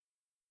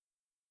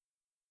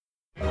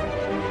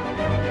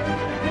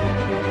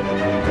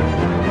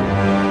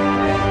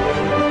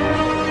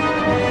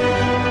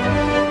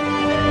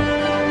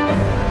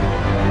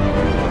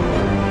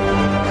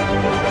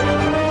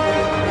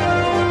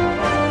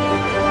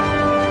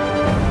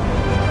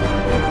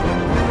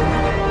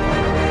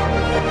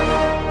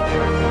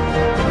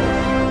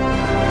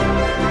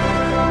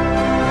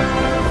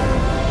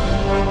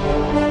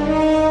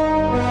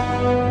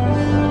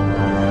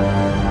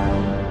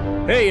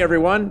Hey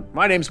everyone,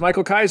 my name's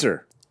Michael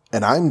Kaiser.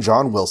 And I'm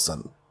John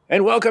Wilson.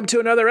 And welcome to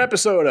another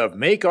episode of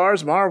Make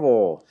Ours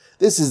Marvel.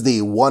 This is the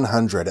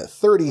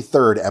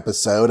 133rd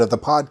episode of the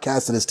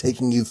podcast that is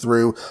taking you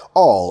through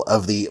all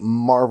of the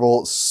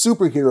Marvel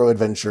superhero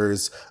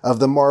adventures of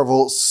the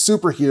Marvel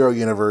superhero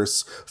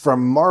universe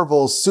from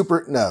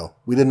No,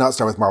 we did not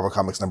start with Marvel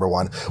Comics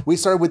 #1. We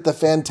started with the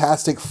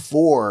Fantastic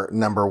Four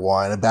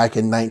 #1 back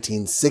in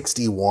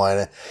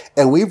 1961.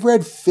 And we've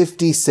read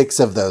 56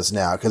 of those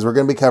now because we're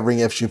going to be covering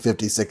issue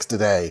 56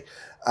 today.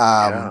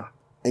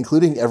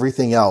 Including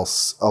everything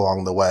else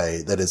along the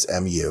way that is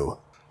MU.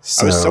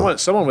 So,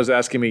 someone was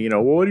asking me,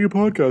 well, what are your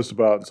podcasts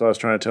about? So I was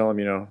trying to tell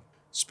them,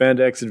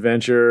 Spandex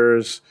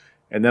Adventures.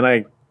 And then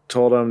I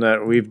told them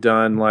that we've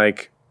done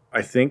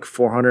I think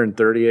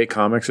 438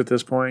 comics at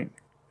this point,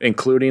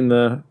 including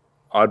the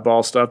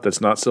oddball stuff that's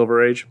not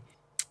Silver Age.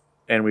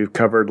 And we've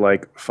covered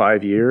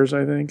 5 years,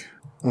 I think.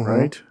 Mm-hmm.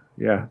 Right?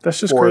 Yeah. That's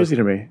just crazy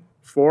to me.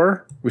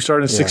 4? We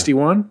started in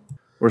 61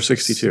 or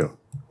 62?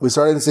 We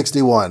started in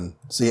 61.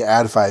 So you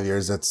add 5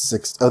 years, that's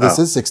 6. Oh, this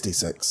is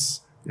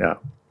 66. Yeah.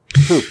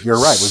 Poop, you're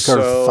right. We've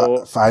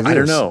covered 5 years. I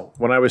don't know.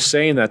 When I was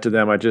saying that to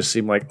them, I just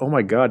seemed like, oh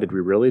my God, did we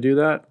really do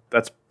that?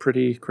 That's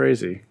pretty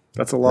crazy.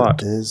 That's a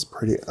lot. It is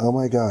pretty. Oh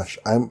my gosh.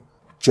 I'm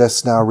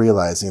just now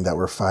realizing that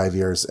we're 5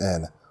 years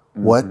in.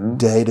 Mm-hmm. What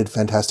day did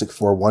Fantastic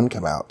Four 1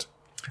 come out?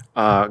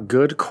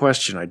 Good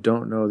question. I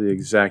don't know the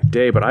exact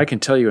day, but I can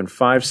tell you in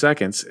 5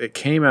 seconds. It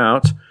came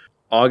out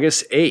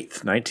August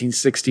 8th,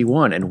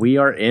 1961, and we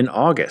are in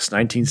August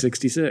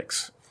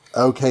 1966.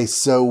 Okay,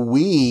 so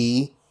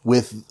we,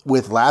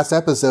 with last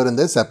episode and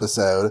this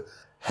episode,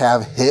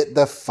 have hit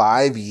the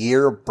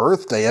 5-year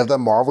birthday of the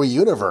Marvel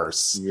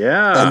Universe.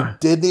 Yeah. And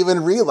didn't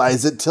even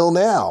realize it till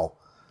now.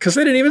 Because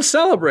they didn't even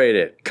celebrate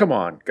it. Come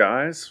on,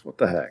 guys. What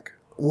the heck?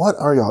 What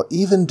are y'all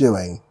even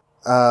doing?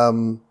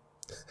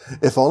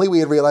 If only we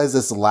had realized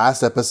this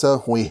last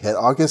episode when we hit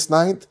August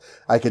 9th,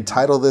 I could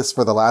title this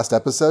for the last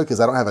episode because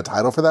I don't have a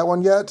title for that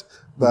one yet.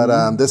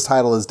 But this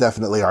title is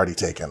definitely already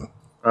taken.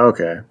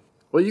 Okay.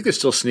 Well, you could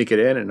still sneak it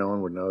in and no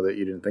one would know that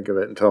you didn't think of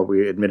it until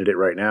we admitted it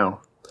right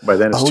now. By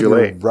then it's too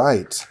late.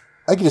 Right.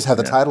 I could just have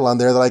the title on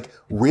there. They're like,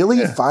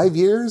 really? 5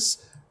 years?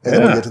 And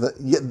then we get to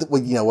the...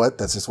 well, you know what?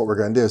 That's just what we're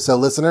going to do. So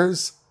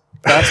listeners,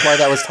 that's why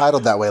that was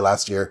titled that way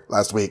last week.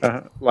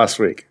 Last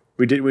week.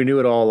 We knew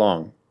it all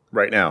along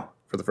right now.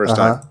 For the first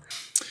time.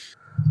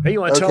 Hey,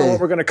 you want to tell them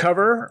what we're going to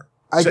cover?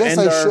 I guess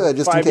I should.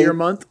 Just 5-year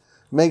month?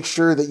 Make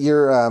sure that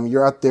you're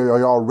out there,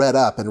 you're all read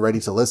up and ready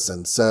to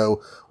listen.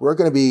 So we're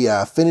going to be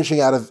finishing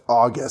out of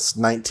August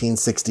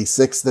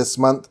 1966 this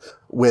month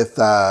with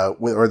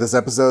this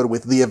episode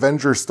with The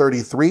Avengers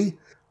 33,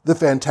 The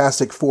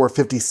Fantastic Four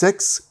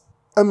 56,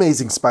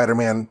 Amazing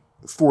Spider-Man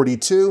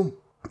 42,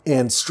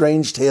 and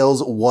Strange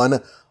Tales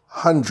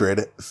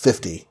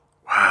 150.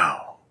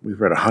 Wow. We've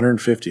read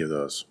 150 of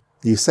those.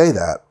 You say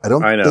that. I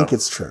don't think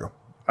it's true.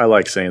 I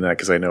like saying that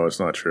because I know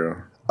it's not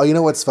true. Oh, you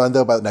know what's fun,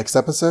 though, about the next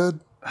episode?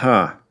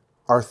 Huh.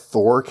 Our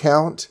Thor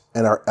count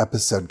and our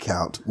episode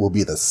count will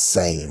be the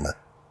same.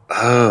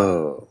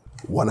 Oh.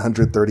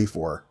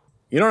 134.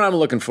 You know what I'm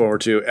looking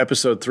forward to?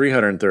 Episode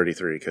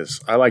 333, because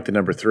I like the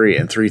number 3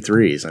 and 3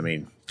 threes. I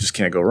mean, just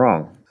can't go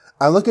wrong.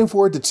 I'm looking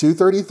forward to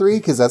 233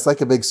 because that's like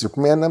a big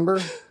Superman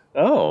number.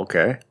 Oh,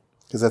 okay.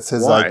 Because that's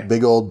his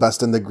big old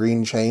busting the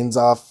green chains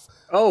off.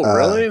 Oh,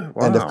 really?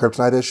 Wow. End of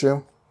Kryptonite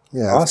issue.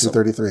 Yeah, awesome.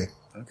 233.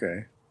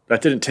 Okay.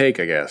 That didn't take,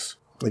 I guess.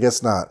 I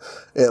guess not.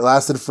 It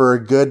lasted for a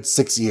good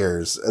 6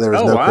 years. There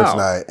was no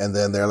Kryptonite. And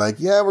then they're like,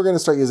 yeah, we're going to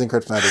start using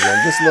Kryptonite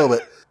again. Just a little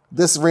bit.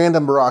 This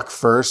random rock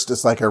first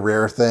is like a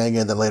rare thing.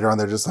 And then later on,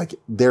 they're just like,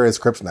 there is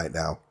Kryptonite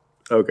now.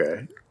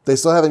 Okay. They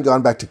still haven't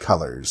gone back to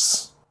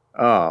colors.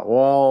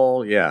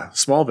 Well, yeah.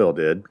 Smallville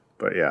did,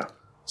 but yeah.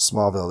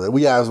 Smallville.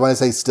 Well, yeah, I was when I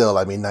say still,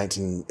 I mean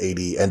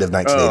 1980, end of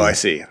 1980. Oh, I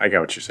see. I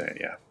got what you're saying.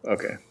 Yeah.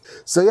 Okay.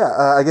 So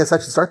yeah, I guess I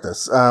should start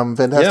this.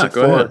 Fantastic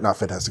Four, ahead. Not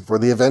Fantastic Four,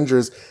 The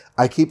Avengers.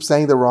 I keep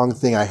saying the wrong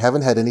thing. I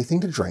haven't had anything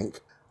to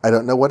drink. I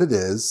don't know what it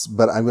is,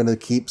 but I'm going to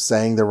keep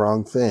saying the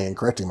wrong thing and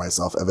correcting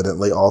myself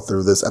evidently all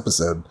through this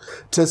episode.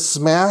 To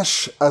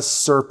Smash a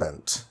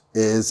Serpent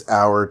is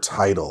our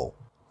title.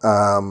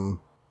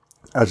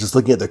 I was just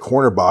looking at the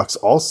corner box.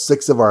 All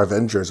 6 of our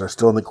Avengers are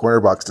still in the corner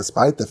box,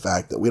 despite the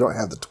fact that we don't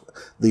have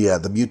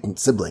the mutant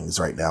siblings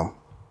right now.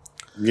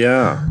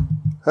 Yeah.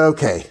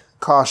 Okay.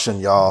 Caution,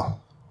 y'all.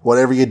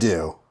 Whatever you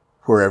do,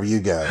 wherever you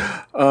go.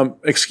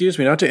 Excuse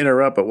me, not to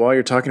interrupt, but while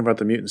you're talking about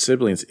the mutant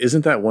siblings,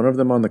 isn't that one of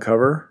them on the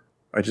cover?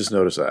 I just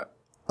noticed that.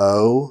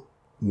 Oh,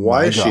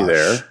 why is she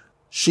there?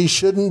 She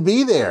shouldn't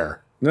be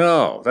there.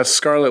 No, that's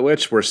Scarlet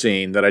Witch we're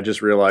seeing that I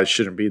just realized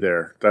shouldn't be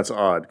there. That's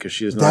odd because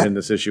she is not in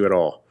this issue at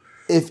all.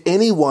 If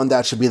anyone,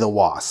 that should be the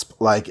Wasp,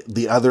 like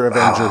the other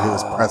Avenger who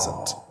is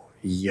present.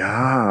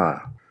 Yeah.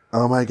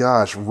 Oh my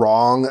gosh,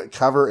 wrong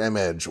cover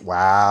image.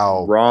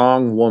 Wow.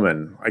 Wrong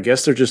woman. I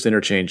guess they're just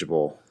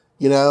interchangeable.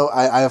 You know,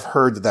 I have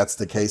heard that that's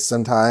the case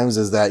sometimes,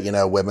 is that, you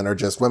know, women are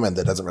just women.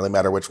 That doesn't really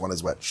matter which one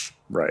is which.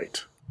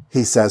 Right.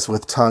 he says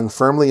with tongue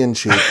firmly in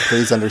cheek,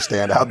 please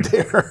understand out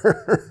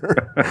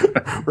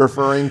there.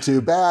 Referring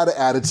to bad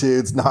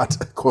attitudes, not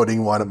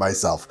quoting one of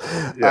myself.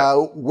 Yeah.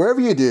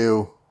 Wherever you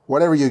do,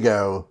 wherever you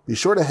go, be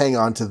sure to hang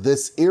on to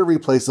this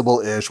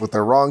irreplaceable ish with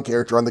the wrong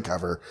character on the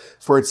cover,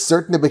 for it's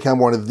certain to become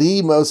one of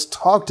the most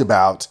talked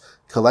about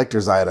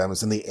collector's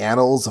items in the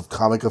annals of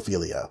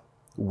comicophilia.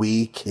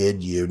 We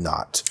kid you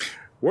not.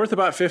 Worth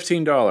about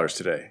 $15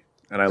 today.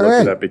 And I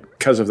looked it up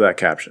because of that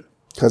caption.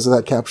 Because of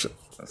that caption.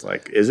 I was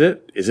like, is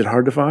it? Is it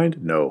hard to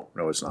find? No,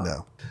 it's not.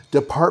 No.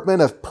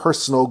 Department of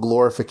Personal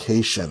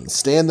Glorification.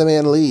 Stan the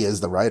Man Lee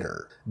is the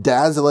writer.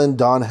 Dazzlin'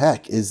 Don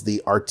Heck is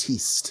the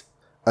artiste.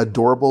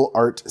 Adorable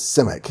Art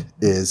Simic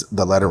is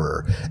the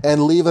letterer.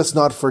 And leave us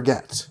not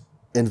forget,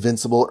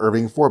 Invincible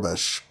Irving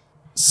Forbush,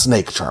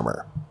 Snake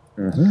Charmer.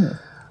 Mm-hmm.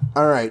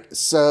 All right,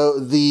 so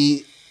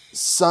the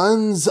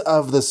Sons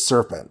of the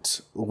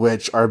Serpent,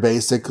 which are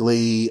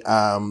basically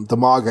the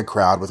MAGA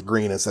crowd with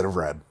green instead of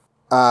red.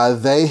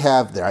 They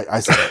have, I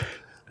said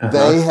it.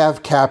 They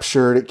have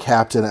captured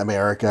Captain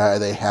America.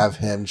 They have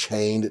him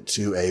chained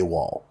to a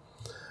wall.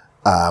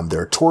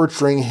 They're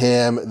torturing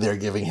him. They're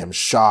giving him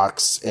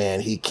shocks,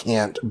 and he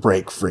can't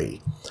break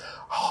free.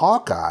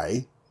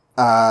 Hawkeye,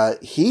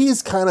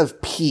 he's kind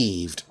of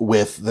peeved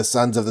with the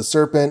Sons of the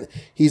Serpent.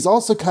 He's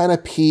also kind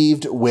of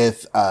peeved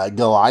with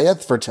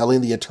Goliath for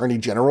telling the Attorney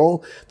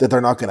General that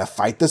they're not going to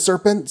fight the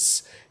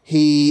serpents.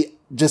 He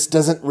just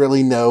doesn't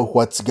really know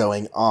what's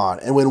going on.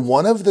 And when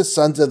one of the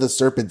Sons of the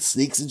Serpent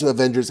sneaks into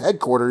Avengers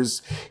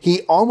headquarters,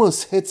 he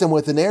almost hits him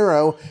with an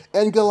arrow,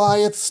 and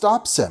Goliath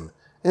stops him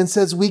and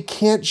says, we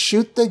can't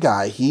shoot the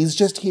guy. He's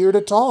just here to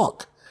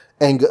talk.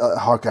 And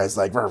Hawkeye's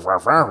like, "Ruff,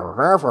 ruff, ruff,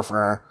 ruff, ruff,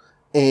 ruff."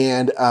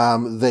 And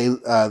they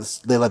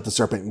let the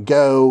serpent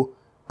go.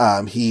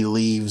 He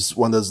leaves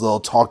one of those little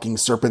talking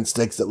serpent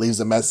sticks that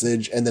leaves a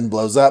message and then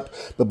blows up.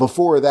 But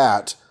before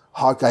that,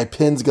 Hawkeye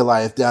pins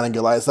Goliath down, and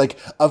Goliath's like,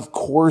 of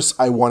course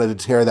I wanted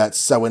to tear that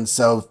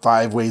so-and-so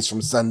 5 ways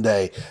from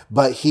Sunday,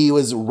 but he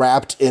was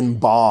wrapped in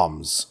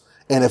bombs.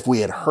 And if we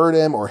had hurt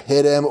him or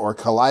hit him or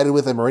collided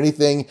with him or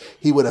anything,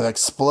 he would have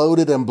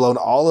exploded and blown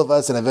all of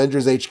us in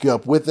Avengers HQ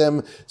up with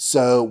him,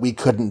 so we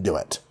couldn't do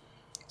it.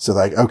 So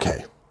like,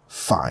 okay,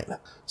 fine.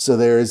 So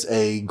there's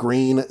a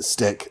green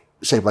stick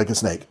shaped like a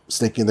snake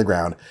sticking in the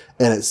ground,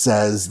 and it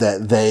says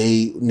that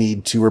they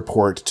need to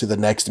report to the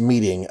next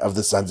meeting of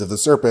the Sons of the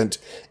Serpent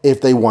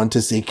if they want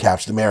to see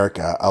Captain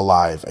America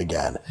alive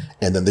again.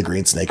 And then the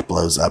green snake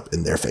blows up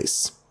in their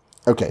face.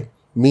 Okay.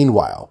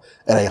 Meanwhile,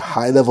 at a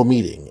high-level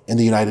meeting in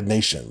the United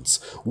Nations,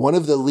 one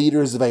of the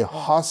leaders of a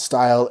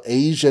hostile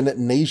Asian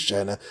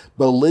nation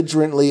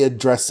belligerently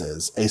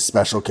addresses a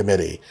special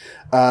committee.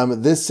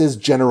 This is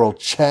General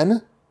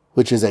Chen,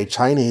 which is a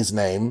Chinese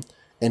name,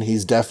 and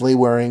he's definitely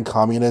wearing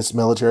communist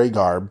military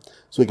garb,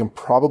 so we can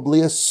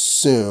probably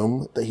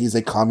assume that he's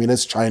a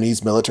communist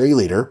Chinese military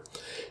leader.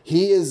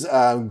 He is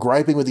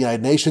griping with the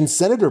United Nations.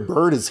 Senator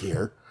Byrd is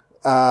here,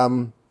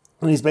 and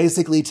he's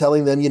basically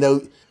telling them,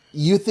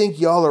 you think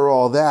y'all are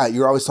all that.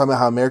 You're always talking about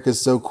how America is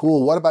so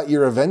cool. What about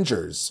your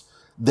Avengers?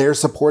 They're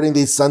supporting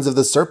these Sons of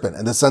the Serpent,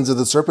 and the Sons of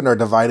the Serpent are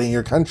dividing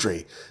your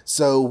country.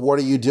 So what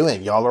are you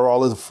doing? Y'all are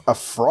all a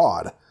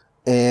fraud.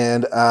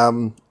 And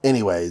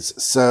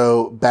anyways,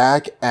 so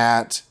back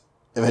at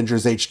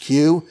Avengers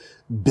HQ,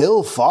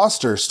 Bill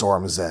Foster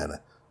storms in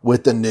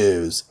with the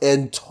news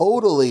and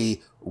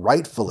totally,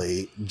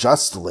 rightfully,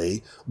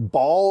 justly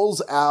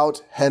balls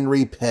out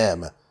Henry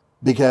Pym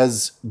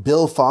because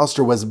Bill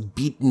Foster was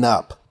beaten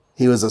up.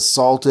 He was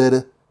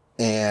assaulted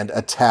and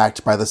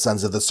attacked by the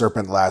Sons of the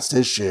Serpent last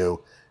issue,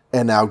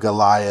 and now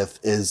Goliath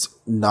is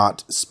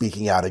not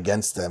speaking out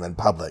against them in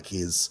public.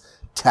 He's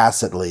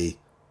tacitly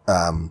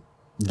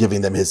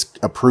giving them his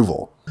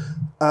approval.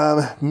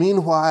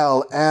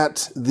 Meanwhile,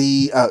 at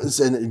the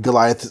and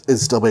Goliath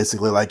is still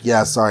basically like,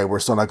 yeah, sorry, we're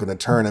still not going to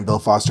turn, and Bill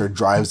Foster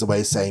drives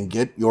away saying,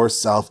 get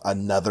yourself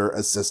another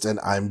assistant.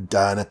 I'm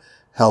done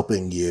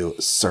helping you,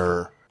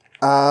 sir.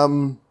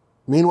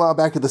 Meanwhile,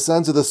 back at the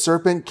Sons of the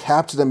Serpent,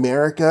 Captain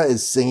America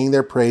is singing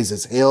their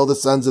praises. Hail the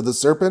Sons of the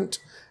Serpent.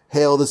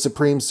 Hail the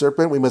Supreme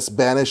Serpent. We must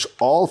banish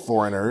all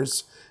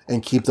foreigners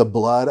and keep the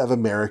blood of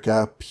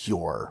America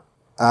pure.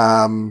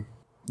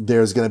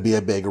 There's going to be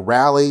a big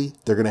rally.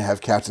 They're going to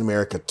have Captain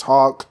America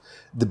talk.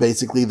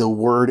 Basically, the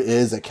word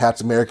is that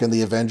Captain America and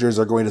the Avengers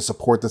are going to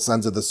support the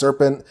Sons of the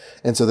Serpent.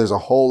 And so there's a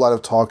whole lot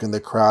of talk in the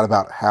crowd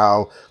about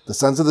how the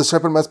Sons of the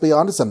Serpent must be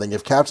onto something.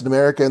 If Captain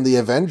America and the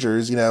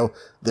Avengers,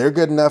 they're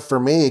good enough for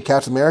me,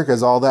 Captain America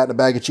is all that in a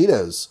bag of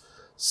Cheetos.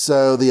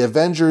 So the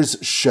Avengers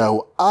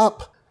show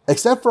up,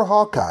 except for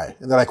Hawkeye.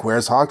 And they're like,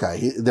 where's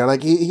Hawkeye? They're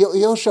like,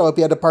 he'll show up.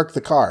 He had to park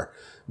the car.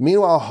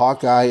 Meanwhile,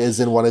 Hawkeye is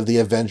in one of the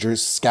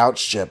Avengers scout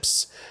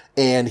ships,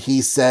 and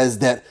he says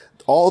that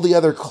all the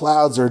other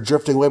clouds are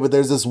drifting away, but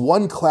there's this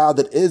one cloud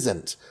that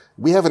isn't.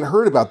 We haven't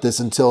heard about this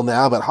until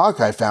now, but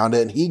Hawkeye found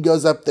it, and he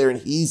goes up there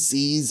and he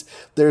sees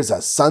there's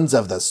a Sons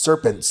of the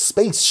Serpent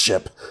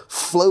spaceship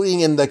floating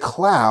in the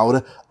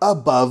cloud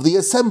above the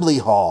assembly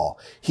hall.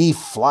 He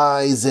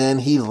flies in,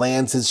 he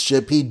lands his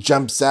ship, he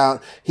jumps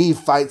out, he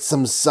fights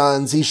some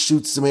suns, he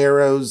shoots some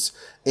arrows,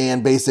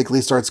 and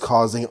basically starts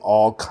causing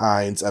all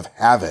kinds of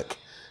havoc.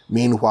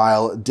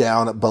 Meanwhile,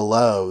 down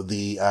below,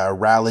 the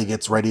rally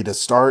gets ready to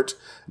start.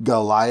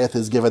 Goliath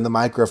is given the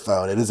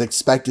microphone. It is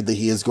expected that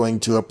he is going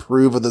to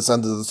approve of the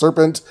Sons of the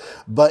Serpent,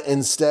 but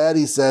instead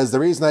he says, the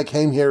reason I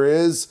came here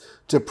is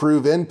to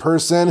prove in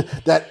person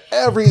that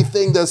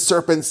everything the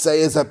serpents say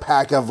is a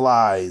pack of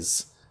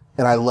lies.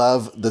 And I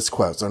love this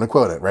quote, so I'm going to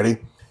quote it. Ready?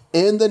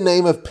 In the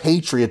name of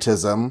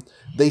patriotism,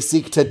 they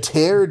seek to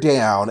tear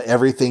down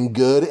everything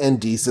good and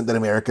decent that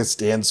America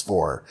stands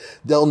for.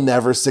 They'll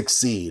never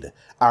succeed.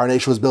 Our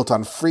nation was built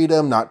on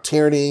freedom, not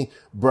tyranny,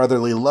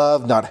 brotherly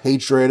love, not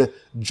hatred,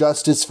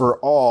 justice for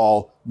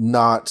all,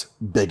 not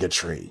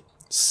bigotry.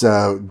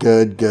 So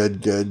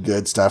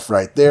good stuff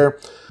right there.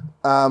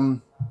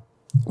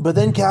 But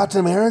then Captain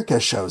America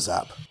shows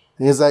up.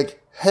 And he's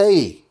like,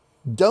 hey,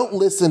 don't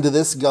listen to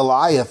this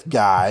Goliath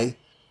guy.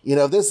 You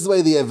know, if this is the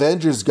way the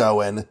Avengers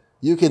going,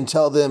 you can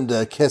tell them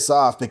to kiss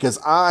off because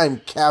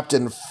I'm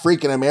Captain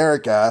freaking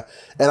America.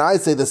 And I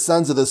say the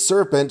Sons of the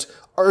Serpent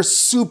are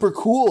super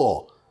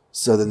cool.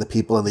 So then the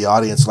people in the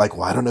audience are like,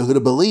 well, I don't know who to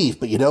believe,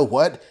 but you know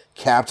what?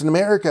 Captain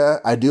America,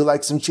 I do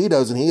like some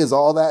Cheetos, and he is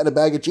all that in a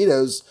bag of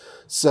Cheetos.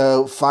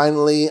 So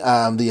finally,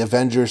 the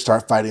Avengers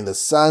start fighting the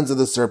Sons of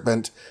the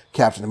Serpent.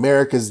 Captain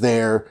America's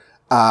there.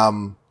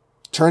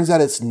 Turns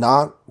out it's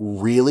not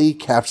really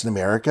Captain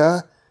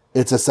America.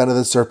 It's a Son of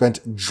the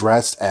Serpent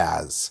dressed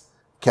as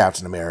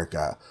Captain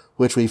America,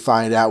 which we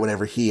find out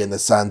whenever he and the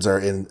Sons are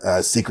in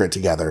secret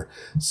together.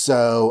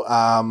 So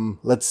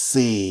let's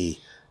see.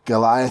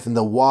 Goliath and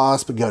the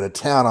Wasp go to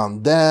town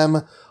on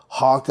them.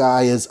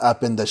 Hawkeye is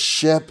up in the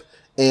ship.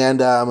 And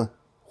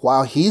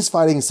while he's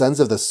fighting Sons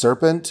of the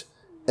Serpent,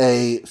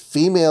 a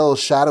female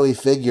shadowy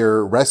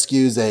figure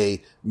rescues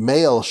a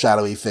male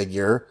shadowy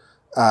figure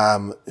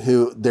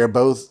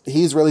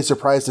he's really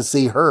surprised to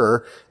see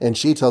her, and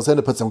she tells him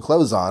to put some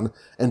clothes on.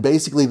 And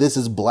basically this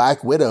is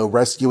Black Widow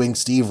rescuing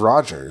Steve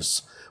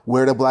Rogers.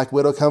 Where did Black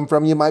Widow come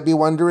from, you might be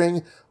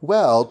wondering?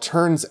 Well,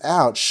 turns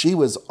out she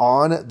was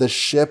on the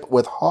ship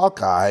with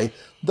Hawkeye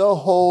the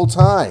whole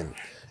time.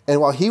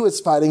 And while he was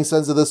fighting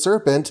Sons of the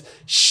Serpent,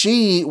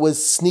 she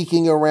was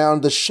sneaking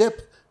around the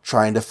ship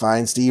trying to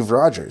find Steve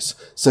Rogers.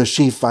 So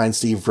she finds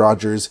Steve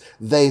Rogers.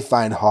 They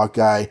find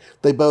Hawkeye.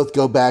 They both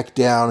go back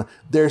down.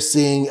 They're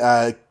seeing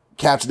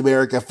Captain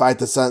America fight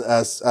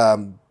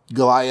the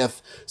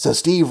Goliath. So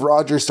Steve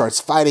Rogers starts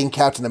fighting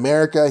Captain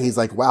America. He's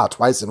like, wow,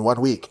 twice in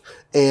 1 week.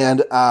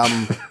 And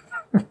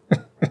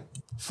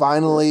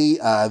finally,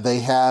 they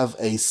have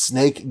a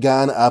snake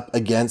gun up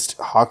against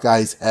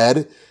Hawkeye's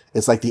head.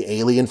 It's like the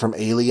alien from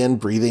Alien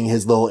breathing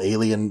his little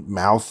alien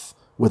mouth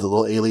with a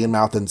little alien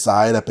mouth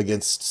inside up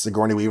against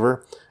Sigourney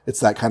Weaver. It's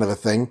that kind of a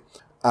thing.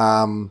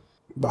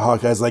 But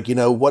Hawkeye's like,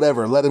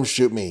 whatever, let him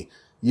shoot me.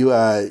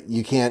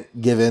 You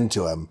can't give in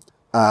to him.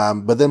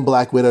 But then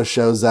Black Widow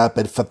shows up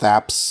and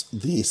fathaps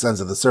the Sons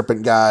of the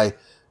Serpent guy,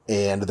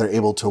 and they're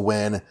able to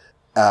win.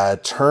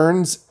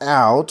 Turns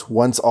out,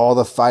 once all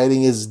the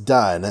fighting is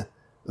done,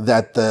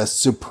 that the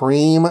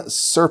Supreme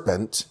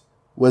Serpent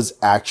was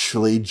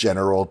actually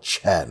General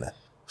Chen,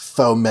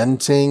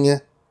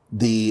 fomenting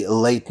the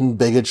latent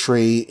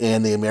bigotry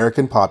in the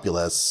American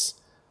populace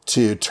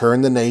to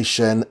turn the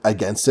nation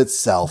against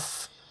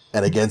itself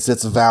and against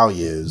its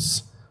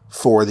values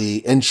for the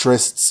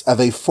interests of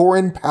a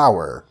foreign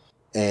power.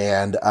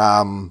 And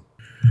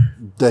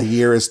the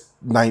year is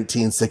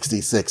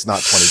 1966,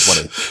 not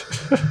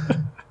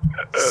 2020.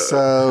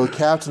 So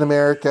Captain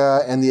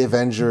America and the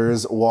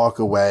Avengers walk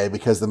away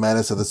because the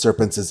menace of the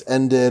serpents is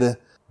ended.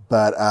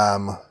 But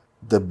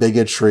the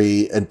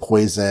bigotry and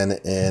poison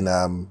in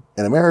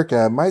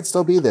America might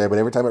still be there. But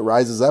every time it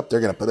rises up, they're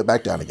going to put it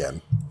back down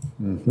again.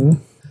 Mm-hmm.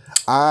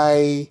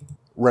 I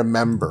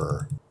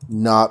remember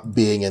not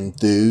being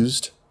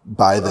enthused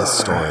by this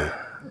story.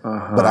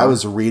 Uh-huh. But I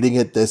was reading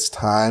it this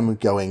time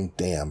going,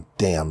 damn,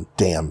 the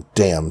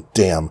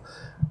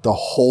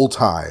whole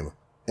time.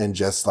 And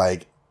just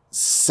like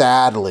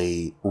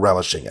sadly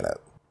relishing in it.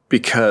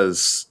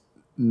 Because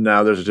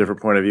now there's a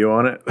different point of view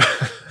on it.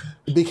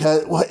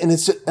 Because, well, and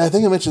it's just, I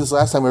think I mentioned this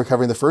last time we were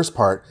covering the first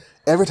part.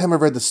 Every time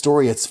I've read the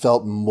story, it's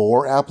felt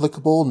more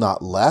applicable,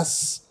 not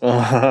less.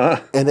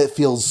 Uh-huh. And it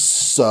feels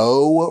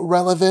so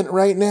relevant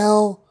right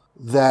now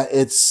that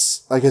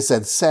it's, like I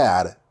said,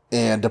 sad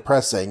and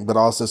depressing, but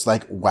also it's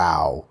like,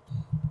 wow.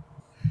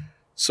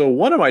 So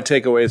one of my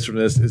takeaways from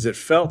this is it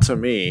felt to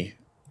me,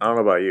 I don't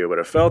know about you, but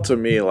it felt to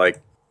me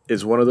like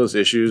it's one of those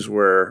issues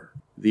where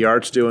the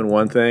art's doing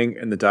one thing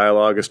and the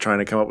dialogue is trying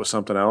to come up with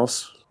something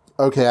else.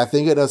 Okay, I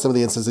think I know some of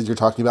the instances you're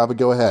talking about, but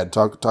go ahead.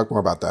 Talk more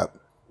about that.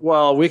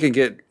 Well, we can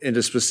get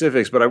into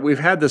specifics, but we've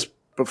had this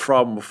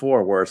problem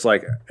before where it's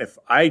like, if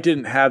I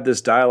didn't have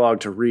this dialogue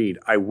to read,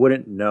 I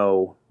wouldn't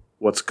know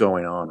what's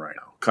going on right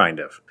now, kind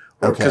of.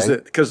 Okay.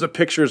 Because the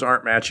pictures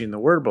aren't matching the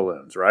word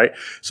balloons, right?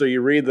 So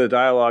you read the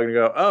dialogue and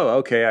go, oh,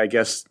 okay, I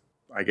guess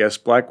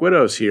Black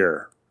Widow's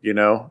here,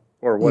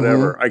 or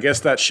whatever. Mm-hmm. I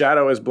guess that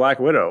shadow is Black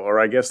Widow, or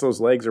I guess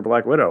those legs are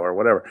Black Widow, or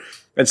whatever.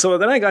 And so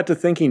then I got to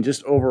thinking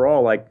just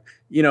overall, like,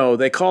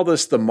 they call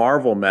this the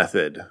Marvel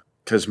method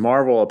because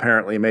Marvel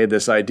apparently made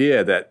this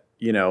idea that,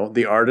 you know,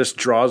 the artist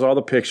draws all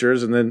the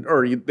pictures and then,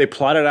 they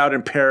plot it out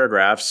in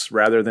paragraphs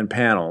rather than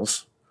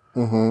panels.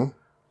 Mm-hmm.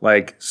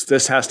 Like,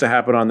 this has to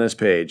happen on this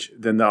page.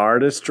 Then the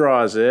artist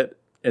draws it,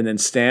 and then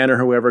Stan or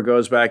whoever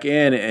goes back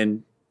in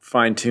and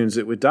fine-tunes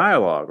it with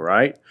dialogue,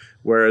 right?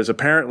 Whereas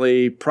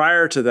apparently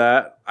prior to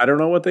that, I don't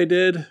know what they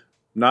did.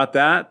 Not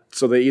that.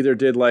 So they either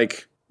did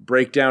like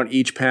break down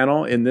each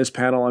panel. In this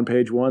panel on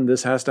page 1,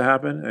 this has to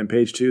happen. And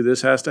page 2,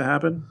 this has to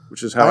happen,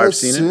 which is how I've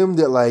seen it. I assume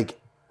that like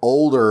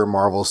older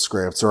Marvel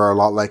scripts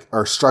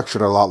are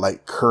structured a lot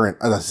like current,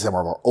 not to say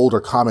Marvel,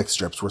 older comic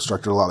strips were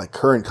structured a lot like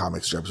current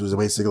comic strips. It was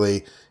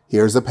basically,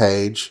 here's the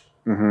page,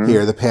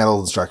 here are the panel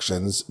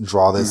instructions,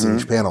 draw this in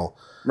each panel.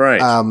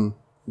 Right.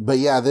 But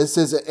yeah, this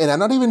is, and I'm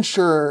not even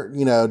sure,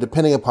 you know,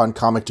 depending upon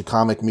comic to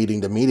comic,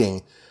 meeting to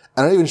meeting,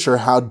 I'm not even sure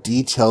how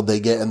detailed they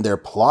get in their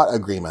plot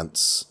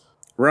agreements.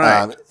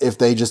 Right. If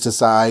they just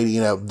decide,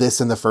 you know, this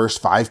in the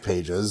first 5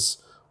 pages,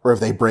 or if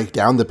they break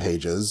down the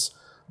pages.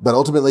 But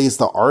ultimately, it's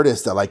the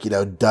artist that, like, you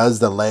know, does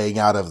the laying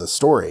out of the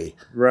story.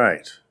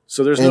 Right.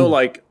 So there's no,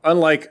 like,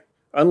 unlike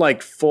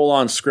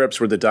full-on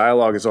scripts where the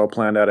dialogue is all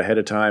planned out ahead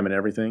of time and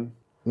everything.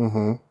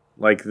 Mm-hmm.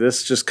 Like,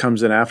 this just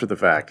comes in after the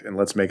fact, and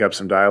let's make up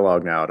some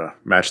dialogue now to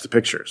match the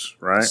pictures,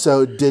 right?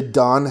 So did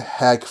Don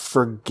Heck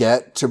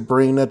forget to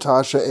bring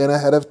Natasha in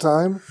ahead of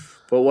time?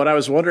 But what I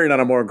was wondering on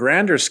a more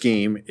grander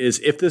scheme is,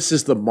 if this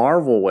is the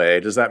Marvel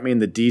way, does that mean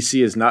the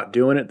DC is not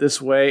doing it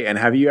this way? And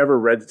have you ever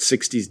read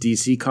 60s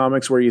DC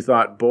comics where you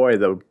thought, boy,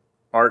 the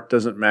art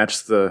doesn't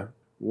match the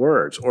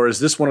words? Or is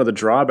this one of the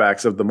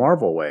drawbacks of the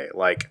Marvel way?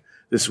 Like,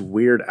 this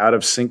weird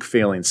out-of-sync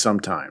feeling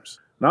sometimes.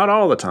 Not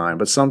all the time,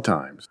 but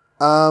sometimes.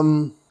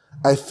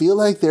 I feel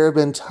like there have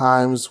been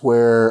times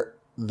where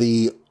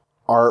the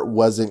art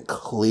wasn't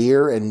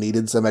clear and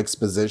needed some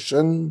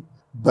exposition,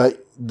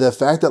 but the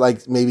fact that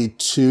like maybe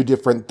 2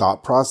 different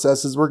thought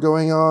processes were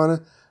going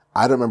on,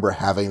 I don't remember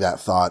having that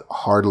thought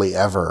hardly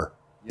ever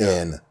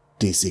in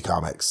DC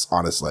Comics,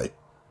 honestly.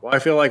 Well, I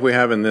feel like we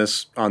have on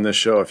this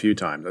show a few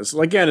times. It's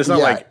not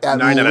like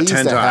 9 out of 10 times.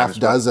 At least a half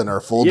dozen or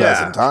full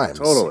dozen times.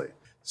 Totally.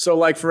 So,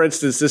 like, for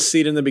instance, this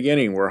scene in the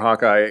beginning where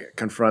Hawkeye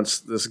confronts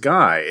this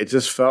guy, it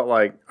just felt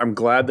like, I'm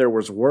glad there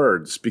was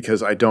words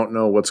because I don't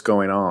know what's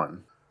going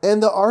on.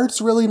 And the art's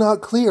really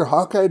not clear.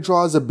 Hawkeye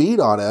draws a beat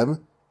on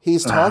him.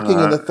 He's talking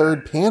in the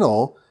 3rd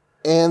panel,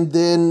 and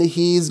then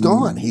he's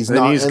gone. He's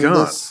not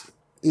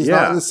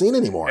in the scene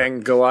anymore.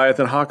 And Goliath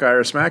and Hawkeye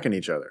are smacking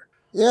each other.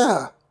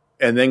 Yeah.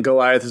 And then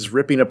Goliath is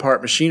ripping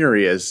apart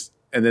machinery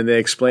and then they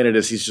explain it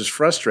as he's just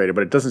frustrated,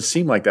 but it doesn't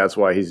seem like that's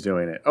why he's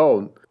doing it.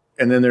 Oh,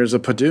 and then there's a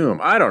Padoom.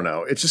 I don't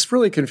know. It's just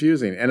really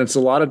confusing. And it's a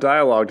lot of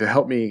dialogue to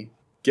help me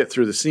get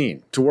through the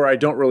scene to where I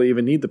don't really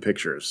even need the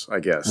pictures, I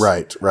guess.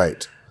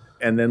 Right.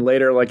 And then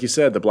later, like you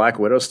said, the Black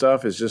Widow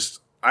stuff is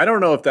just, I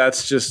don't know if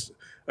that's just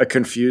a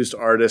confused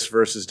artist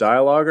versus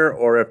dialoguer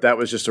or if that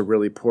was just a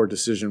really poor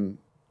decision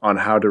on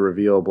how to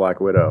reveal Black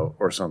Widow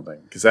or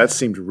something. Because that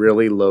seemed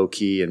really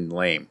low-key and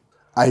lame.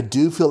 I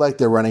do feel like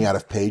they're running out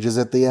of pages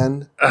at the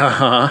end.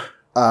 Uh-huh.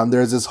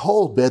 There's this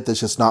whole bit that's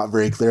just not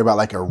very clear about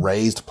like a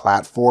raised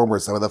platform where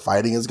some of the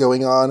fighting is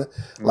going on.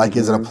 Like,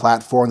 is it a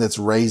platform that's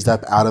raised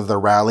up out of the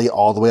rally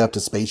all the way up to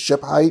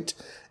spaceship height?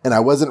 And I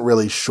wasn't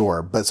really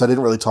sure, but so I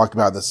didn't really talk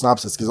about it in the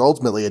synopsis because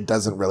ultimately it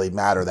doesn't really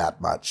matter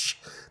that much.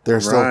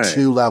 There's still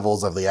 2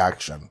 levels of the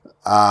action.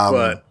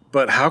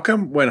 But how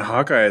come when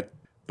Hawkeye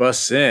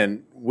busts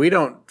in, we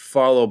don't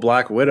follow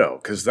Black Widow?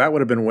 Because that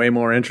would have been way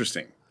more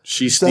interesting.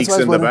 She sneaks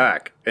in the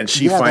back and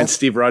she finds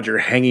Steve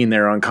Rogers hanging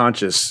there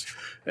unconscious.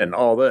 And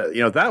all that,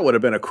 you know, that would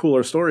have been a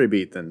cooler story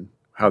beat than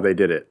how they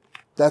did it.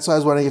 That's why I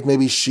was wondering if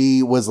maybe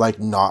she was like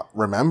not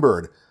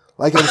remembered.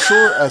 Like, I'm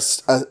sure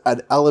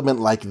an element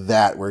like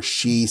that where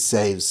she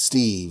saves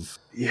Steve,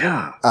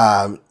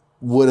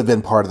 would have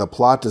been part of the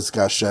plot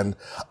discussion.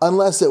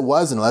 Unless it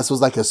was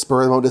like a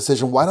spur of the moment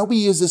decision. Why don't we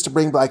use this to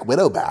bring Black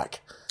Widow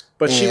back?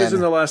 But she was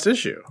in the last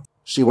issue.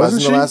 She was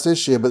in the last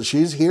issue, but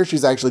she's here.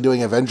 She's actually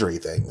doing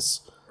Avengery things.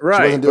 Right.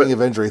 She wasn't doing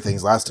Avengery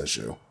things last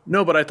issue.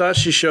 No, but I thought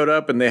she showed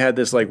up and they had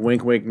this like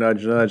wink, wink,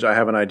 nudge, nudge. I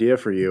have an idea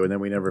for you. And then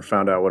we never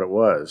found out what it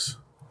was.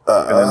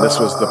 And then this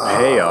was the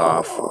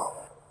payoff.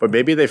 But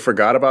maybe they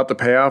forgot about the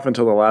payoff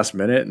until the last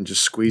minute and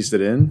just squeezed it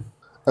in.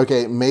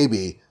 Okay,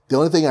 maybe. The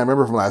only thing I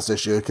remember from last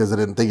issue, because I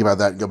didn't think about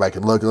that and go back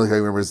and look, the only thing I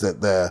remember is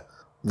that the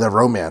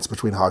romance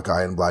between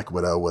Hawkeye and Black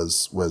Widow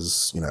was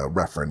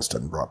referenced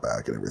and brought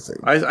back and everything.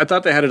 I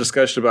thought they had a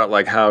discussion about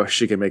like how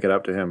she could make it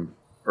up to him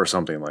or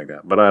something like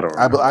that, but I don't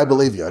know. I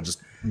believe you. I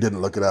just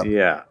didn't look it up.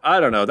 Yeah, I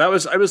don't know. It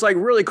was like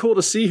really cool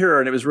to see her,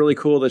 and it was really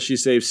cool that she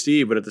saved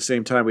Steve, but at the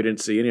same time, we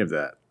didn't see any of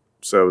that.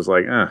 So it was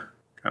like, kind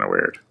of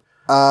weird.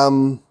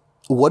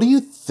 What do you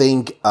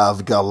think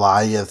of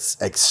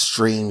Goliath's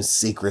extreme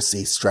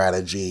secrecy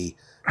strategy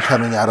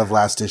coming out of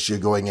last issue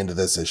going into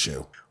this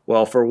issue?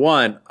 Well, for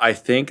one, I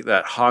think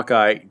that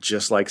Hawkeye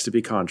just likes to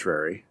be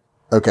contrary.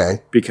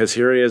 Okay. Because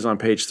here he is on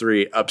page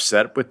 3,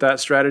 upset with that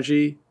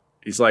strategy.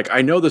 He's like,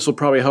 I know this will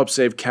probably help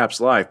save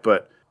Cap's life,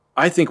 but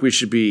I think we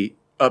should be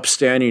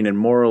upstanding and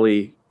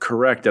morally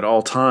correct at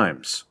all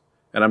times.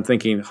 And I'm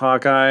thinking,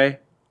 Hawkeye,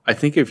 I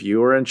think if you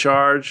were in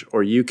charge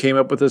or you came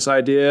up with this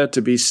idea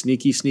to be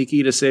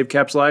sneaky to save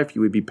Cap's life,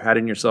 you would be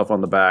patting yourself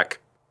on the back.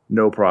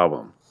 No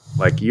problem.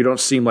 Like, you don't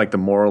seem like the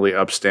morally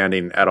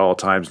upstanding at all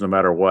times, no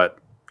matter what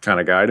kind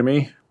of guy to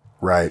me.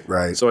 Right,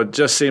 right. So it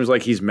just seems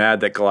like he's mad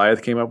that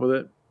Goliath came up with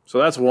it. So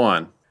that's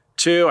one.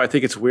 Two, I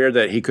think it's weird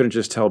that he couldn't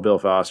just tell Bill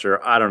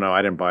Foster. I don't know.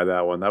 I didn't buy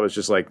that one. That was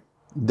just like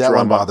that drama,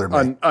 one bothered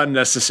me.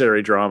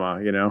 Unnecessary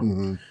drama, you know?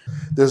 Mm-hmm.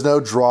 There's no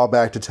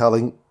drawback to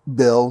telling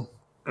Bill.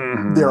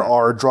 Mm-hmm. There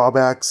are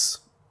drawbacks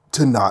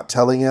to not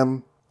telling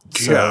him.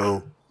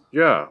 So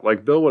yeah,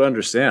 like Bill would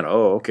understand.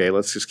 Oh, okay,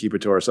 let's just keep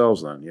it to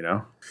ourselves then, you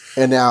know?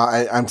 And now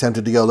I'm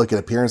tempted to go look at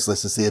appearance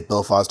list to see if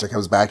Bill Foster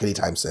comes back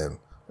anytime soon.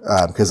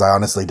 Because I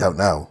honestly don't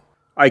know.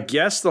 I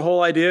guess the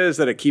whole idea is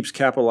that it keeps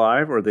Cap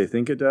alive, or they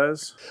think it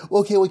does.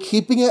 Okay, well,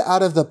 keeping it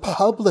out of the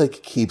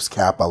public keeps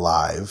Cap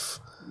alive.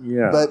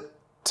 Yeah. But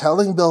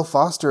telling Bill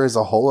Foster is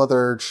a whole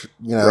other,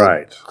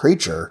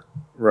 creature.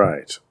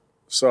 Right.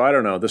 So I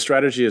don't know. The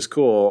strategy is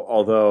cool,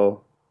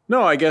 although,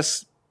 no, I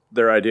guess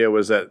their idea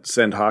was that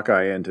send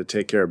Hawkeye in to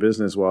take care of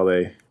business while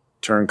they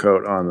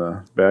turncoat on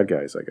the bad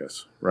guys, I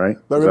guess. Right?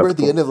 But remember at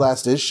the end of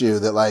last issue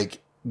that, like,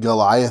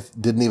 Goliath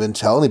didn't even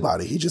tell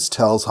anybody. He just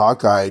tells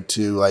Hawkeye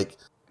to, like,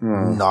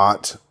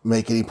 not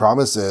make any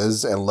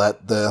promises and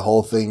let the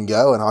whole thing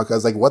go. And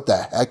Hawkeye's like, what the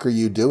heck are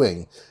you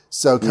doing?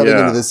 So coming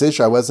into this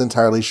issue, I wasn't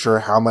entirely sure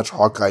how much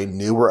Hawkeye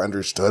knew or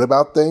understood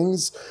about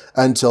things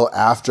until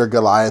after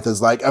Goliath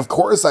is like, of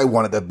course I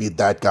wanted to beat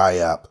that guy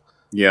up.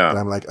 Yeah. And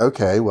I'm like,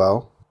 okay,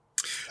 well,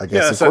 I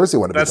guess of course he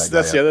wanted to beat that guy up.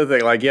 That's the other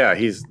thing. Like, yeah,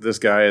 this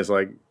guy is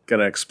like going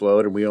to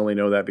explode and we only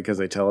know that because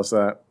they tell us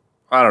that.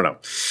 I don't know.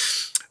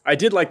 I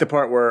did like the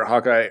part where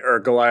Hawkeye or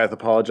Goliath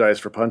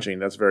apologized for punching.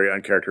 That's very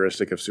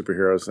uncharacteristic of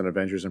superheroes and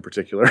Avengers in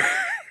particular,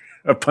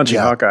 of punching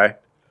Hawkeye.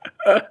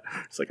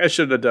 It's like, I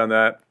shouldn't have done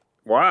that.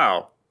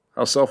 Wow.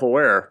 How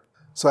self-aware.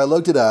 So I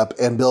looked it up,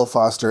 and Bill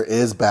Foster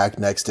is back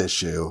next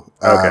issue.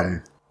 Okay.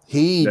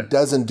 He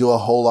doesn't do a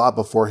whole lot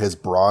before his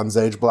Bronze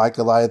Age Black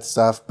Goliath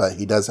stuff, but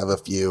he does have a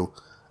few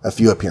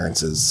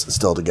appearances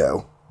still to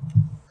go.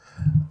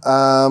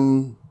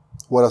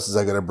 What else is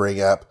I going to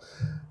bring up?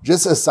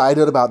 Just a side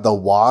note about the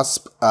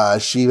Wasp.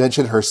 She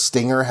mentioned her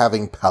stinger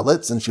having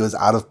pellets, and she was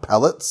out of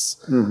pellets.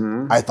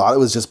 Mm-hmm. I thought it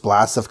was just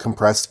blasts of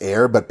compressed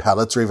air, but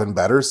pellets are even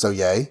better, so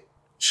yay.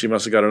 She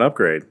must have got an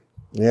upgrade.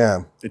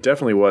 Yeah. It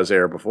definitely was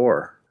air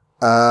before.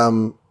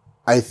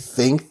 I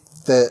think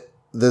that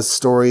this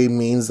story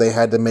means they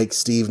had to make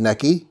Steve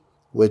necky,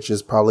 which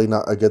is probably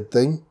not a good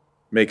thing.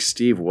 Make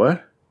Steve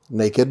what?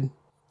 Naked.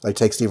 Like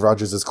take Steve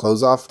Rogers'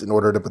 clothes off in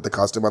order to put the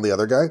costume on the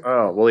other guy.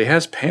 Oh, well, he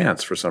has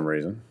pants for some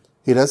reason.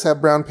 He does have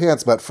brown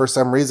pants, but for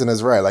some reason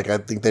is right. Like, I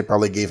think they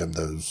probably gave him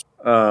those.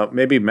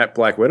 Maybe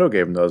Black Widow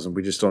gave him those, and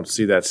we just don't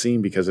see that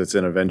scene because it's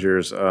in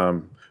Avengers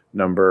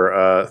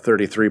number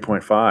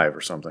 33.5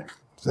 or something.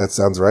 That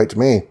sounds right to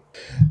me.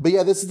 But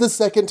yeah, this is the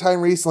second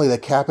time recently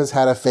that Cap has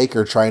had a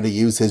faker trying to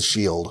use his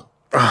shield.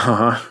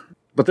 Uh-huh.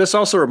 But this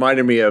also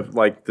reminded me of,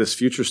 like, this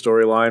future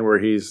storyline where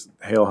he's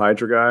Hail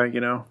Hydra guy, you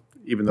know?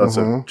 Even though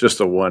it's just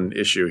a one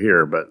issue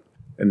here, but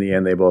in the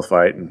end they both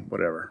fight and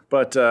whatever.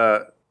 But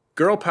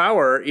Girl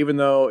Power, even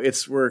though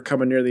we're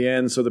coming near the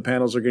end, so the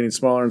panels are getting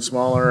smaller and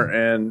smaller,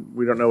 and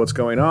we don't know what's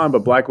going on,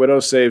 but Black Widow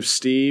saves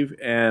Steve,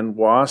 and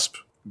Wasp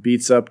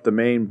beats up the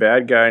main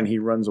bad guy, and he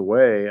runs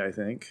away, I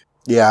think.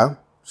 Yeah.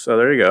 So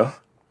there you go.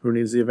 Who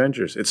needs the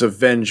Avengers? It's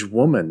Avenge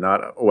Woman,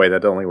 not... Oh, wait,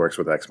 that only works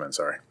with X-Men,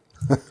 sorry.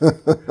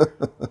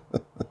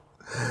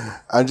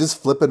 I'm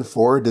just flipping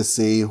forward to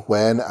see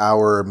when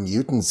our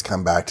mutants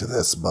come back to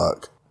this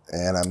book,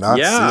 and I'm not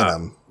seeing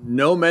them.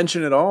 No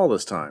mention at all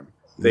this time.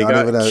 They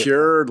got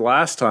cured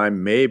last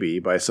time, maybe,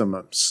 by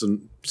some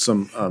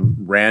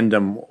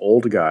random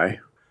old guy.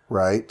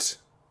 Right.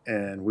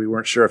 And we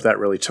weren't sure if that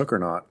really took or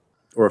not,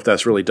 or if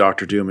that's really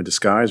Doctor Doom in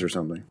disguise or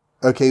something.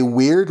 Okay,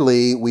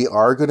 weirdly, we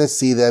are going to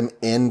see them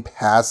in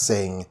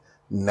passing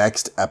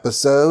next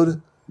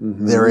episode.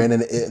 Mm-hmm.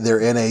 They're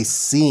in a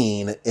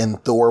scene in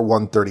Thor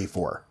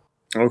 134.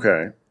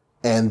 Okay.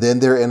 And then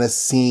they're in a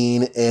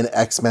scene in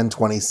X-Men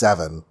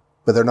 27.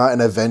 But they're not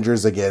in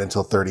Avengers again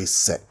until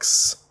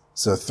 36.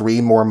 So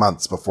 3 more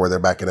months before they're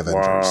back in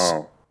Avengers.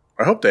 Wow.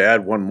 I hope they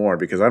add one more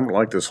because I don't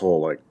like this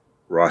whole like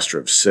roster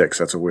of 6.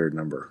 That's a weird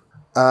number.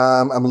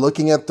 I'm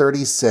looking at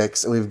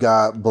 36. And we've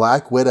got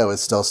Black Widow is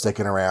still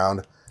sticking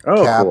around.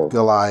 Oh, Cap, cool.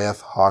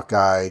 Goliath,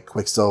 Hawkeye,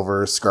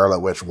 Quicksilver, Scarlet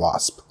Witch,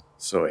 Wasp.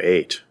 So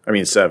 8. I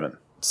mean 7.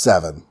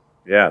 7.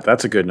 Yeah,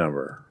 that's a good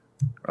number.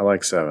 I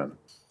like 7.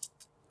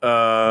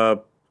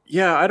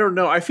 Yeah, I don't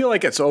know. I feel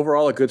like it's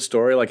overall a good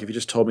story. Like if you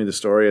just told me the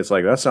story, it's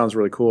like, that sounds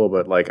really cool.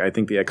 But like, I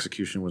think the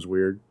execution was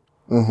weird.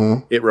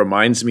 Mm-hmm. It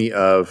reminds me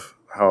of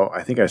how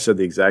I think I said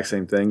the exact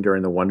same thing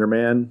during the Wonder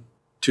Man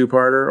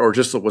 2-parter, or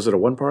just, was it a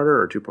 1-parter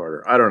or a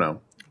 2-parter? I don't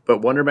know.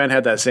 But Wonder Man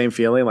had that same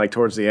feeling. Like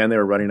towards the end, they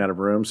were running out of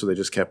room. So they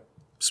just kept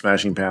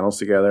smashing panels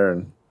together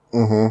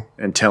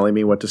and telling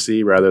me what to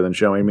see rather than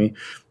showing me.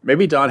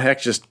 Maybe Don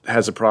Heck just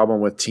has a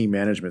problem with team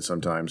management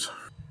sometimes.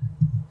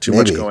 Too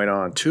much going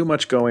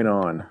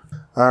on.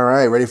 All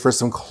right, ready for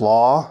some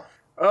Claw?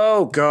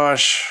 Oh,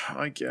 gosh.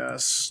 I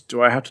guess.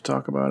 Do I have to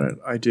talk about it?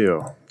 I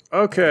do.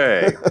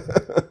 Okay.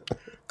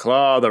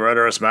 Claw, the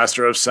Murderous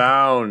Master of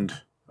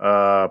Sound.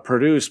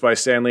 Produced by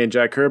Stan Lee and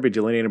Jack Kirby,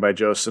 delineated by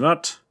Joe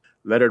Sinnott,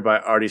 lettered by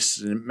Artie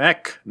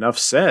Simek. Enough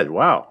said.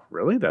 Wow,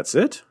 really? That's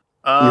it?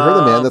 You heard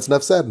the man. That's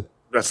enough said.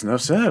 That's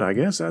enough said. I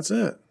guess that's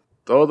it.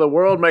 Though the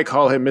world may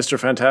call him Mr.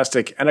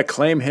 Fantastic and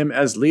acclaim him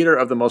as leader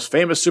of the most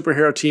famous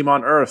superhero team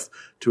on Earth,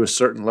 to a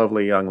certain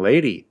lovely young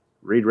lady,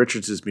 Reed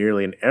Richards is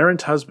merely an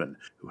errant husband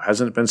who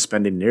hasn't been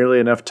spending nearly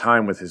enough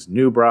time with his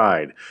new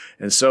bride.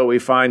 And so we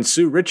find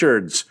Sue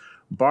Richards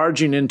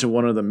barging into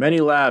one of the many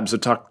labs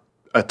atop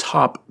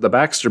the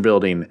Baxter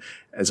Building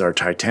as our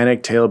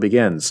Titanic tale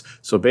begins.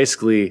 So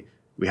basically,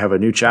 we have a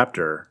new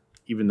chapter,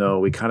 even though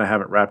we kind of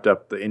haven't wrapped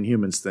up the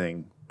Inhumans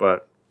thing,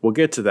 but we'll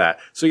get to that.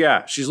 So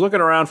yeah, she's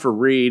looking around for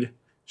Reed.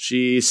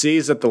 She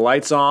sees that the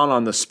light's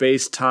on the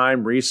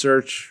space-time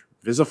research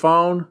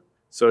visiphone.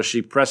 So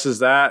she presses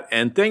that,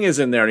 and Thing is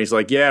in there, and he's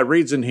like, yeah,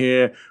 Reed's in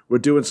here. We're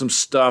doing some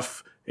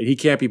stuff, and he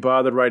can't be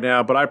bothered right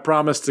now, but I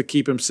promise to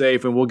keep him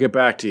safe, and we'll get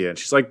back to you. And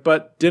she's like,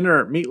 but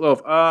dinner,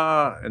 meatloaf,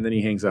 and then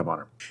he hangs up on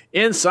her.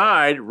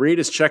 Inside, Reed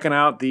is checking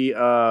out the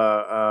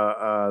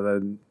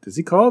does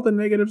he call it the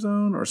negative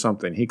zone or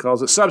something? He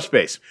calls it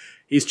subspace.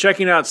 He's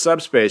checking out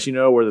subspace,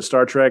 where the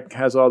Star Trek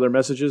has all their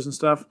messages and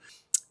stuff.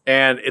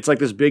 And it's like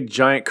this big,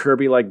 giant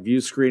Kirby-like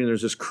view screen, and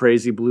there's this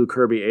crazy blue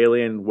Kirby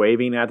alien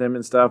waving at him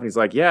and stuff. And he's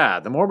like, yeah,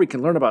 the more we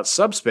can learn about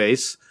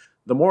subspace,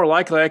 the more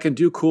likely I can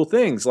do cool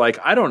things. Like,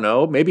 I don't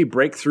know, maybe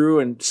break through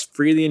and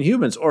free the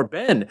Inhumans. Or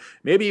Ben,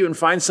 maybe even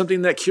find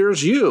something that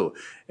cures you.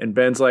 And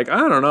Ben's like,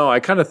 I don't know, I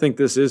kind of think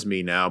this is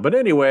me now. But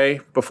anyway,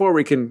 before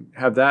we can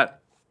have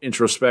that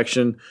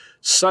introspection,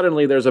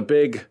 suddenly there's a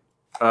big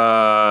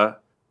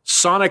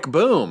sonic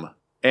boom.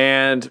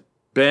 And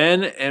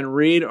Ben and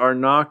Reed are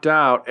knocked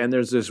out, and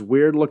there's this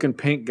weird-looking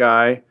pink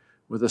guy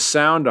with a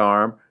sound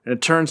arm, and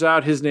it turns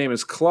out his name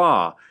is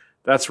Claw.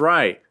 That's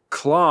right.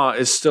 Claw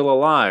is still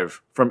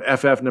alive from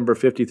FF number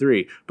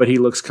 53, but he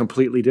looks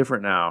completely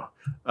different now.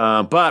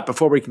 But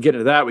before we can get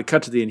into that, we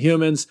cut to the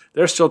Inhumans.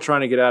 They're still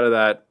trying to get out of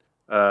that,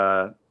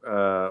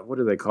 what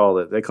do they call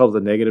it? They call it the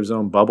negative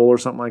zone bubble or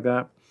something like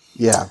that?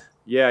 Yeah.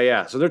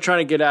 Yeah. So they're trying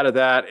to get out of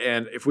that,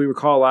 and if we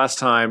recall last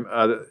time,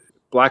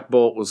 Black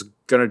Bolt was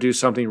going to do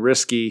something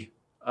risky.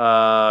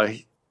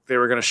 They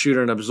were going to shoot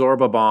an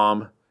Absorba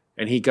bomb,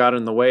 and he got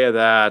in the way of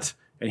that,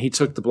 and he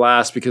took the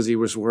blast because he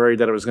was worried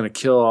that it was going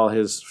to kill all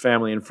his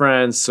family and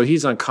friends. So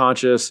he's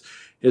unconscious.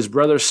 His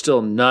brother's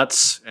still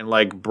nuts and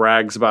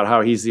brags about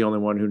how he's the only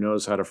one who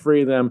knows how to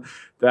free them.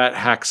 That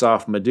hacks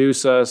off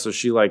Medusa, so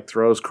she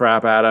throws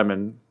crap at him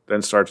and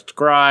then starts to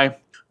cry.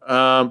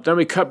 Then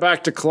we cut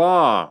back to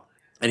Claw.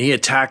 And he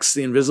attacks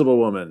the Invisible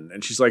Woman.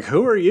 And she's like,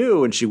 who are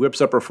you? And she whips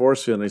up her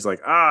force field. And he's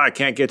like, I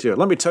can't get to it.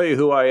 Let me tell you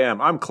who I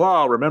am. I'm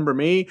Claw. Remember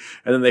me?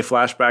 And then they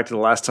flash back to the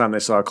last time they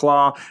saw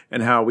Claw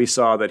and how we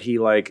saw that he,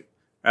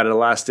 at a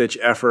last-ditch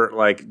effort,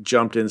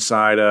 jumped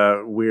inside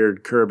a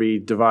weird Kirby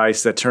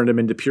device that turned him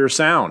into pure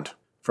sound,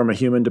 from a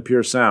human to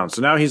pure sound.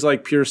 So now he's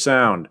pure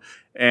sound.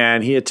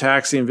 And he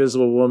attacks the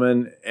Invisible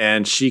Woman,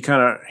 and he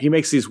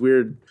makes these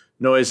weird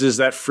noises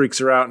that freaks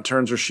her out and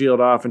turns her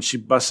shield off, and she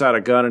busts out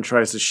a gun and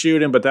tries to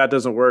shoot him, but that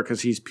doesn't work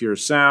because he's pure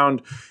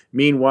sound.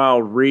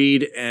 Meanwhile,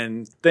 Reed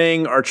and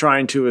Thing are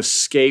trying to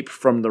escape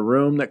from the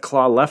room that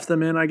Claw left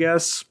them in, I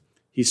guess.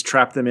 He's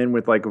trapped them in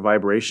with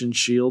vibration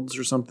shields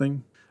or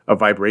something, a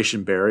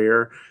vibration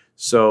barrier.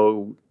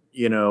 So,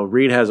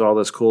 Reed has all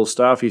this cool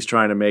stuff. He's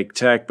trying to make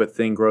tech, but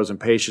Thing grows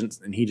impatient,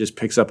 and he just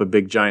picks up a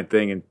big giant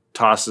thing and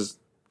tosses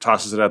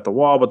it at the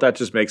wall, but that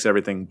just makes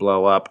everything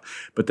blow up.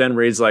 But then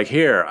Reed's like,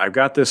 here, I've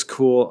got this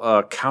cool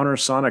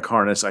countersonic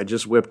harness I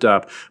just whipped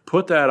up.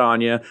 Put that on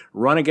you.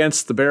 Run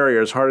against the barrier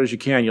as hard as you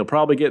can. You'll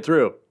probably get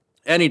through.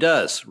 And he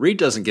does. Reed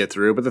doesn't get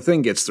through, but the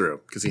Thing gets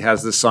through because he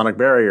has this sonic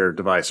barrier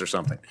device or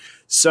something.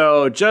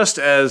 So just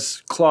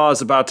as Claw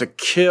is about to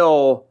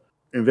kill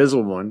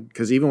Invisible Woman,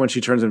 because even when she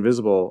turns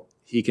invisible,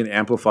 he can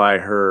amplify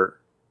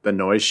the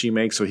noise she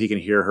makes so he can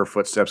hear her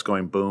footsteps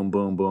going boom,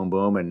 boom, boom,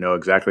 boom, and know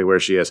exactly where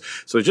she is.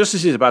 So just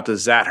as he's about to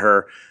zat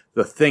her,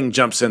 the Thing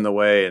jumps in the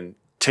way and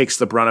takes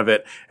the brunt of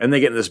it, and they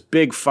get in this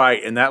big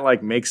fight, and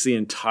that makes the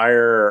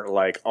entire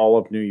all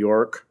of New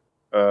York,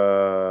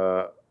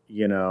 I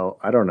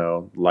don't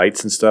know,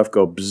 lights and stuff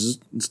go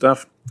bzzz and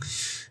stuff,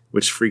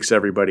 which freaks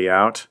everybody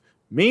out.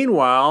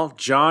 Meanwhile,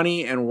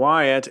 Johnny and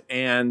Wyatt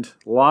and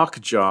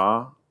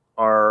Lockjaw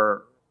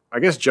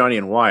Johnny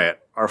and Wyatt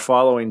are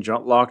following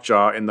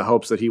Lockjaw in the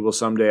hopes that he will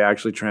someday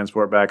actually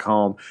transport back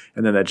home,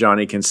 and then that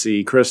Johnny can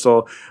see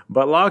Crystal.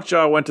 But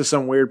Lockjaw went to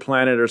some weird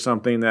planet or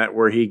something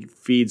where he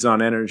feeds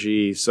on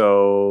energy,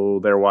 so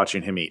they're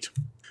watching him eat.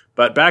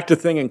 But back to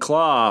Thing and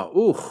Claw.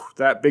 Ooh,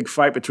 that big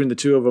fight between the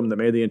two of them that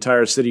made the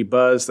entire city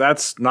buzz,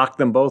 that's knocked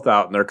them both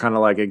out, and they're kind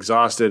of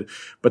exhausted.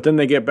 But then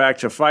they get back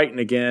to fighting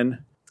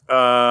again.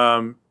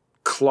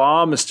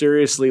 Claw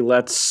mysteriously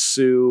lets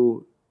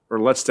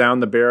down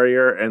the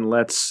barrier and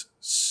lets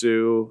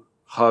Sue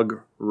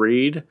hug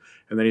Reed,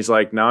 and then he's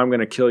like, now I'm going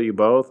to kill you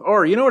both.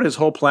 Or you know what his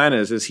whole plan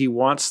is he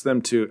wants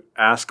them to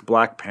ask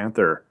Black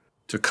Panther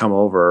to come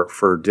over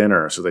for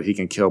dinner so that he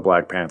can kill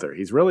Black Panther.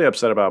 He's really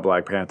upset about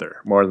Black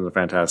Panther more than the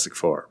Fantastic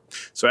Four.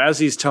 So as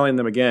he's telling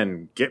them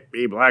again, get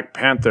me Black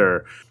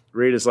Panther,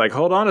 Reed is like,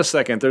 hold on a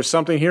second, there's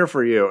something here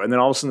for you. And then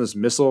all of a sudden this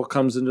missile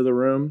comes into the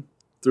room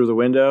through the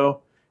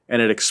window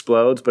and it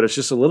explodes, but it's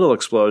just a little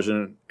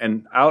explosion.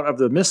 And out of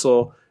the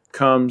missile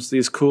comes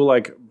these cool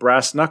like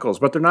brass knuckles,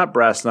 but they're not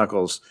brass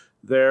knuckles.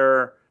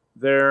 They're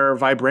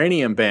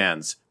vibranium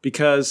bands,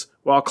 because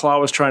while Claw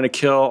was trying to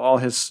kill all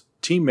his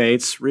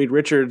teammates, Reed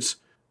Richards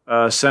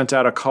sent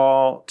out a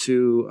call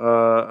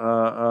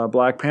to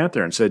Black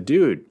Panther and said,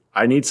 dude,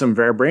 I need some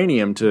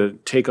vibranium to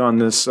take on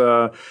this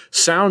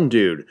sound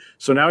dude.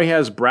 So now he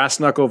has brass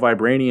knuckle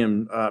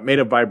vibranium made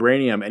of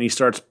vibranium, and he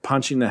starts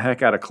punching the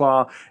heck out of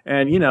Claw.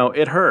 And,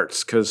 it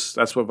hurts because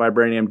that's what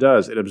vibranium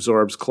does. It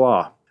absorbs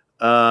Claw.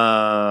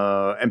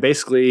 And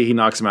basically he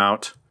knocks him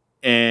out.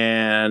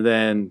 And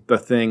then the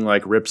thing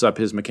like rips up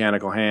his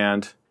mechanical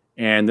hand.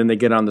 And then they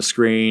get on the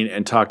screen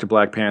and talk to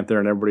Black Panther,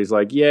 and everybody's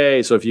like,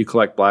 yay. So if you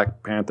collect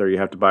Black Panther, you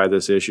have to buy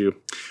this issue.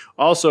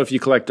 Also, if you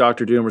collect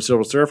Dr. Doom or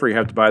Silver Surfer, you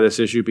have to buy this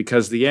issue,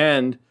 because the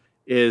end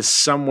is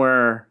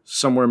somewhere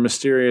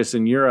mysterious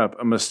in Europe.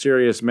 A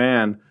mysterious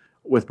man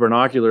with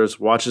binoculars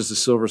watches the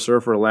Silver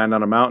Surfer land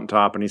on a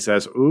mountaintop, and he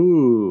says,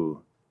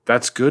 ooh,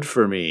 that's good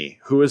for me.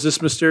 Who is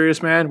this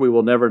mysterious man? We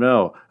will never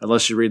know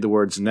unless you read the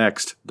words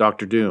next,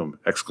 Dr. Doom, !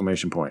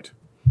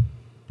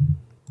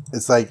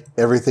 It's like,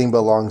 everything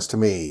belongs to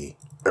me.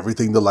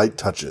 Everything the light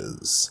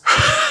touches.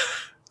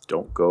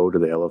 Don't go to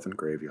the elephant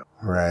graveyard.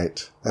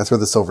 Right. That's where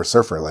the Silver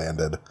Surfer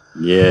landed.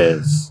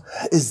 Yes.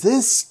 Is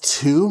this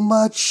too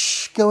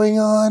much going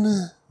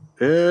on?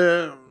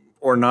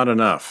 Or not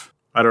enough?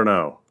 I don't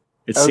know.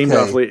 It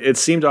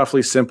seemed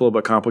awfully simple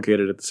but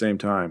complicated at the same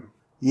time.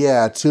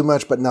 Yeah, too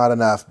much but not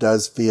enough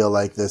does feel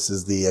like this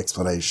is the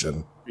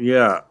explanation.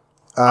 Yeah.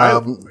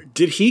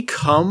 Did he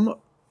come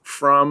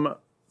from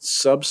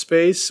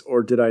subspace,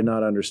 or did I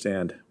not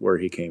understand where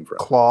he came from?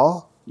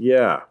 Claw?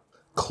 Yeah.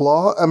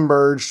 Claw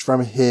emerged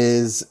from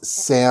his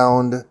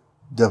sound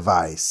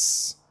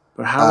device.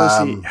 But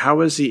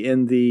how is he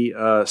in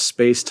the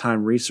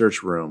space-time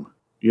research room?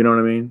 You know what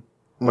I mean?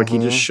 Like he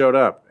just showed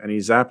up and he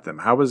zapped them.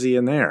 How was he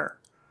in there?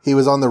 He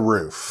was on the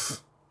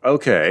roof.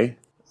 Okay.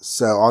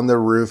 So on the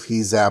roof, he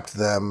zapped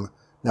them.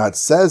 Now it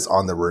says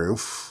on the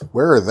roof.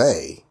 Where are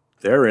they?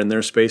 They're in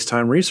their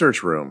space-time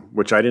research room,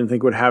 which I didn't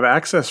think would have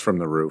access from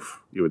the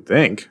roof. You would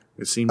think.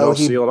 It seemed all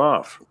sealed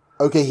off.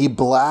 Okay, he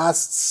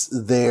blasts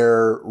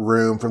their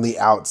room from the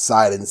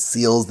outside and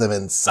seals them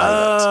inside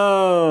it.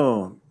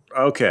 Oh,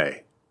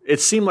 okay.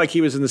 It seemed like he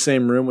was in the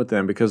same room with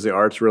them because the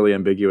art's really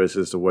ambiguous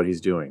as to what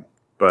he's doing.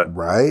 But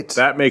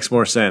that makes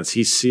more sense.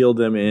 He sealed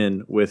them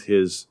in with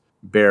his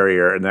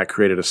barrier, and that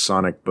created a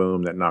sonic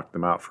boom that knocked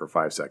them out for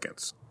 5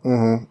 seconds.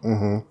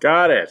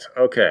 Got it.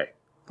 Okay.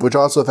 Which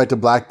also affected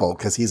Black Bolt,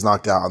 because he's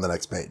knocked out on the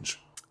next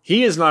page.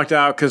 He is knocked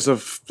out because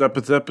of I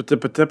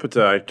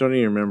don't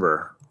even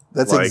remember.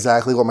 That's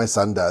exactly what my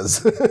son does.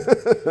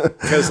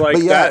 Because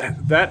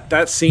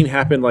that scene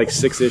happened like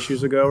 6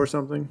 issues ago or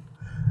something.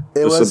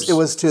 It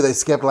was 2. They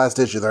skipped last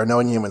issue. There are no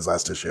Inhumans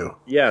last issue.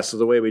 Yeah, so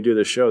the way we do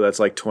this show, that's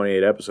like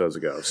 28 episodes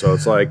ago. So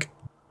it's like,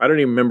 I don't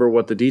even remember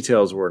what the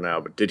details were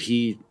now, but did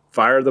he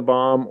fire the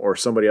bomb or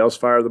somebody else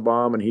fire the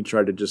bomb and he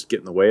tried to just get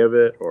in the way of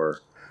it? Or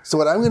so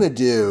what I'm going to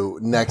do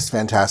next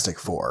Fantastic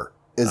Four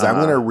is I'm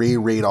going to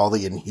reread all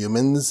the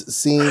Inhumans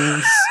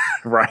scenes.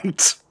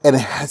 Right.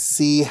 And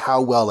see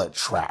how well it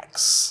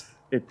tracks.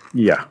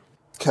 Yeah.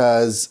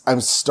 Because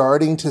I'm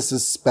starting to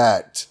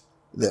suspect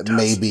that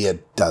maybe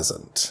it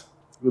doesn't.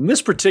 In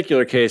this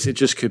particular case, it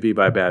just could be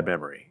by bad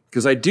memory.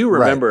 Because I do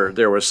remember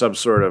there was some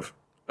sort of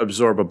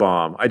absorb a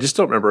bomb. I just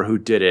don't remember who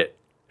did it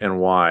and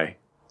why.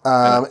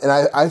 And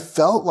I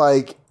felt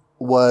like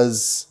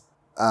was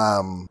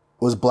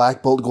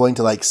Black Bolt going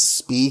to like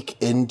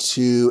speak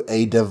into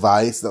a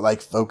device that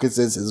like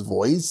focuses his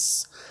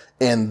voice,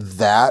 and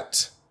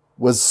that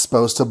was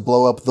supposed to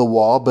blow up the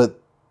wall,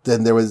 but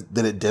then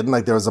it didn't.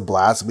 Like there was a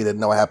blast and we didn't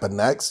know what happened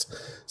next.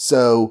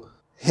 So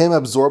him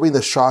absorbing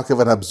the shock of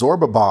an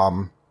absorb a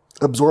bomb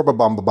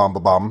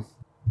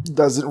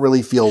doesn't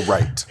really feel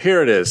right.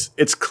 Here it is.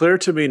 It's clear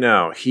to me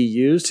now. He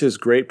used his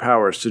great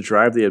powers to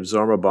drive the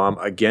absorber bomb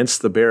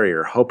against the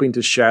barrier, hoping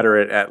to shatter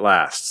it at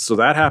last. So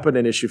that happened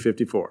in issue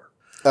 54.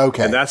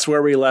 Okay. And that's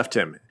where we left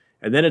him.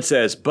 And then it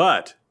says,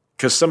 but,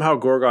 because somehow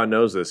Gorgon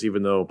knows this,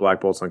 even though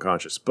Black Bolt's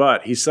unconscious,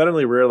 but he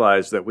suddenly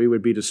realized that we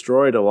would be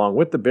destroyed along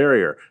with the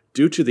barrier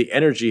due to the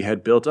energy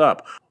had built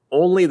up.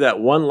 Only that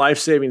one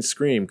life-saving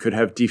scream could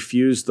have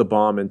defused the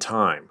bomb in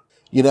time.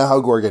 You know how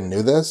Gorgon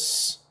knew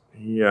this?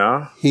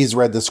 Yeah. He's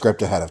read the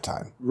script ahead of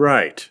time.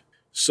 Right.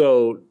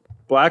 So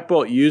Black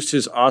Bolt used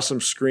his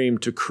awesome scream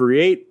to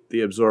create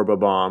the Absorba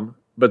bomb,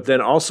 but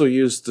then also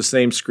used the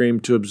same scream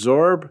to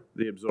absorb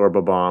the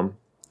Absorba bomb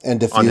and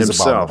diffuse on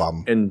himself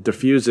bomb. And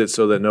diffuse it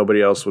so that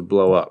nobody else would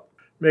blow up.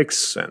 Makes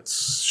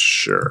sense.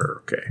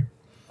 Sure. Okay.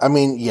 I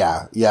mean,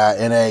 yeah.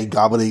 In a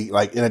gobbly,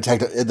 like in a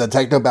the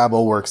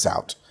technobabble works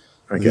out.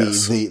 I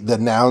guess the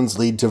nouns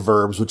lead to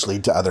verbs, which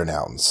lead to other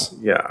nouns.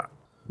 Yeah.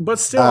 But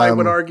still, I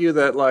would argue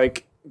that,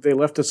 like, they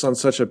left us on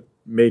such a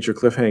major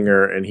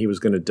cliffhanger and he was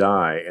going to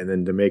die, and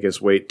then to make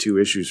us wait 2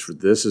 issues for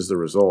this as the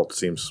result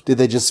seems... Did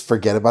they just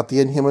forget about the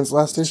Inhumans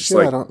last issue?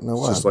 Like, I don't know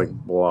why. It's just like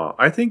blah.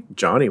 I think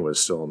Johnny was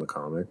still in the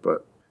comic,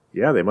 but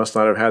yeah, they must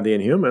not have had the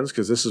Inhumans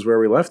because this is where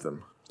we left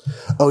them.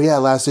 Oh yeah,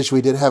 last issue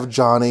we did have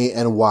Johnny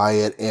and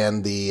Wyatt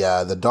and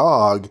the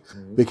dog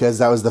because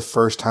that was the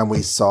first time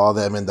we saw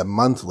them in the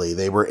monthly.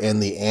 They were in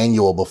the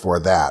annual before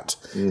that,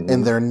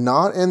 and they're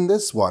not in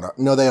this one.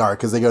 No, they are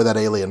because they go to that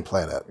alien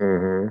planet.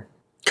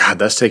 God,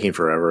 that's taking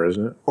forever,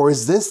 isn't it? Or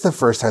is this the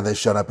first time they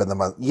showed up in the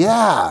month?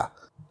 Yeah.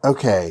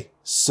 Okay,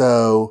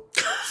 so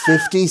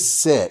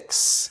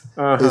 56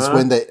 is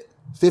when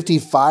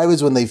 55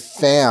 is when they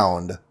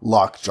found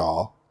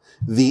Lockjaw.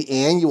 The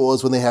annual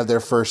is when they have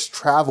their first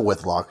travel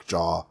with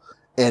Lockjaw.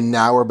 And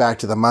now we're back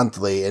to the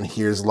monthly, and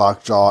here's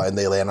Lockjaw, and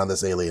they land on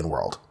this alien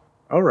world.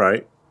 All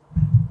right.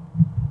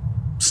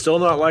 Still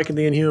not liking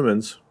the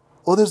Inhumans.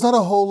 Well, there's not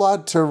a whole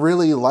lot to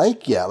really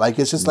like yet. Like,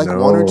 it's just like 1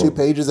 or 2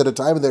 pages at a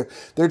time, and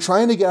they're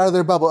trying to get out of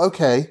their bubble.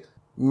 Okay,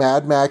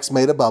 Mad Max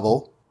made a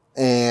bubble,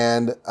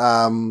 and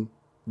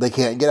they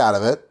can't get out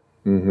of it.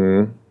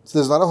 So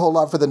there's not a whole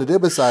lot for them to do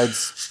besides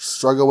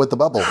struggle with the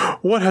bubble.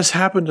 What has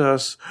happened to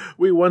us?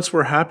 We once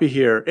were happy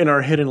here in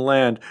our hidden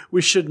land.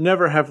 We should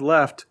never have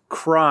left.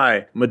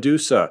 Cry,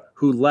 Medusa,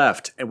 who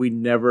left, and we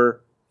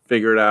never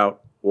figured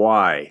out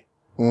why.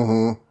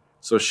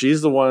 So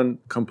she's the one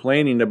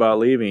complaining about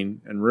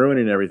leaving and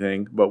ruining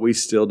everything, but we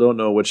still don't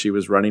know what she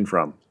was running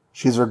from.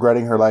 She's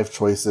regretting her life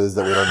choices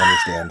that we don't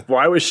understand.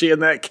 Why was she in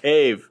that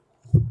cave?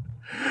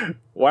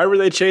 Why were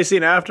they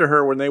chasing after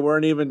her when they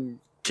weren't even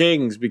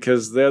kings?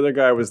 Because the other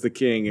guy was the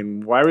king.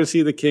 And why was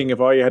he the king if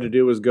all you had to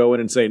do was go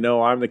in and say,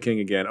 no, I'm the king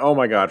again? Oh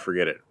my God,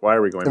 forget it. Why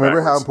are we going Remember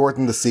backwards? How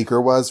important the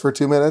Seeker was for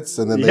 2 minutes?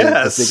 And then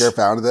the Seeker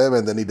found them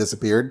and then he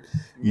disappeared.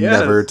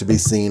 Never to be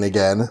seen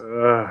again.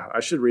 I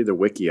should read the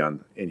wiki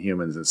on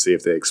Inhumans and see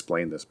if they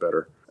explain this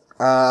better.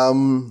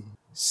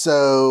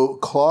 So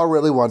Claw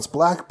really wants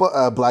Black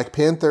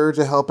Panther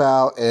to help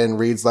out, and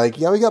Reed's like,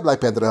 yeah, we got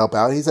Black Panther to help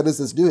out. He said, it's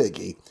this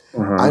doohickey.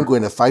 I'm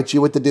going to fight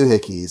you with the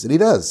doohickeys. And he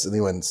does, and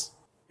he wins.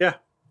 Yeah.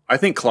 I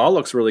think Claw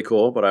looks really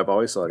cool, but I've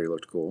always thought he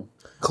looked cool.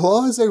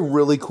 Claw is a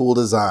really cool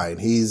design.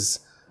 He's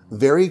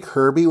very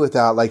Kirby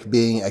without like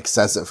being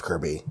excessive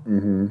Kirby.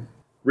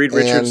 Reed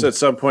Richards at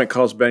some point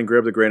calls Ben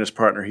Grimm the greatest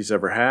partner he's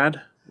ever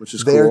had, which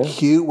is They're cool. They're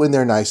cute when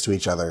they're nice to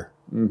each other.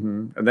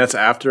 And that's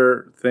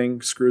after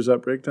Thing screws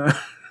up big time.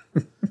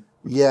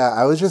 Yeah,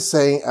 I was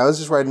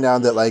just writing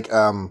down that like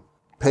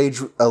page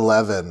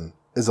 11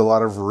 is a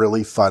lot of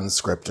really fun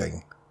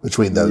scripting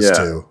between those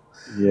two.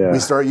 Yeah. We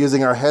start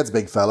using our heads,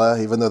 big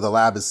fella. Even though the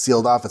lab is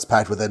sealed off, it's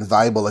packed with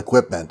invaluable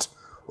equipment.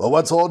 Well,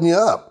 what's holding you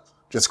up?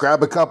 Just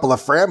grab a couple of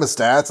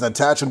Framostats and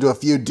attach them to a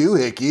few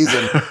doohickeys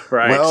and,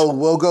 well,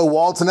 we'll go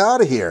waltzing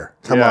out of here.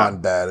 Come on,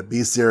 Ben.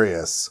 Be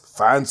serious.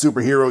 Fine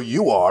superhero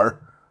you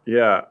are.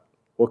 Yeah.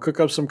 We'll cook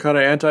up some kind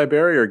of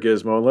anti-barrier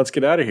gizmo and let's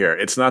get out of here.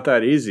 It's not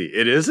that easy.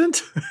 It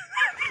isn't?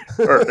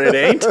 Or it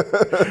ain't?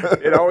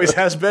 It always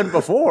has been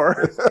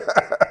before.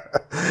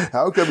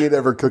 How come you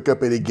never cook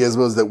up any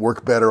gizmos that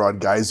work better on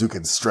guys who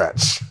can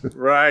stretch?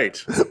 Right.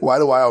 Why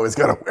do I always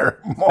gotta wear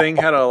them all? Thing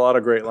had a lot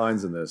of great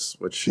lines in this,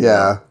 which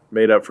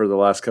made up for the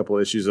last couple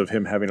of issues of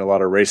him having a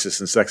lot of racist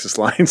and sexist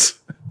lines.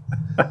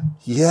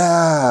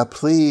 Yeah,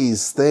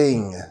 please,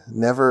 Thing.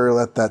 Never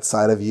let that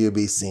side of you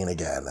be seen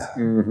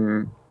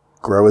again.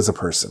 Grow as a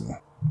person.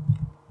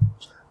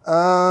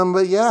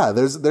 But yeah,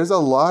 there's a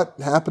lot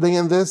happening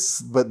in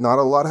this, but not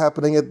a lot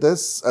happening at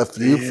this. A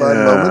few fun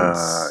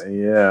moments.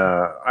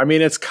 Yeah. I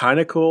mean, it's kind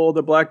of cool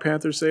that Black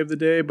Panther saved the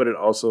day, but it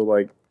also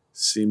like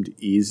seemed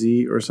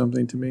easy or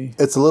something to me.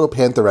 It's a little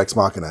Panther Ex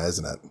Machina,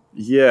 isn't it?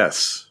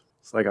 Yes.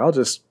 It's like, I'll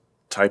just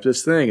type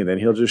this thing and then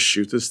he'll just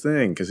shoot this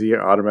thing because he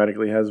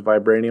automatically has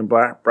vibranium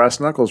brass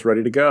knuckles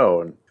ready to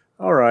go. And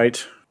all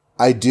right.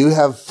 I do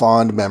have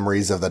fond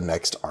memories of the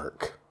next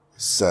arc.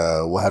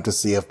 So we'll have to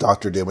see if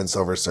Dr. Doom and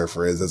Silver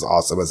Surfer is as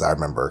awesome as I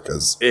remember.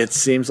 Because it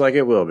seems like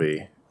it will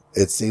be.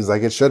 It seems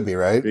like it should be,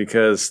 right?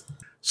 Because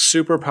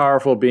super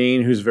powerful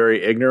being who's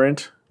very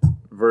ignorant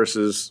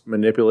versus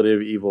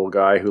manipulative evil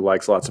guy who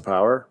likes lots of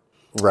power.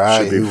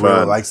 Right, who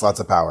really likes lots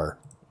of power.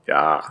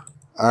 Yeah.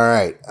 All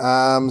right.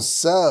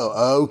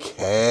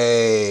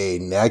 Okay.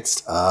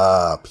 Next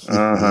up.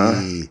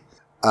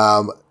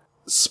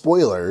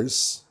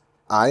 Spoilers.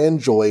 I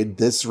enjoyed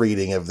this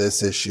reading of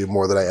this issue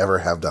more than I ever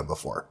have done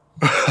before.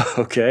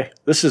 Okay.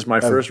 This is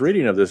my first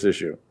reading of this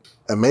issue.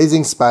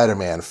 Amazing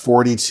Spider-Man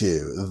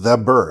 42, The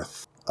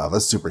Birth of a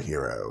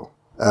Superhero.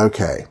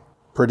 Okay.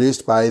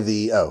 Produced by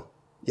the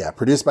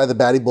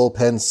Batty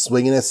Bullpen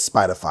Swingin'est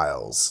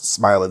Spider-Files.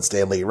 Smile and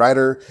Stanley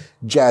writer,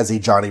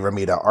 Jazzy Johnny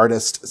Romita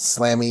artist,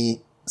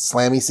 Slammy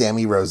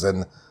Sammy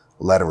Rosen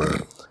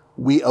letterer.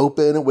 We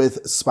open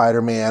with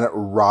Spider-Man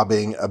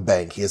robbing a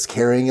bank. He is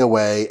carrying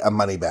away a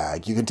money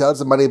bag. You can tell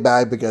it's a money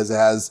bag because it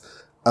has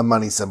a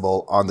money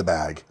symbol on the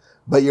bag.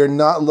 But you're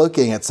not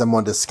looking at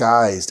someone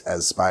disguised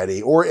as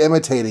Spidey or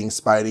imitating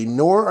Spidey,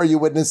 nor are you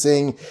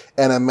witnessing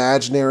an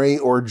imaginary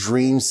or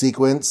dream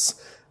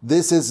sequence.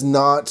 This is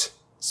not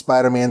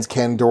Spider-Man's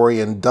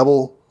Kandorian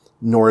double,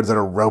 Nord's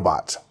a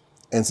robot.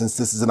 And since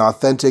this is an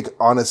authentic,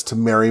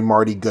 honest-to-Mary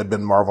Marty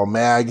Goodman Marvel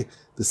mag,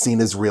 the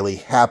scene is really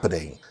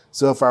happening.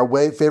 So if our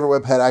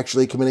favorite webhead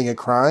actually committing a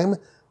crime,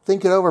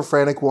 think it over,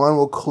 Frantic One.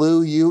 We'll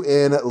clue you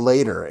in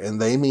later.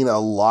 And they mean a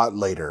lot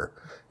later.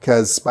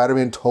 Because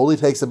Spider-Man totally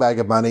takes a bag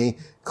of money,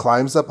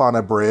 climbs up on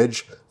a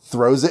bridge,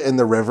 throws it in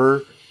the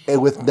river,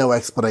 and with no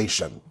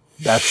explanation.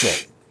 That's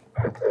it.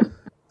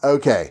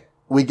 Okay.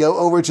 We go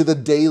over to the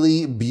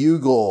Daily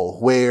Bugle,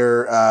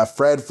 where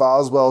Fred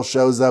Foswell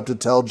shows up to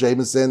tell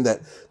Jameson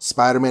that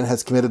Spider-Man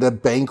has committed a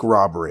bank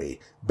robbery.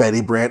 Betty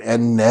Brant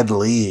and Ned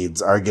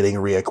Leeds are getting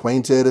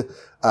reacquainted.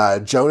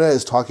 Jonah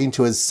is talking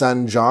to his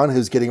son, John,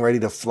 who's getting ready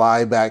to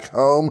fly back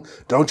home.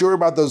 Don't you worry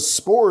about those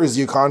spores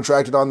you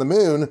contracted on the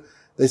moon.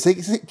 They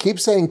keep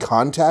saying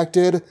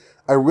contacted.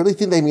 I really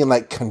think they mean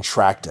like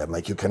contracted,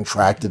 like you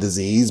contract a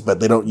disease, but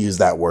they don't use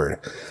that word.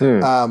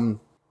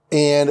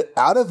 And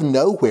out of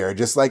nowhere,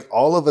 just like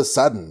all of a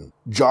sudden,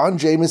 John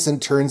Jameson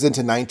turns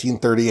into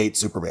 1938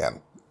 Superman.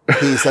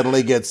 He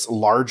suddenly gets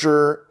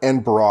larger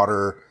and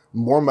broader,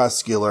 more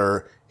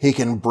muscular. He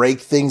can break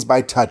things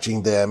by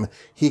touching them.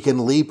 He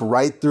can leap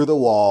right through the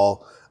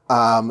wall.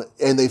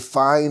 And they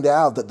find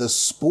out that the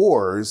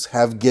spores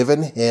have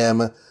given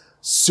him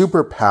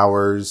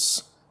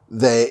superpowers.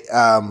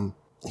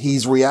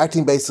 He's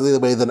reacting basically the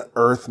way that an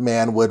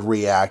Earthman would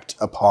react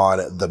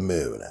upon the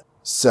moon.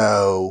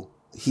 So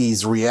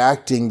he's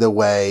reacting the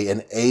way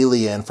an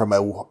alien from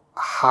a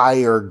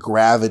higher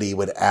gravity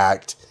would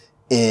act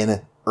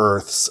in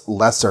Earth's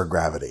lesser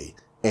gravity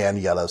and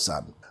yellow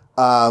sun.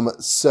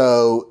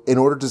 So in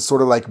order to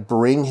sort of like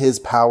bring his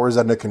powers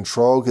under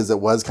control, because it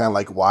was kind of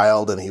like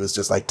wild and he was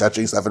just like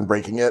touching stuff and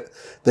breaking it,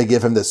 they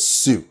give him this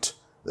suit.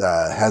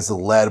 Has the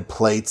lead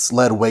weights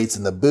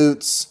in the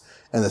boots,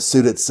 and the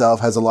suit itself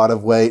has a lot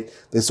of weight.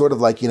 They sort of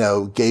like,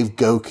 gave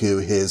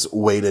Goku his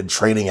weighted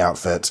training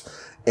outfit.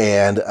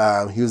 And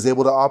he was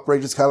able to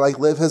operate, just kind of like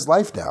live his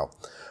life now.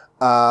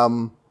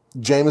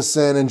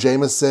 Jameson and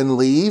Jameson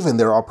leave, and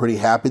they're all pretty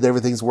happy that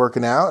everything's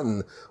working out.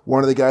 And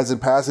one of the guys in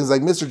passing is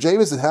like, Mr.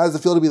 Jameson, how does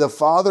it feel to be the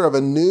father of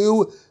a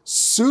new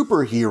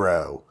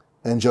superhero?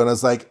 And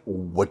Jonah's like,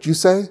 what'd you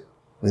say? And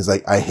he's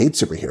like, I hate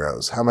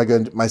superheroes. How am I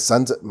going to, my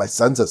son's a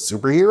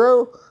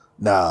superhero?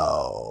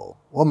 No.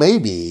 Well,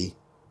 maybe.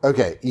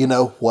 Okay, you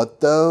know what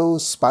though?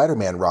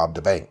 Spider-Man robbed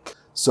a bank.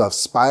 So if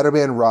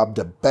Spider-Man robbed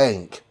a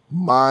bank,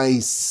 my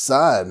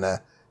son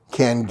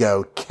can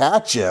go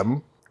catch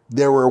him.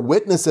 There were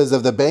witnesses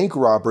of the bank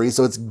robbery,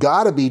 so it's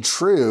gotta be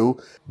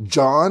true.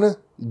 John,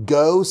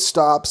 go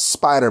stop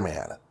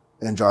Spider-Man.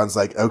 And John's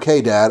like,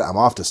 okay, Dad, I'm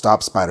off to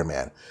stop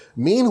Spider-Man.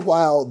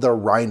 Meanwhile, the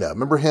Rhino,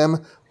 remember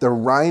him? The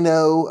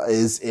Rhino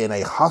is in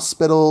a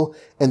hospital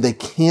and they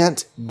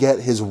can't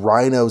get his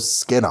rhino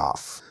skin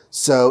off.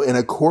 So in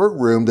a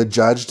courtroom, the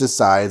judge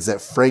decides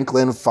that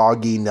Franklin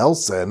Foggy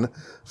Nelson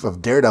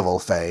of Daredevil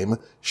fame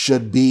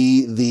should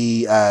be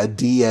the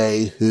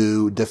DA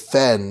who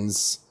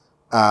defends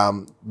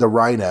the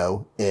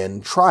Rhino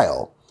in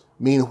trial.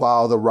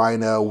 Meanwhile, the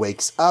Rhino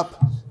wakes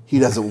up. He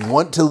doesn't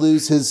want to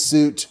lose his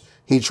suit.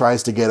 He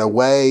tries to get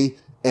away,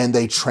 and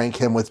they trank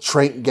him with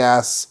trank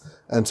gas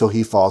until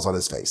he falls on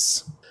his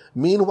face.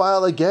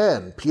 Meanwhile,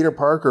 again, Peter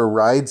Parker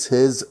rides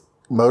his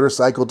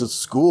motorcycle to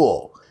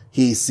school.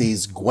 He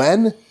sees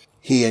Gwen.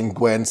 He and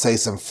Gwen say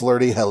some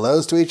flirty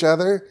hellos to each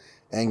other.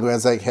 And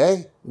Gwen's like,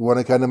 hey, you want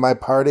to come to my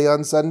party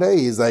on Sunday?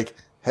 He's like,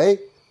 hey,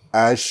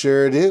 I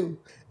sure do.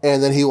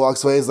 And then he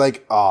walks away. He's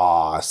like,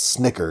 aw,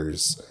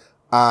 Snickers.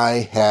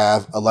 I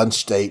have a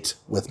lunch date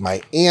with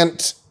my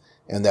aunt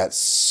and that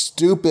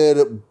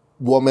stupid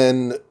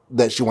woman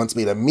that she wants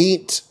me to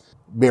meet,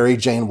 Mary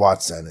Jane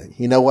Watson.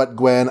 You know what,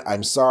 Gwen?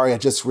 I'm sorry. I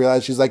just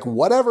realized. She's like,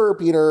 whatever,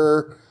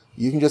 Peter.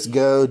 You can just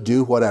go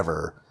do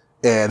whatever.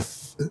 And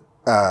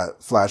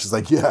Flash is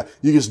like, yeah,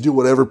 you just do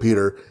whatever,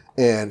 Peter.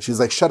 And she's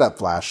like, shut up,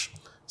 Flash.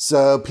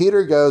 So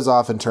Peter goes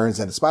off and turns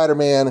into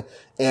Spider-Man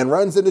and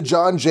runs into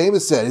John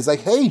Jameson. He's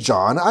like, hey,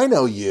 John, I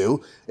know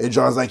you. And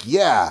John's like,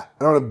 yeah,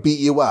 I don't want to beat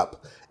you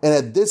up. And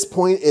at this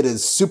point, it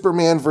is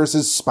Superman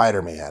versus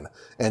Spider-Man.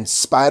 And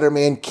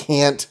Spider-Man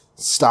can't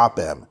stop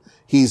him.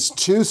 He's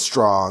too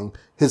strong.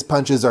 His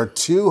punches are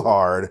too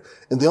hard.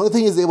 And the only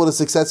thing he's able to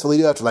successfully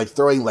do after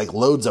throwing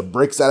loads of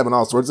bricks at him and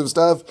all sorts of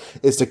stuff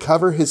is to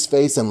cover his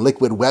face in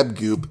liquid web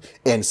goop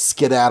and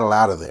skedaddle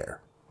out of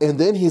there. And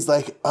then he's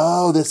like,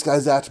 oh, this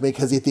guy's after me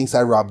because he thinks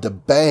I robbed a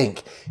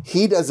bank.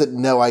 He doesn't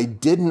know I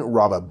didn't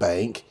rob a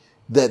bank,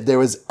 that there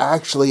was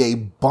actually a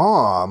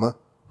bomb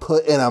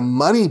put in a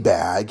money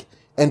bag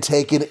and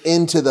taken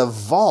into the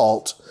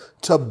vault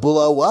to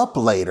blow up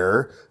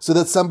later so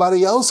that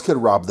somebody else could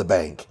rob the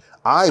bank.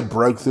 I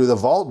broke through the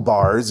vault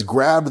bars,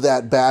 grabbed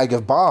that bag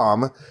of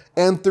bomb,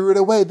 and threw it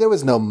away. There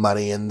was no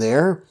money in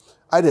there.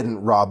 I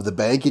didn't rob the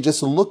bank. It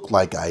just looked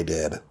like I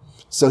did.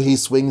 So he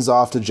swings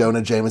off to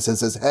Jonah Jameson and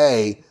says,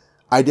 hey,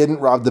 I didn't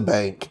rob the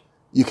bank.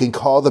 You can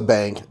call the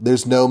bank.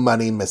 There's no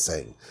money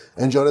missing.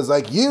 And Jonah's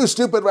like, you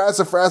stupid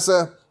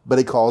rassafrassa. But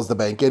he calls the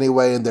bank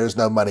anyway, and there's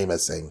no money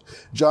missing.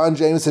 John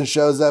Jameson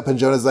shows up, and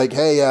Jonah's like,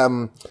 hey,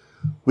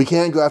 we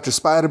can't go after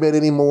Spider-Man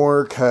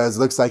anymore because it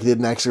looks like he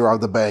didn't actually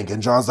rob the bank.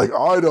 And John's like,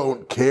 I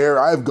don't care.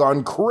 I've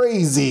gone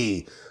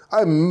crazy.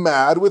 I'm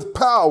mad with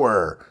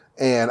power.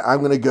 And I'm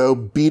going to go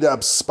beat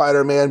up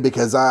Spider-Man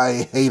because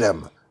I hate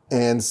him.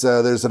 And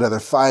so there's another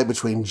fight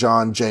between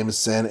John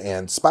Jameson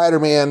and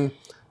Spider-Man.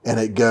 And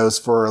it goes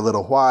for a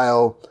little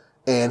while.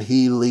 And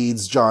he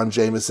leads John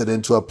Jameson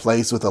into a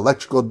place with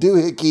electrical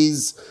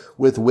doohickeys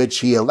with which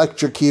he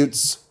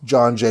electrocutes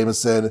John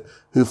Jameson,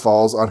 who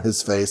falls on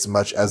his face,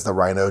 much as the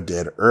Rhino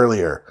did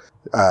earlier.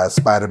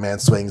 Spider-Man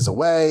swings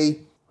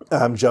away.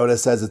 Jonah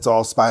says it's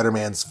all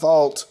Spider-Man's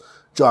fault.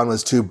 John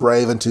was too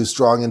brave and too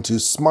strong and too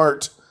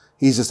smart.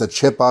 He's just a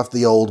chip off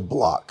the old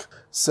block.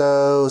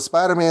 So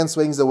Spider-Man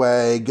swings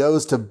away,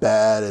 goes to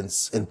bed,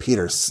 and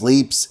Peter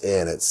sleeps,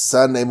 and it's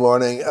Sunday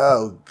morning.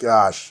 Oh,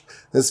 gosh.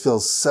 This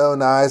feels so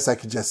nice. I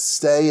could just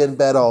stay in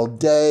bed all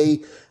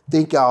day.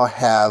 Think I'll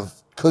have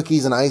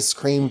cookies and ice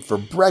cream for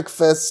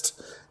breakfast.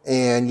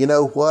 And you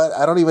know what?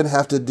 I don't even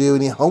have to do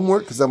any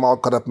homework because I'm all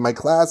caught up in my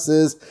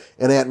classes.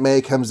 And Aunt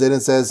May comes in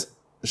and says,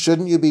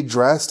 shouldn't you be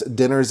dressed?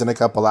 Dinner's in a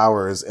couple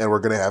hours and we're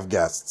going to have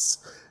guests.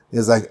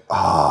 He's like,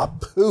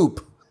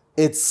 poop.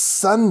 It's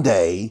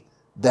Sunday.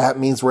 That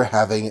means we're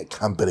having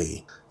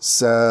company.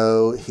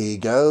 So he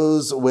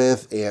goes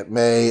with Aunt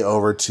May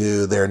over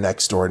to their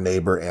next door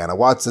neighbor, Anna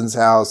Watson's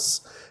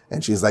house.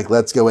 And she's like,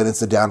 let's go in and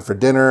sit down for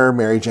dinner.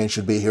 Mary Jane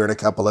should be here in a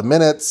couple of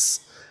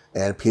minutes.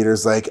 And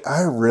Peter's like,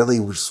 I really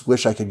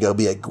wish I could go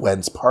be at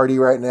Gwen's party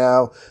right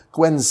now.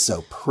 Gwen's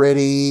so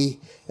pretty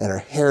and her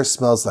hair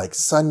smells like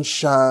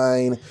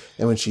sunshine.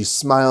 And when she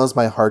smiles,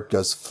 my heart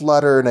goes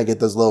flutter and I get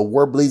those little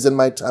warblies in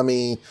my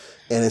tummy.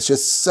 And it's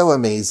just so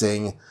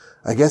amazing.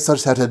 I guess I'll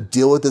just have to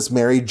deal with this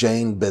Mary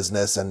Jane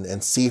business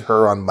and see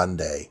her on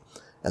Monday.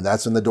 And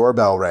that's when the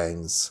doorbell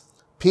rings.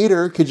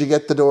 Peter, could you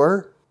get the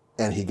door?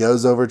 And he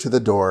goes over to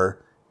the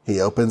door. He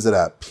opens it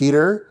up.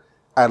 Peter,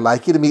 I'd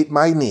like you to meet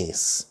my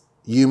niece.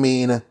 You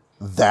mean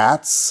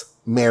that's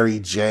Mary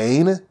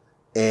Jane?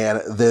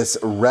 And this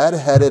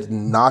red-headed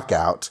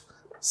knockout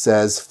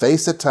says,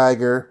 face it,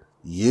 Tiger.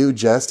 You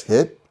just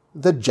hit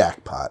the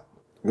jackpot.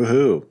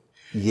 Woohoo.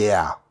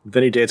 Yeah.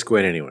 Then he dates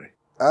Gwen anyway.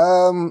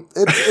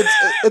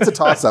 It's a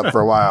toss-up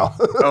for a while.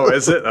 Oh,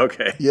 is it?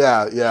 Okay.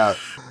 Yeah.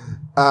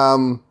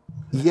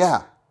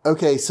 Yeah.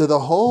 Okay,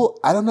 so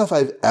I don't know if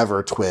I've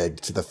ever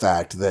twigged to the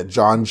fact that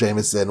John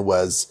Jameson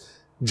was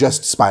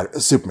just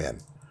Superman.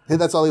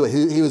 That's all he was.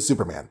 He was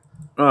Superman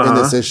in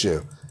this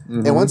issue.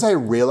 Mm-hmm. And once I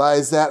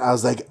realized that, I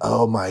was like,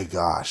 oh my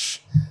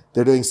gosh,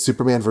 they're doing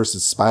Superman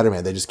versus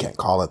Spider-Man. They just can't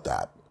call it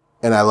that.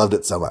 And I loved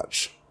it so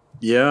much.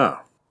 Yeah.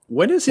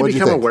 When does he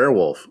become a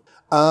werewolf?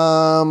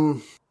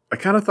 I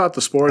kind of thought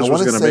the spores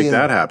was going to make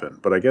that happen,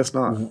 but I guess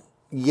not.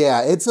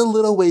 Yeah, it's a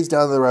little ways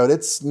down the road.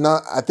 It's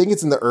not, I think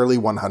it's in the early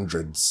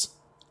 100s.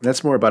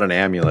 That's more about an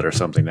amulet or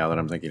something now that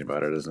I'm thinking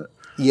about it, isn't it?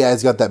 Yeah,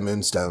 it's got that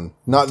moonstone.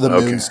 Not the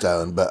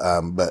moonstone, but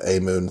a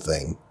moon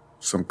thing.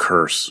 Some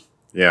curse.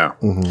 Yeah.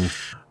 Mm-hmm.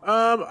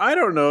 I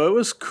don't know. It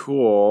was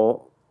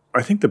cool.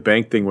 I think the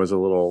bank thing was a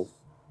little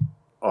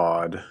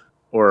odd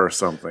or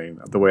something,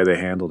 the way they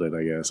handled it,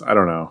 I guess. I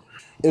don't know.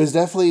 It was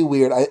definitely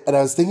weird. I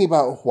was thinking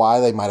about why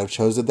they might have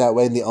chosen it that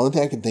way. And the only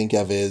thing I can think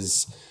of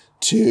is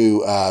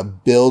to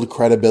build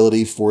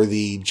credibility for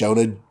the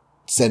Jonah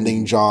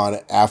sending John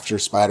after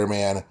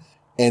Spider-Man.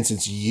 And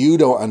since you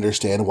don't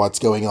understand what's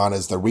going on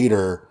as the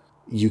reader,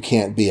 you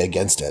can't be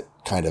against it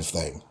kind of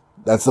thing.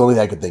 That's the only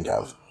thing I could think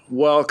of.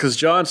 Well, because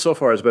John so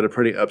far has been a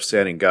pretty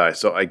upstanding guy.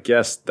 So I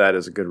guess that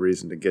is a good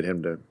reason to get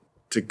him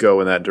to go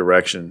in that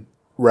direction.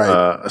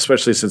 Right.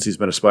 Especially since he's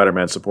been a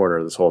Spider-Man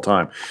supporter this whole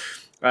time.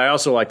 I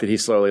also like that he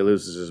slowly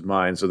loses his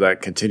mind. So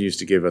that continues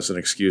to give us an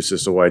excuse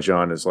as to why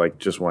John is like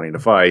just wanting to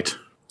fight.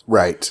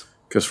 Right.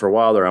 Because for a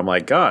while there, I'm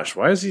like, gosh,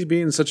 why is he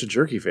being such a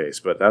jerky face?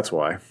 But that's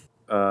why.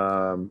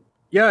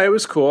 Yeah, it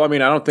was cool. I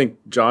mean, I don't think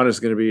John is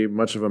going to be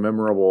much of a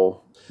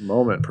memorable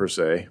moment per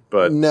se,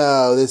 but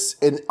no,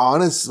 and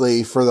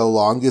honestly, for the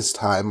longest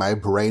time, my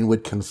brain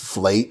would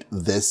conflate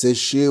this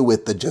issue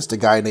with the Just a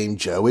Guy Named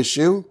Joe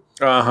issue.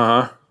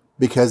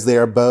 Because they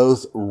are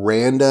both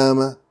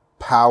random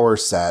power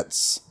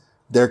sets.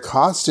 Their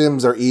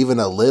costumes are even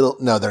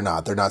no, they're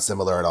not. They're not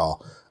similar at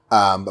all.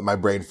 But my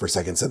brain for a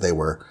second said they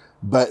were.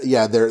 But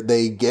yeah,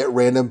 they get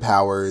random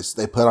powers.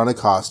 They put on a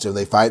costume.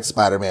 They fight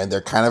Spider-Man.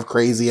 They're kind of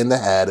crazy in the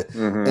head.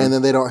 Mm-hmm. And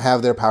then they don't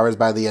have their powers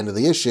by the end of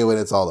the issue and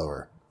it's all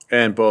over.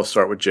 And both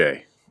start with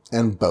J.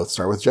 They're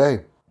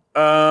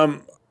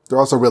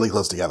also really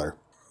close together.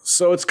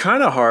 So it's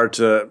kind of hard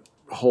to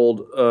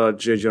hold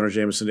J. Jonah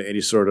Jameson to any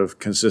sort of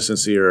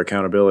consistency or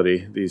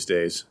accountability these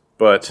days.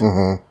 But,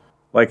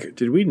 like,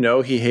 did we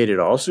know he hated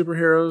all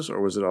superheroes or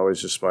was it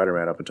always just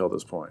Spider-Man up until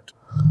this point?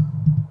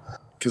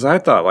 Because I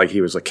thought like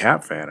he was a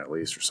Cap fan at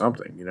least or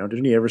something. You know,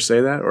 didn't he ever say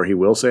that? Or he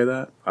will say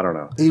that? I don't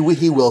know.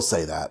 He will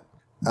say that.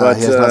 But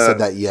he has not said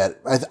that yet.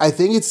 I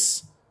think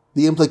it's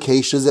the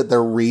implications that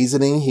the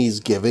reasoning he's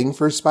giving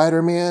for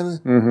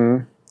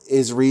Spider-Man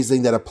is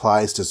reasoning that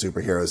applies to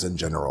superheroes in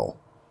general.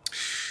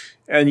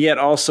 And yet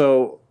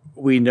also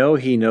we know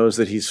he knows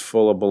that he's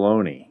full of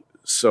baloney.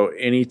 So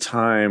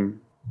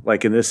anytime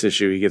like in this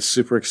issue, he gets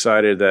super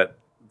excited that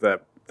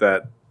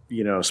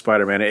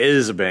Spider-Man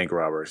is a bank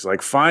robber. He's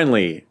like,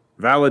 finally,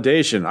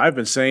 validation. I've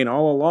been saying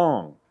all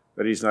along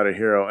that he's not a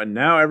hero, and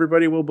now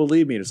everybody will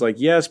believe me. And it's like,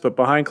 yes, but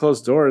behind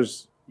closed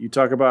doors, you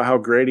talk about how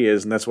great he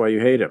is, and that's why you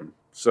hate him.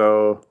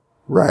 So,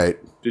 right.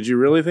 Did you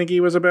really think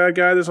he was a bad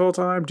guy this whole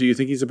time? Do you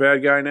think he's a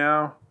bad guy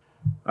now?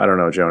 I don't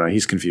know, Jonah.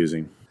 He's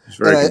confusing. He's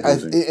very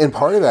confusing. And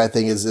part of it, I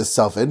think, is his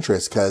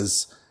self-interest,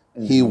 because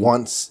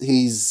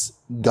he's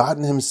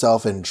gotten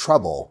himself in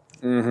trouble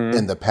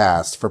in the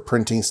past for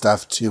printing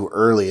stuff too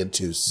early and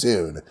too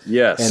soon.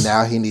 Yes. And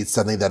now he needs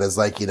something that is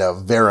like,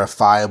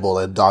 verifiable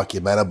and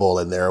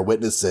documentable, and there are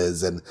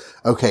witnesses, and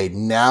okay,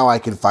 now I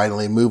can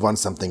finally move on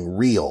something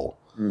real.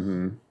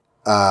 Mm-hmm.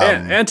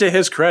 And to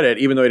his credit,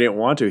 even though he didn't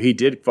want to, he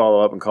did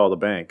follow up and call the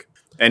bank.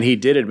 And he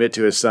did admit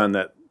to his son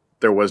that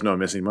there was no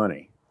missing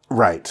money.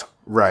 Right.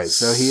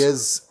 So he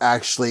is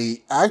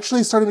actually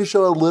starting to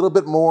show a little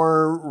bit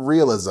more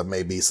realism,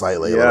 maybe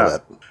slightly a little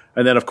bit.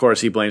 And then, of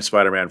course, he blames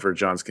Spider-Man for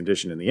John's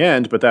condition in the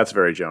end, but that's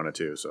very Jonah,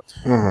 too. So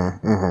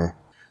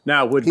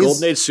Now, would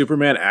Golden Age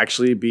Superman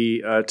actually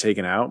be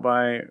taken out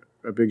by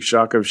a big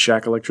shock of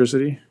Shaq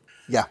electricity?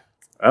 Yeah.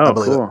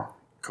 Oh,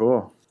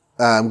 cool.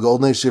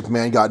 Golden Age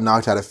Superman got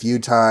knocked out a few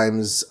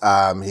times.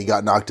 He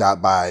got knocked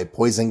out by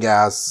poison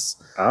gas.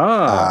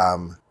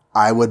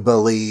 I would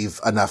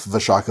believe enough of a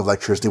shock of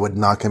electricity would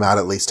knock him out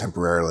at least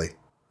temporarily.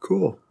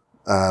 Cool.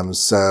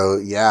 So,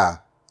 yeah.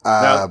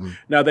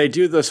 Now they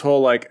do this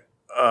whole, I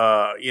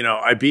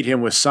beat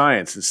him with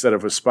science instead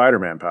of with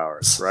Spider-Man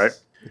powers, right?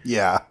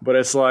 Yeah. But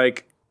it's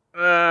like,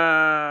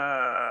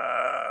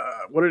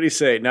 what did he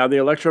say? Now, the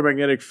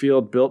electromagnetic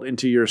field built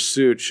into your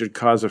suit should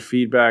cause a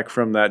feedback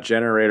from that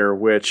generator,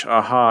 which,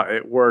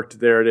 it worked.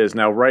 There it is.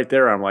 Now, right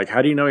there, I'm like,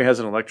 how do you know he has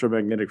an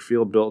electromagnetic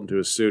field built into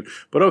his suit?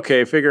 But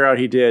okay, figure out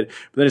he did.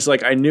 But then it's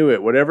like, I knew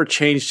it. Whatever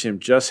changed him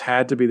just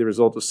had to be the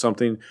result of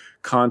something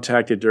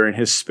contacted during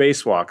his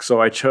spacewalk.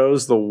 So I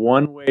chose the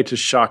one way to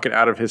shock it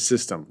out of his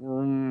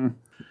system.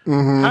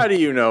 How do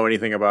you know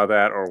anything about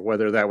that, or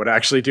whether that would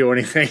actually do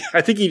anything?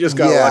 I think he just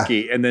got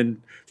lucky and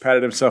then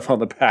patted himself on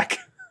the back.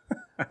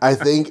 I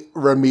think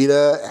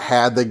Romita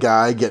had the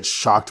guy get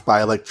shocked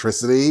by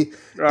electricity,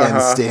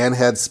 and Stan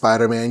had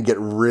Spider-Man get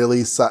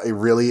really,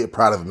 really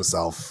proud of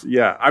himself.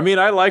 Yeah. I mean,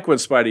 I like when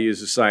Spidey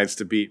uses science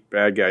to beat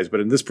bad guys, but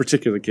in this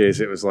particular case,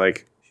 it was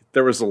like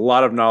there was a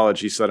lot of knowledge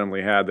he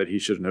suddenly had that he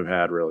shouldn't have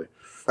had, really.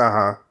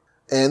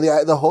 And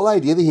the whole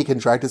idea that he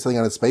contracted something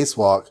on a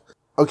spacewalk.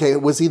 Okay,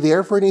 was he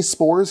there for any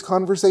spores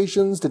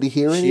conversations? Did he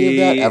hear any of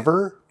that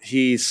ever?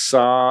 He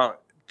saw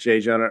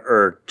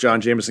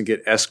John Jameson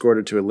get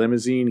escorted to a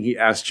limousine. He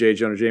asked J.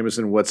 Jonah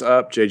Jameson, what's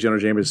up? J. Jonah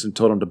Jameson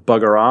told him to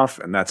bugger off,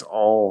 and that's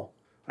all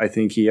I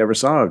think he ever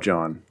saw of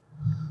John.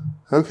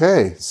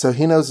 Okay, so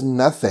he knows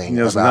nothing. He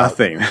knows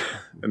nothing,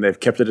 and they've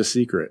kept it a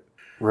secret.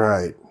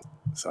 Right.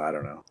 So I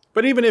don't know.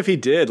 But even if he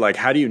did,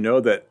 how do you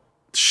know that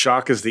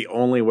shock is the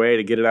only way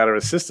to get it out of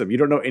his system? You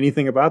don't know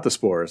anything about the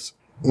spores.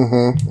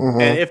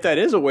 And if that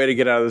is a way to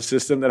get out of the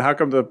system, then how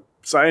come the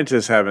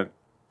scientists haven't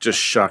just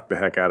shocked the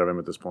heck out of him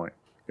at this point?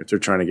 If they're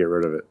trying to get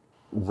rid of it.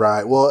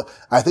 Right. Well,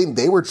 I think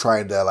they were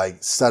trying to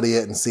study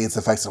it and see its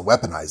effects and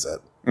weaponize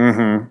it.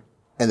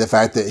 And the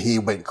fact that he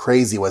went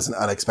crazy was an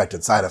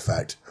unexpected side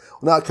effect.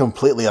 Well, not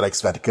completely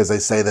unexpected, because they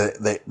say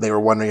that they were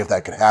wondering if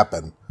that could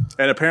happen.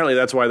 And apparently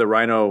that's why the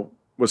Rhino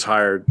was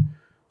hired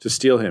to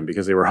steal him,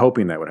 because they were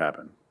hoping that would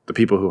happen. The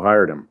people who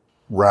hired him.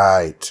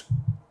 Right.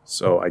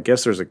 So I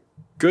guess there's a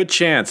good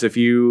chance if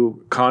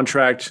you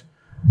contract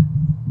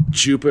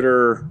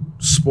Jupiter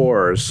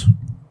spores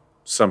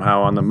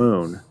somehow on the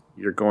moon,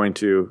 you're going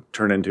to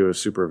turn into a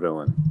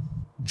supervillain.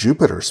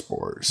 Jupiter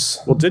spores.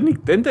 Well,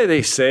 didn't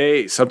they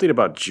say something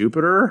about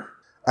Jupiter?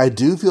 I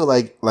do feel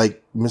like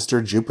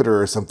Mr.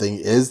 Jupiter or something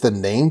is the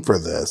name for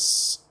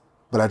this,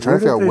 but I'm trying to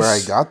figure out where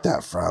I got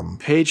that from.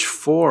 Page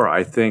 4,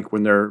 I think,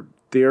 when they're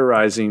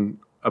theorizing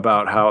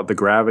about how the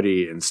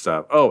gravity and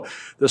stuff. Oh,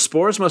 the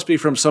spores must be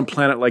from some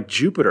planet like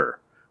Jupiter,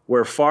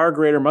 where far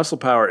greater muscle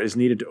power is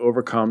needed to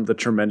overcome the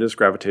tremendous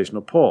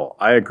gravitational pull.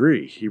 I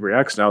agree. He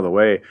reacts now the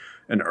way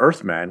an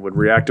Earthman would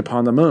react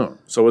upon the moon.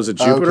 So is it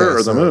Jupiter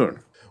or the moon?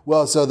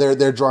 Well, so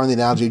they're drawing the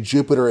analogy: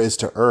 Jupiter is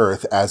to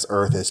Earth as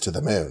Earth is to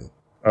the moon.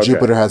 Okay.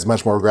 Jupiter has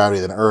much more gravity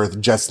than Earth,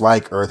 just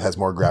like Earth has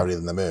more gravity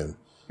than the moon.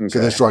 Okay. So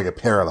they're drawing a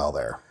parallel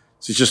there.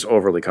 So he's just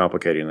overly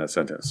complicating that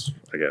sentence,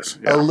 I guess.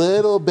 Yeah. A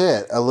little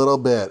bit. Well,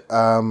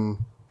 and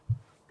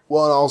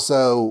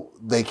also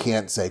they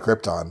can't say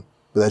Krypton,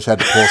 but they tried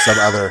to pull some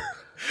other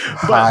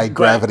high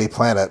gravity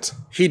planet.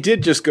 He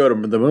did just go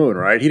to the moon,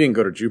 right? He didn't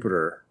go to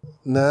Jupiter.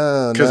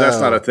 No, because that's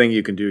not a thing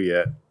you can do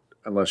yet,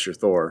 unless you're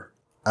Thor.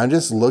 I'm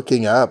just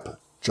looking up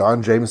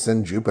John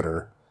Jameson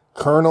Jupiter.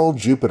 Colonel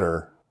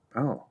Jupiter.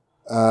 Oh.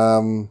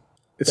 That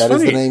funny.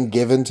 Is the name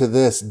given to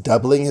this,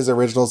 doubling his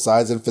original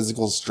size and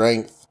physical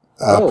strength,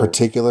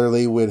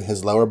 particularly with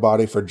his lower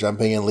body for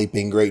jumping and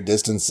leaping great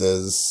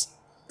distances.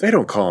 They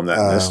don't call him that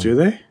in this, do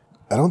they?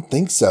 I don't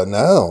think so,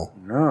 no.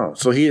 No.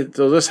 So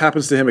this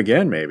happens to him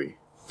again, maybe.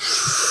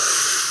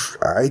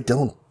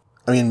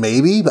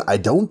 Maybe, but I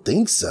don't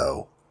think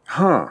so.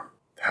 Huh.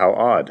 How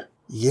odd.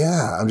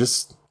 Yeah, I'm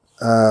just,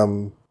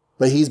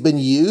 but he's been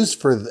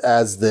used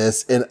as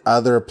this in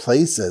other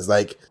places.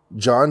 Like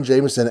John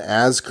Jameson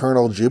as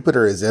Colonel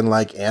Jupiter is in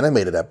like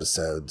animated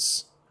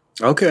episodes.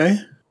 Okay.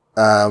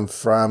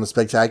 From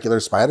Spectacular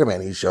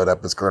Spider-Man, he showed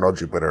up as Colonel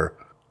Jupiter.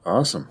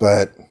 Awesome.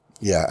 But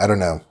yeah, I don't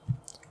know.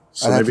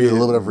 So I'd have to do a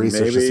little bit of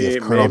research to see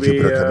if Colonel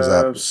Jupiter comes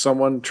up.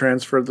 Someone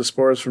transferred the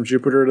spores from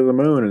Jupiter to the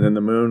moon and then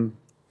the moon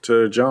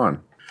to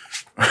John.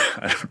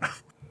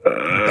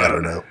 I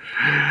don't know.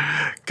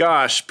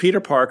 Gosh, Peter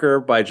Parker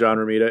by John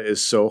Romita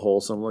is so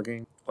wholesome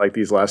looking. Like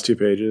these last 2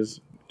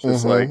 pages.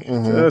 Just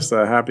just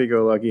a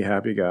happy-go-lucky,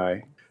 happy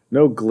guy.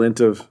 No glint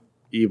of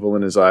evil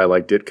in his eye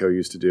like Ditko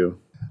used to do.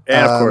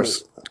 And of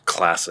course,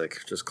 classic.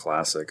 Just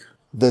classic.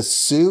 The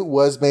suit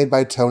was made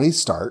by Tony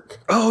Stark.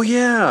 Oh,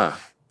 yeah.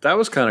 That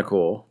was kind of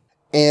cool.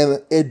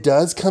 And it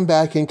does come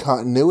back in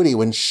continuity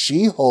when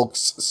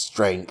She-Hulk's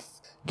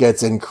strength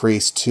gets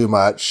increased too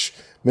much.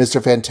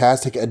 Mr.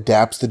 Fantastic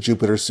adapts the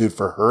Jupiter suit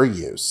for her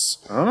use.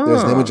 Oh.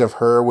 There's an image of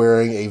her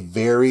wearing a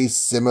very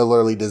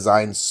similarly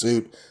designed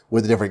suit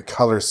with a different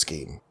color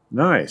scheme.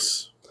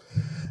 Nice.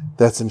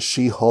 That's in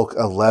She-Hulk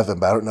 11,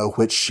 but I don't know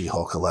which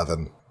She-Hulk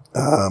 11.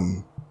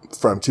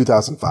 From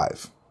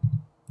 2005.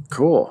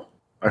 Cool.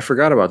 I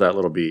forgot about that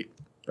little beat.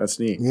 That's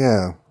neat.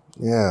 Yeah.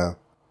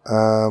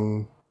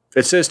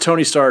 It says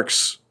Tony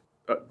Stark's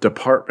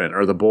department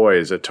or the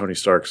boys at Tony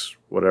Stark's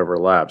whatever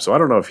lab. So I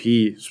don't know if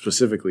he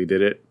specifically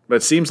did it, but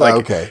it seems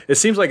like it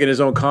seems like in his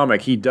own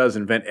comic he does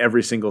invent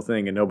every single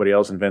thing and nobody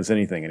else invents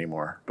anything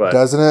anymore. But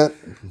doesn't it?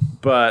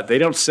 But they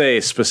don't say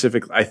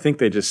specific. I think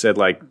they just said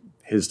like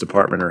his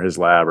department or his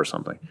lab or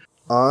something.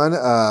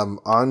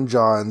 On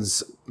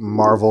John's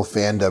Marvel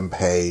fandom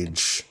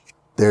page,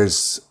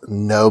 there's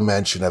no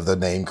mention of the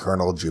name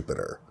Colonel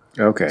Jupiter.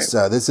 Okay.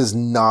 So this is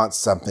not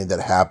something that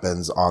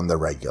happens on the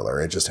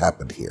regular. It just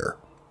happened here.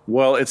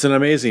 Well, it's an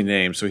amazing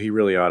name, so he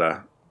really ought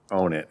to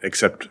own it,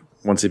 except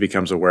once he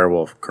becomes a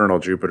werewolf, Colonel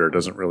Jupiter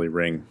doesn't really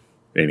ring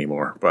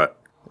anymore. But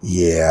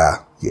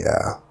yeah.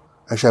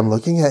 Actually, I'm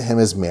looking at him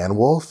as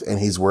Man-Wolf, and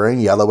he's wearing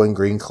yellow and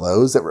green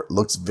clothes that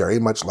looks very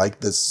much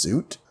like this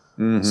suit.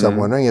 Mm-hmm. So I'm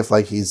wondering if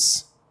like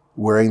he's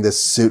wearing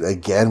this suit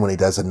again when he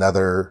does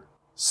another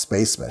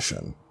space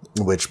mission,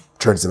 which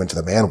turns him into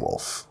the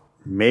Man-Wolf.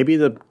 Maybe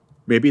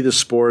the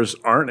spores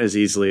aren't as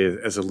easily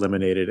as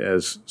eliminated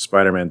as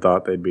Spider-Man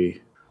thought they'd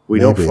be. We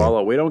don't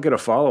get a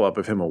follow-up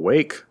of him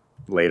awake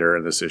later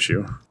in this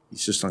issue.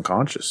 He's just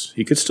unconscious.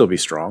 He could still be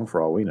strong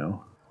for all we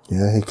know.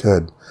 Yeah, he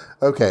could.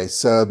 Okay,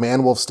 so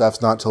Man-Wolf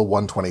stuff's not till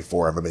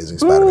 124 of Amazing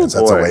Spider-Man, so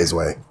that's a ways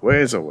away.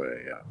 Ways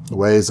away, yeah.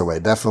 Ways away.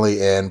 Definitely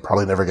in.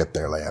 Probably never get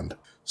there, land.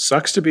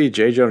 Sucks to be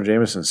J. Jonah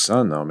Jameson's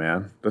son, though,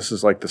 man. This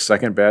is like the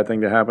second bad thing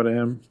to happen to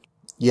him.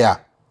 Yeah.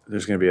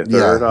 There's going to be a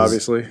third,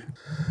 obviously.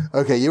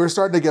 Okay, you were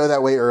starting to go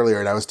that way earlier,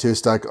 and I was too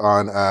stuck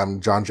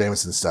on John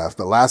Jameson stuff.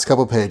 But last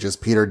couple pages,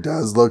 Peter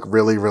does look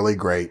really, really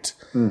great.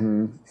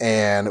 Mm-hmm.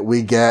 And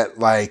we get,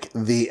 like,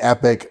 the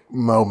epic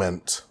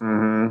moment.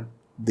 Mm-hmm.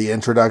 The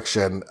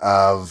introduction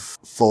of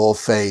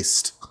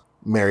full-faced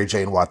Mary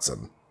Jane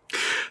Watson.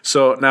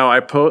 So now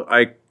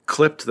I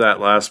clipped that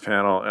last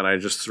panel, and I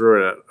just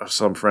threw it at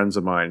some friends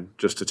of mine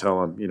just to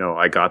tell them,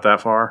 I got that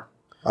far.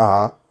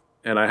 Uh-huh.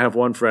 And I have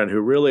one friend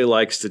who really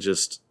likes to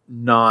just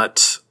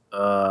not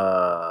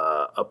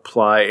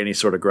apply any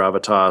sort of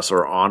gravitas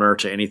or honor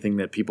to anything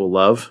that people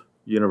love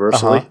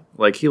universally. Uh-huh.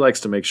 Like, he likes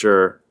to make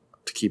sure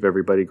to keep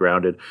everybody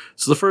grounded.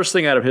 So the first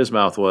thing out of his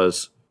mouth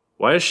was,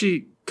 why is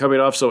she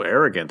coming off so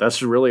arrogant?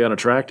 That's really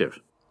unattractive.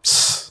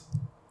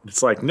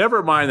 It's like,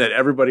 never mind that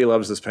everybody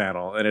loves this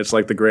panel, and it's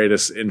like the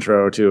greatest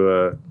intro to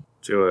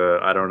a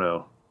I don't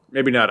know,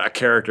 maybe not a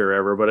character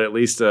ever, but at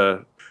least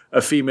a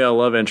female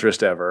love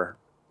interest ever.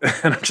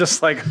 And I'm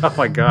just like, oh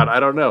my God, I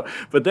don't know.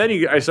 But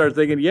then I start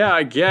thinking, yeah,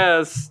 I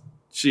guess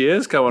she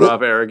is coming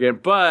off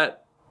arrogant,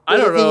 but I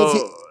don't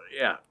know.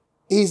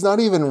 He's not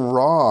even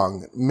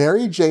wrong.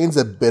 Mary Jane's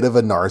a bit of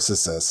a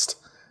narcissist.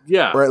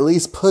 Yeah. Or at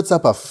least puts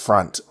up a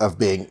front of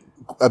being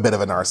a bit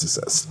of a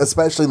narcissist,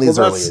 especially in these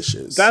early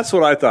issues. That's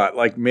what I thought.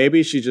 Like,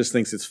 maybe she just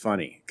thinks it's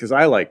funny, because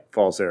I like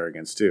false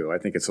arrogance too. I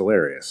think it's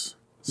hilarious.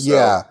 So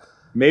yeah.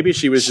 Maybe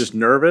she was just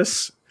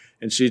nervous,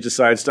 and she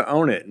decides to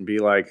own it and be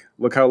like,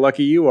 look how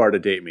lucky you are to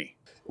date me.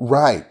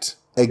 Right.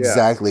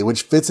 Exactly. Yeah.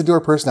 Which fits into her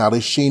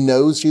personality. She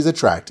knows she's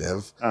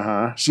attractive.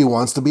 Uh-huh. She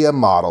wants to be a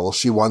model.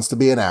 She wants to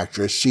be an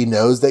actress. She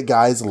knows that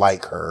guys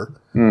like her.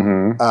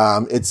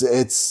 Mm-hmm.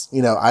 It's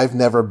I've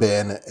never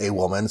been a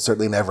woman,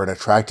 certainly never an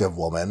attractive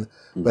woman,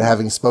 but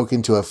having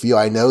spoken to a few,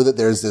 I know that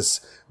there's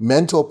this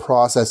mental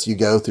process you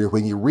go through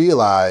when you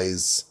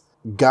realize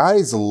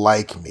guys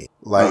like me.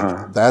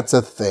 Like, that's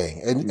a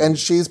thing. And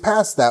she's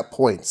past that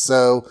point.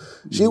 So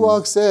she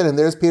walks in and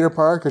there's Peter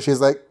Parker. She's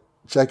like,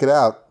 check it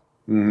out.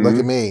 Mm-hmm. Look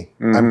at me.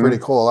 Mm-hmm. I'm pretty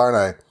cool, aren't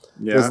I?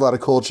 Yeah. There's a lot of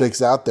cool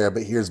chicks out there,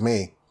 but here's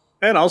me.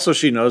 And also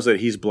she knows that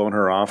he's blown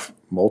her off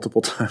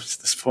multiple times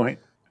at this point.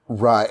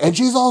 Right. And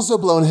she's also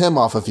blown him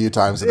off a few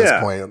times at this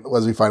point,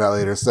 as we find out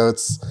later. So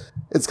it's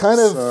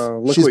kind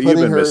of look she's what putting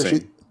you've been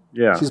missing.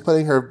 She's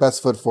putting her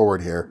best foot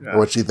forward here, or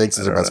what she thinks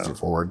is her best foot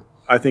forward.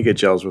 I think it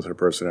gels with her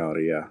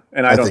personality, yeah.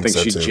 And I don't think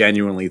so she too.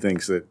 genuinely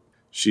thinks that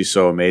she's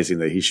so amazing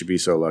that he should be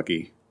so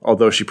lucky.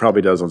 Although she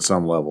probably does on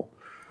some level.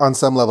 On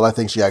some level, I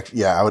think she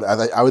actually, yeah,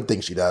 I would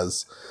think she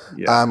does.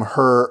 Yeah.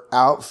 Her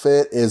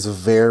outfit is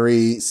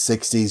very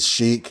 60s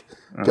chic.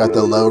 Got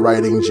the low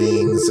riding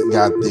jeans,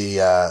 got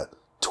the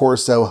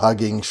torso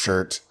hugging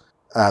shirt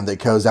that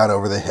goes out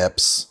over the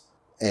hips.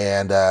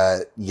 And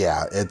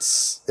yeah,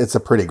 it's a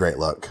pretty great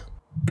look.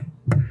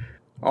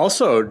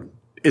 Also,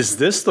 is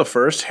this the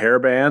first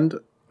hairband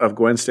of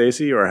Gwen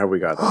Stacy, or have we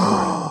got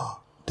that?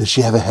 Does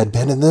she have a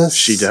headband in this?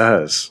 She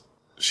does.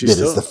 It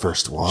is the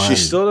first one. She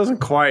still doesn't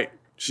quite.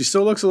 She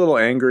still looks a little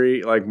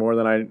angry, like more,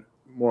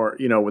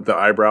 with the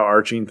eyebrow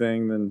arching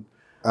thing than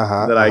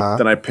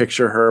I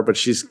picture her. But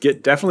she's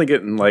definitely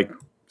getting like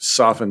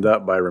softened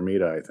up by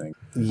Ramita, I think.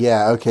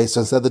 Yeah. Okay.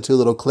 So instead of the two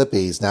little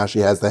clippies, now she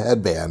has the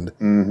headband,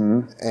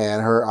 and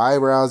her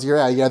eyebrows.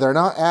 Yeah, they're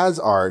not as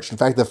arched. In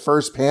fact, the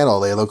first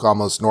panel they look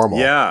almost normal.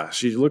 Yeah,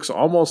 she looks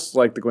almost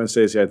like the Gwen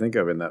Stacy I think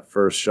of in that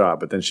first shot,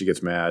 but then she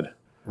gets mad.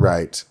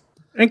 Right.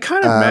 And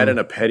kind of mad in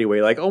a petty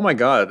way, like, oh my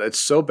God, it's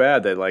so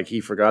bad that like he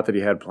forgot that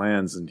he had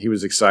plans and he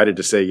was excited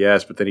to say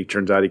yes, but then he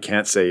turns out he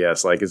can't say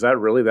yes. Like, is that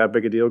really that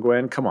big a deal,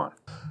 Gwen? Come on.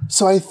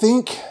 So I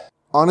think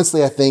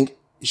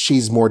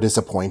she's more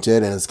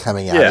disappointed and is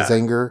coming out as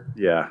anger.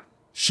 Yeah.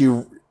 She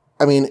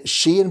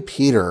and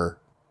Peter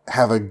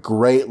have a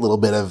great little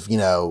bit of,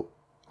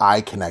 eye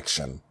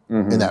connection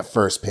in that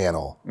first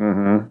panel.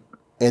 Mm-hmm.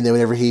 And then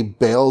whenever he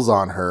bails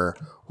on her,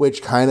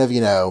 which kind of,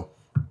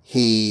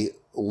 he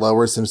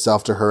lowers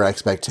himself to her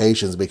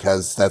expectations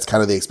because that's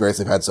kind of the experience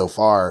they've had so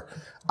far.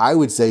 I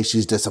would say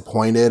she's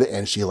disappointed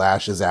and she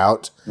lashes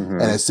out. Mm-hmm.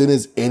 And as soon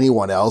as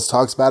anyone else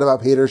talks bad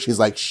about Peter, she's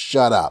like,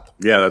 shut up.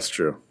 Yeah, that's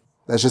true.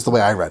 That's just the way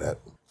I read it.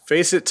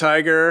 Face it,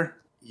 Tiger,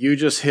 you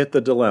just hit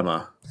the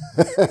dilemma.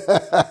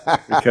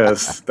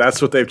 Because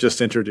that's what they've just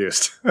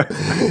introduced.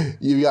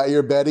 You got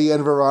your Betty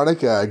and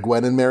Veronica,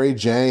 Gwen and Mary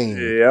Jane.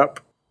 Yep.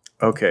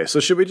 Okay, so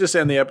should we just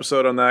end the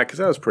episode on that? Because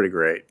that was pretty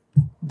great.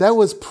 That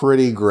was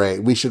pretty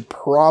great. We should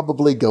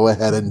probably go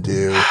ahead and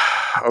do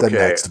the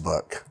next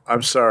book.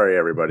 I'm sorry,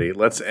 everybody.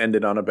 Let's end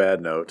it on a bad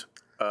note.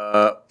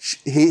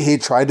 He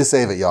tried to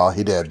save it, y'all.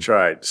 He did.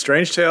 Tried.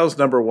 Strange Tales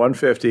number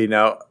 150.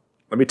 Now,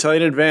 let me tell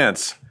you in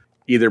advance.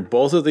 Either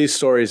both of these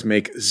stories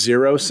make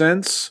 0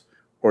 sense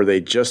or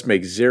they just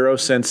make 0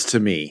 sense to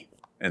me.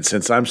 And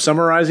since I'm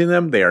summarizing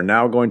them, they are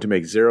now going to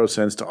make 0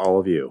 sense to all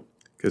of you.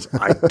 Because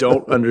I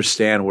don't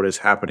understand what is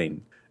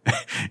happening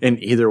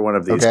in either one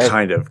of these,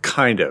 kind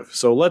of.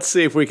 So let's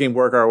see if we can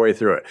work our way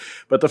through it.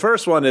 But the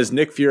first one is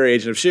Nick Fury,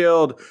 Agent of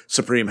S.H.I.E.L.D.,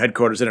 Supreme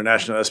Headquarters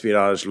International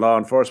Espionage Law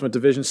Enforcement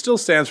Division. Still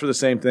stands for the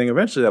same thing.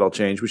 Eventually that'll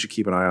change. We should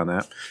keep an eye on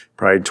that.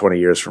 Probably 20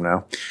 years from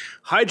now.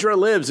 Hydra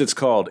Lives, it's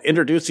called.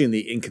 Introducing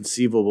the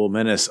inconceivable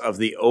menace of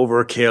the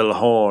Overkill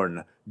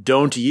Horn.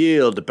 Don't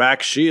Yield,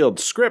 Back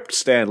Shield, Script,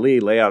 Stan Lee,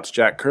 Layouts,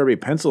 Jack Kirby,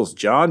 Pencils,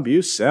 John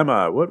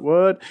Buscema,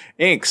 what?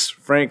 Inks,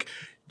 Frank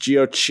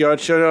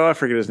Giocchio, I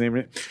forget his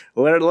name.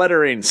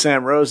 Lettering,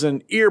 Sam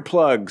Rosen,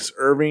 Earplugs,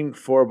 Irving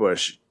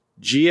Forbush,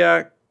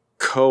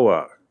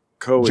 Giacoya.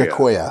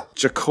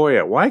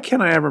 Why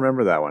can't I ever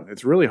remember that one?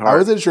 It's really hard. I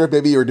wasn't sure if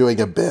maybe you were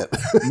doing a bit.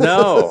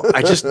 No,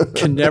 I just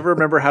can never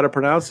remember how to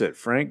pronounce it.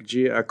 Frank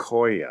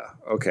Giacoya.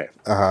 Okay.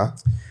 Uh-huh.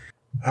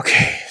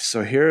 Okay,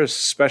 so here's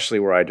especially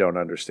where I don't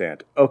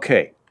understand.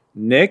 Okay,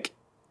 Nick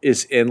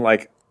is in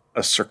like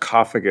a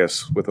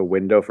sarcophagus with a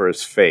window for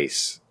his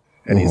face.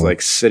 And he's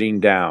like sitting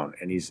down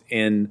and he's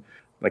in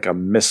like a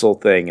missile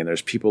thing. And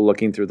there's people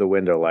looking through the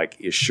window like,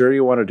 you sure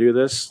you want to do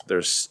this?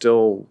 There's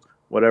still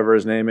whatever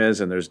his name is.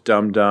 And there's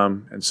Dum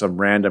Dum and some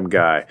random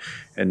guy.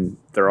 And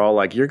they're all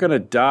like, you're going to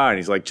die. And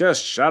he's like,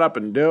 just shut up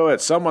and do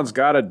it. Someone's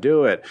got to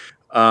do it.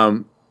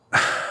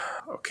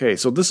 Okay,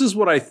 so this is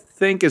what I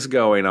think is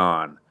going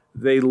on.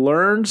 They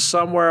learned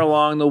somewhere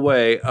along the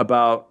way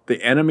about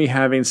the enemy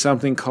having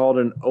something called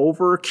an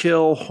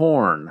overkill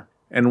horn.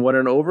 And what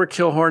an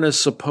overkill horn is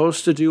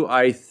supposed to do,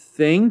 I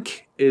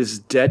think, is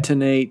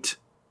detonate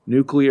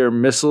nuclear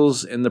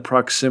missiles in the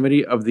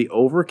proximity of the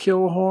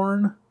overkill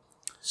horn.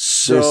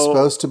 So they're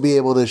supposed to be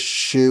able to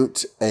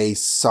shoot a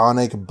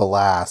sonic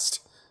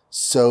blast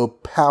so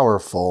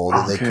powerful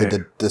that they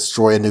could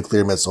destroy a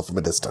nuclear missile from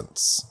a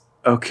distance.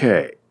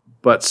 Okay.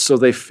 But so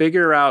they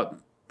figure out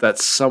that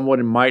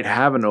someone might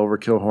have an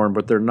overkill horn,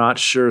 but they're not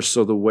sure.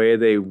 So the way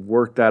they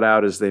work that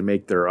out is they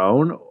make their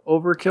own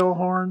overkill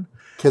horn.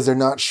 Because they're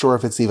not sure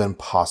if it's even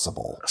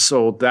possible.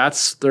 So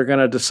they're going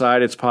to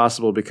decide it's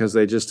possible because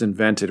they just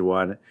invented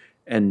one.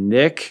 And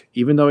Nick,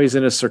 even though he's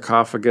in a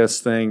sarcophagus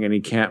thing and he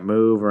can't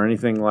move or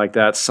anything like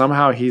that,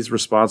 somehow he's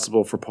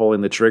responsible for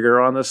pulling the trigger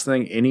on this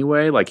thing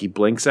anyway. Like he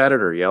blinks at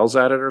it or yells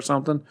at it or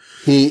something.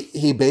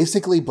 He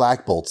basically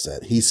black bolts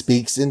it. He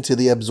speaks into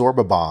the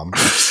Absorbabomb.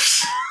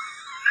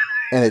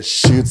 And it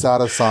shoots out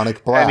a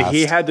sonic blast. And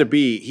he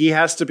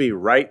has to be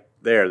right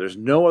there. There's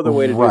no other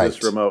way to do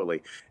this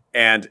remotely.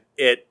 and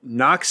it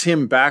knocks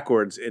him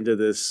backwards into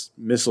this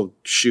missile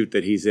chute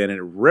that he's in, and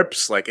it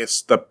rips, like,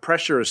 the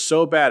pressure is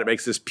so bad it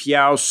makes this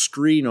peow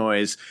scree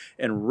noise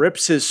and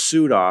rips his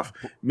suit off.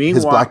 Meanwhile,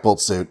 his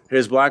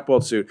Black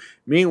Bolt suit.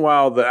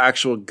 Meanwhile, the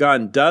actual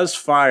gun does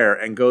fire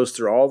and goes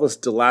through all this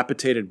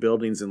dilapidated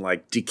buildings and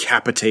like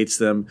decapitates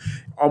them,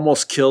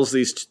 almost kills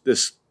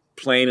this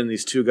plane and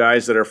these two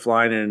guys that are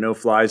flying in a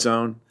no-fly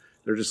zone.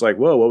 They're just like,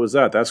 whoa, what was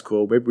that? That's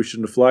cool. Maybe we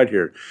shouldn't have flied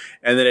here.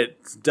 And then it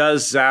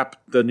does zap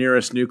the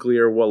nearest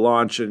nuclear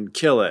launch and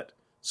kill it.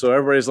 So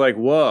everybody's like,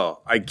 whoa,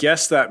 I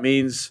guess that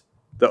means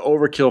the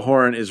overkill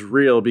horn is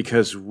real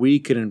because we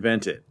can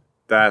invent it.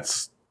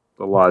 That's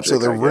the logic. So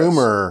the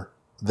rumor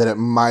that it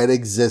might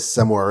exist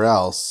somewhere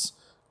else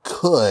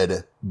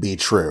could be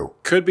true.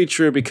 Could be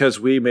true because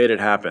we made it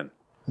happen.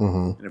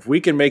 Mm-hmm. And if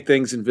we can make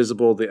things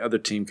invisible, the other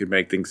team could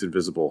make things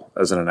invisible,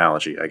 as an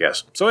analogy, I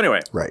guess. So anyway.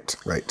 Right.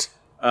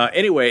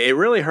 Anyway, it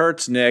really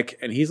hurts Nick,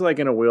 and he's like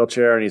in a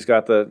wheelchair, and he's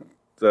got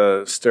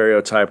the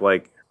stereotype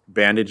like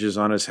bandages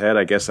on his head.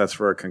 I guess that's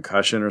for a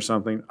concussion or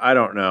something. I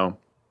don't know.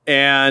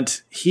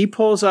 And he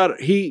pulls out.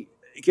 He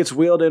gets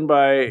wheeled in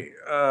by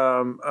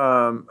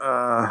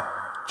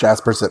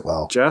Jasper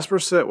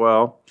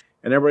Sitwell.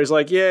 And everybody's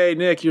like, "Yay,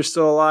 Nick, you're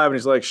still alive!" And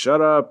he's like,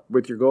 "Shut up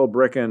with your gold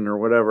brickin' or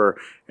whatever."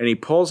 And he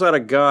pulls out a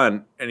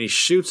gun and he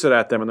shoots it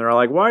at them, and they're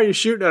like, "Why are you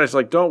shooting at it?" It's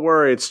like, "Don't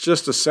worry, it's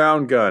just a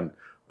sound gun."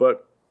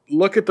 But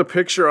look at the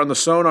picture on the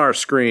sonar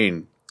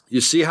screen.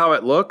 You see how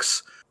it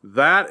looks?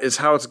 That is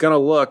how it's going to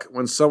look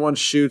when someone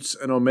shoots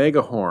an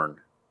Omega horn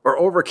or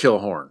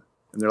Overkill horn.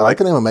 And they're I like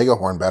the name Omega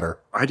horn better.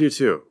 I do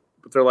too.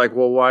 But they're like,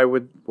 well, why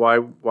would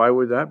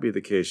that be the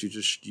case? You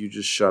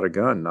just shot a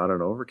gun, not an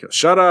Overkill.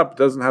 Shut up.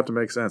 Doesn't have to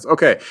make sense.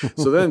 Okay.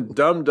 So then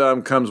Dum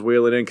Dum comes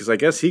wheeling in because I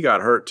guess he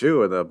got hurt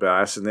too in the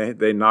bass, and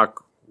they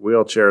knock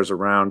wheelchairs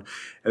around.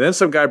 And then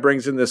some guy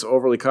brings in this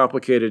overly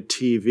complicated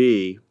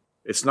TV.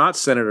 It's not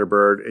Senator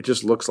Byrd. It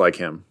just looks like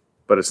him,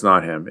 but it's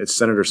not him. It's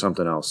Senator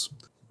something else.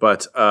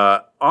 But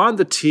on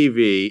the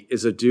TV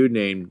is a dude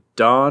named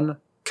Don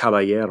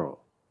Caballero,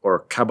 or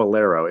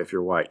Caballero if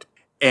you're white.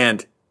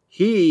 And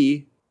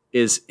he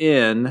is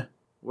in,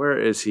 where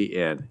is he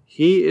in?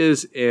 He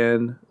is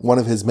in one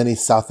of his many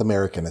South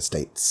American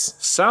estates.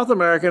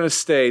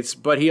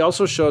 But he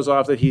also shows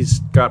off that he's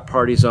got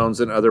party zones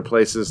in other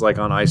places, like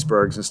on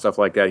icebergs and stuff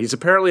like that. He's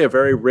apparently a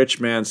very rich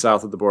man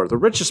south of the border. The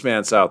richest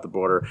man south of the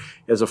border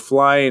is a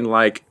flying,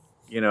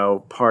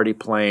 party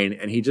plane,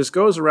 and he just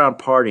goes around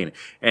partying.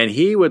 And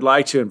he would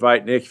like to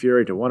invite Nick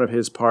Fury to one of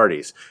his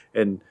parties.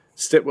 And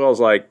Sitwell's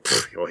like,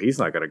 well, he's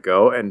not going to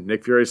go. And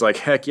Nick Fury's like,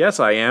 heck yes,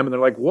 I am. And they're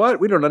like, what?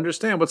 We don't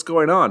understand what's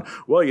going on.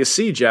 Well, you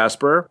see,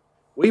 Jasper,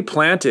 we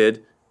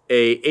planted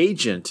a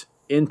agent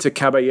into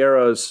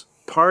Caballero's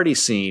party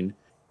scene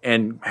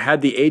and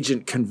had the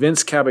agent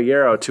convince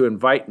Caballero to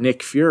invite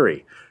Nick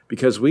Fury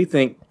because we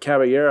think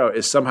Caballero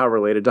is somehow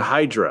related to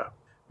Hydra.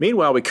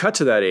 Meanwhile, we cut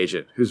to that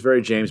agent who's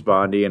very James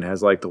Bondy and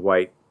has like the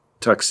white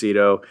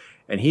tuxedo,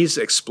 and he's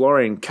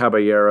exploring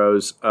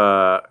Caballero's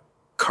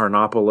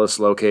Carnopolis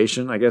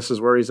location, I guess is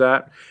where he's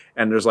at.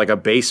 And there's like a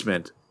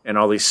basement and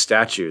all these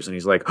statues. And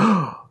he's like,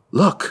 oh,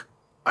 look,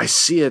 I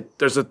see it.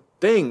 There's a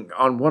thing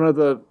on one of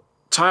the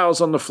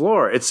tiles on the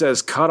floor. It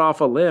says cut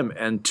off a limb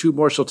and 2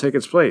 more shall take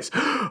its place.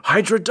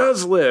 Hydra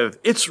does live.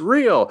 It's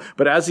real.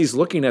 But as he's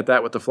looking at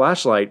that with the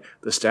flashlight,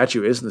 the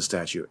statue isn't the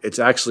statue. It's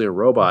actually a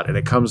robot, and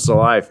it comes to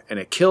life and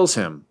it kills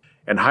him.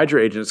 And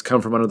Hydra agents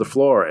come from under the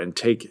floor and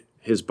take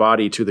his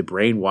body to the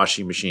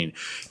brainwashing machine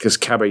because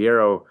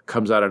Caballero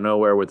comes out of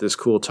nowhere with this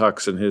cool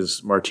tux and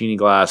his martini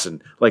glass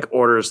and like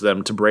orders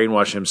them to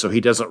brainwash him so he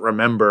doesn't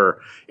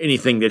remember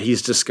anything that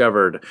he's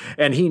discovered.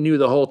 And he knew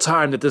the whole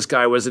time that this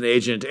guy was an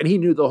agent, and he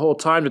knew the whole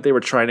time that they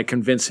were trying to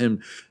convince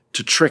him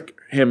to trick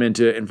him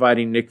into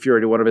inviting Nick Fury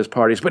to one of his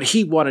parties. But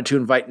he wanted to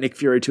invite Nick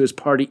Fury to his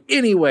party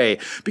anyway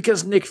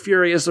because Nick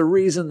Fury is the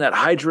reason that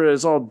Hydra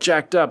is all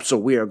jacked up, so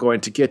we are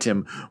going to get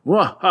him.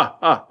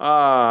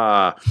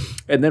 And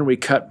then we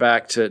cut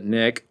back to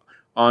Nick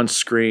on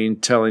screen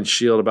telling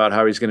S.H.I.E.L.D. about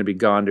how he's going to be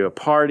gone to a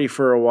party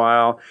for a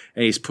while,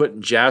 and he's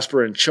putting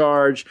Jasper in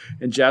charge,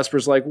 and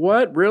Jasper's like,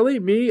 what? Really?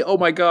 Me? Oh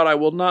my God, I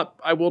will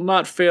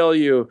not fail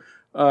you.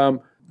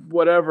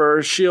 Whatever,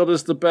 S.H.I.E.L.D.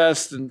 is the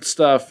best and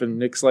stuff. And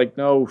Nick's like,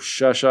 no,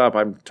 shush up,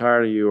 I'm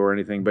tired of you or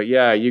anything. But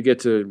yeah, you get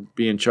to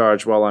be in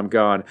charge while I'm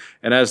gone.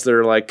 And as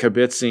they're like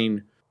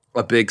kibitzing,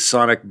 a big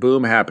sonic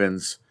boom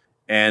happens.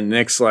 And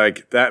Nick's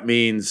like, that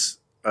means,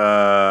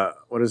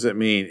 what does it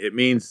mean? It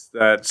means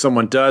that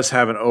someone does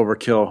have an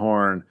overkill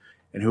horn.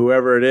 And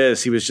whoever it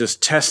is, he was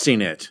just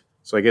testing it.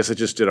 So I guess it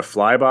just did a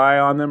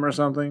flyby on them or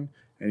something.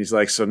 And he's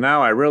like, so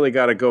now I really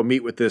got to go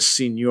meet with this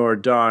Senor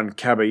Don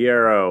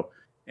Caballero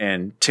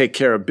and take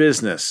care of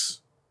business.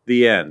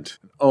 The end.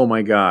 Oh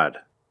my God.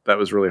 That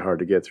was really hard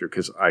to get through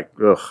because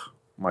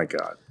my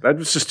God. That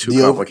was just too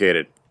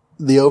complicated.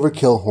 The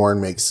overkill horn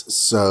makes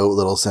so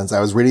little sense. I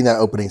was reading that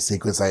opening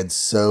sequence. I had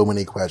so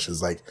many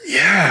questions. Like,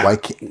 yeah,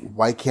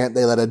 why can't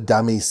they let a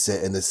dummy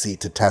sit in the seat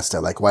to test it?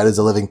 Like, why does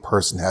a living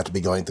person have to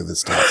be going through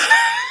this test?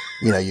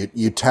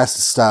 You test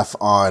stuff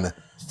on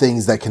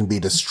things that can be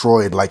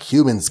destroyed like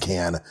humans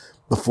can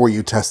before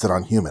you test it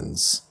on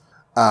humans.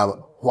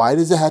 Why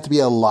does it have to be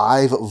a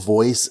live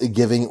voice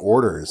giving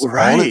orders?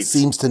 Right. All it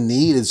seems to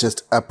need is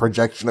just a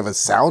projection of a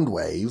sound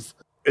wave.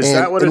 Is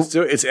that what it's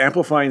doing? It's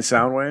amplifying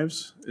sound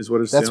waves is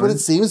what it's doing? That's what it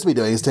seems to be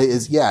doing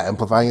is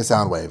amplifying a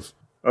sound wave.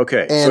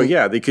 Okay. So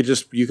yeah,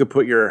 you could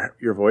put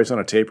your voice on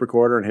a tape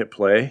recorder and hit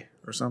play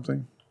or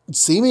something?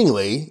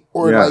 Seemingly.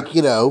 Or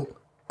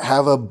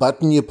have a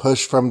button you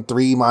push from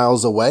 3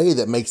 miles away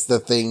that makes the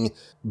thing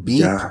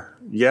beep.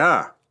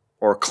 Yeah.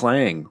 Or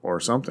clang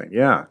or something.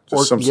 Yeah.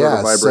 Just some sort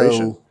of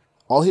vibration. So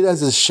all he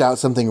does is shout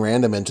something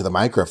random into the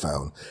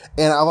microphone.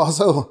 And I've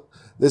also,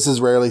 this is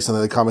rarely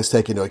something the comics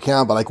take into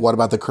account, but like, what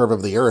about the curve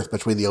of the earth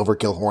between the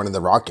overkill horn and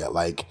the rocket?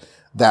 Like,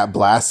 that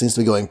blast seems to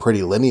be going pretty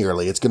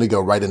linearly. It's going to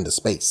go right into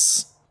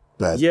space.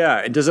 But yeah.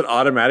 And does it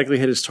automatically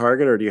hit its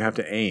target or do you have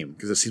to aim?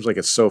 Because it seems like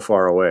it's so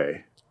far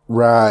away.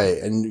 Right.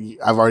 And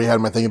I've already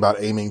had my thing about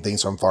aiming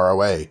things from far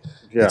away.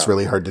 Yeah. It's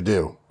really hard to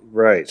do.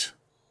 Right.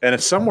 And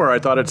it's somewhere I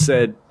thought it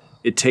said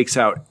it takes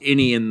out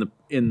any in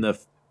the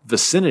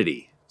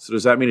vicinity. So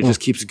does that mean it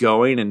just keeps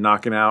going and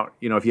knocking out,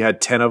 if you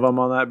had 10 of them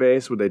on that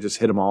base, would they just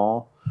hit them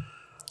all?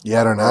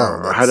 Yeah, I don't know.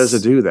 Or how does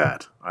it do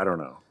that? I don't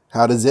know.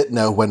 How does it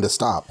know when to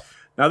stop?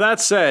 Now, that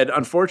said,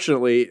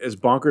 unfortunately, as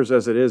bonkers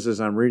as it is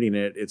as I'm reading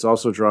it, it's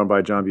also drawn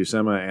by John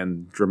Buscema,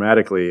 and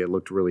dramatically, it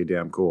looked really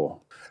damn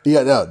cool.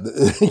 Yeah, no.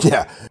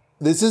 Yeah.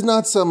 This is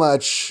not so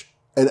much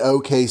an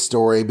okay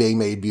story being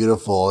made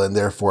beautiful and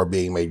therefore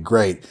being made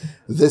great.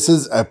 This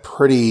is a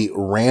pretty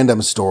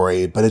random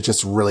story, but it's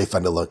just really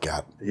fun to look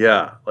at.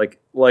 Yeah.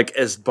 Like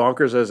as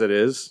bonkers as it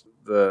is,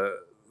 the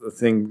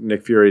thing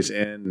Nick Fury's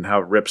in and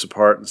how it rips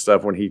apart and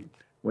stuff when he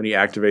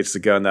activates the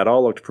gun, that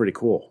all looked pretty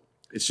cool.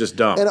 It's just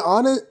dumb. And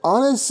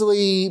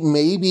honestly,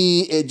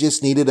 maybe it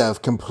just needed a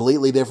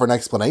completely different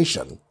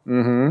explanation.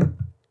 Mm-hmm.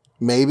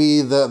 Maybe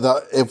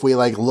if we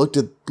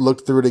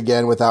looked through it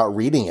again without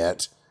reading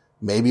it,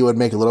 maybe it would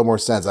make a little more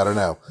sense. I don't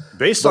know.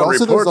 Based on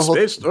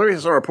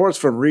reports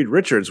from Reed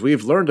Richards,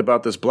 we've learned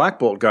about this Black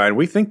Bolt guy, and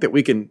we think that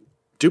we can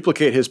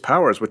duplicate his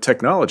powers with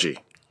technology.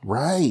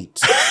 Right.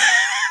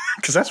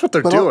 Because that's what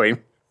they're doing.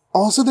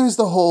 Also,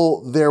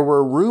 there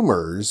were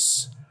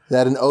rumors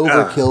that an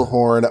overkill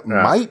horn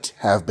might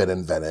have been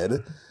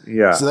invented.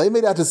 Yeah. So they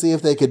made out to see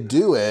if they could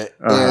do it.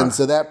 And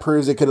so that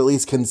proves it could at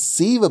least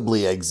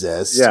conceivably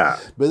exist. Yeah.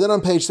 But then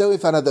on page 7, we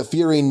found out that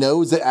Fury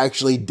knows it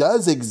actually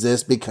does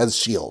exist because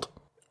S.H.I.E.L.D.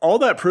 All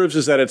that proves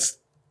is that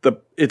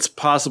it's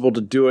possible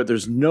to do it.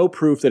 There's no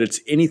proof that it's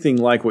anything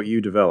like what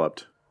you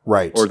developed.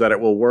 Right. Or that it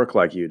will work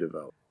like you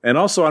developed. And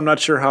also, I'm not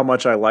sure how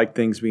much I like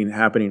things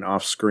happening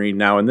off screen.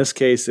 Now, in this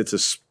case, it's a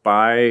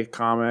spy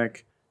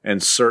comic.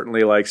 And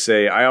certainly,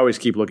 I always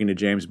keep looking to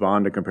James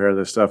Bond to compare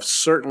this stuff.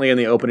 Certainly in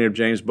the opening of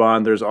James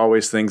Bond, there's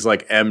always things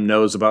like M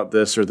knows about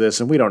this or this,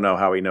 and we don't know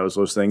how he knows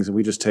those things, and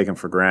we just take them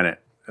for granted,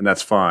 and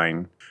that's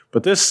fine.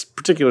 But this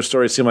particular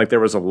story seemed like there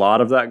was a lot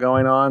of that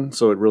going on,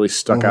 so it really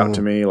stuck out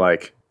to me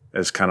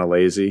as kind of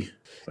lazy.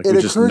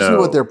 It occurs to me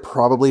what they're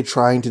probably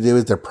trying to do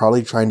is they're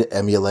probably trying to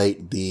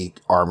emulate the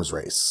arms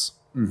race.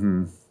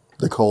 Mm-hmm.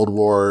 The Cold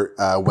War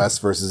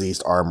West versus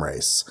East arm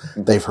race.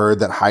 They've heard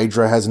that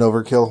Hydra has an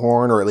overkill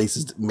horn, or at least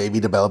is maybe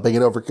developing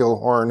an overkill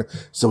horn,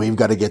 so we've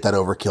got to get that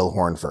overkill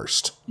horn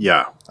first.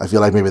 Yeah. I feel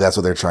like maybe that's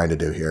what they're trying to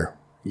do here.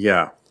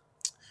 Yeah.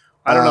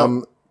 I don't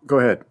know. Go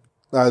ahead.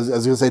 I was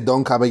going to say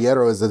Don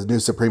Caballero is the new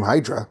Supreme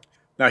Hydra.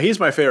 Now, he's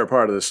my favorite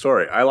part of the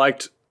story. I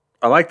liked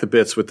the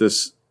bits with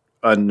this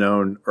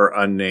unknown or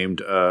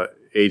unnamed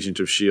agent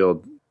of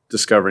S.H.I.E.L.D.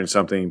 discovering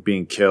something,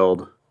 being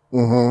killed.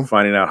 Mm-hmm.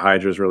 Finding out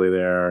Hydra's really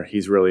there.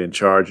 He's really in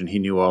charge, and he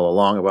knew all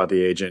along about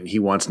the agent, and he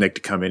wants Nick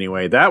to come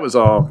anyway. That was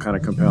all kind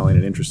of compelling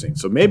and interesting.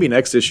 So maybe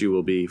next issue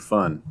will be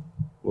fun.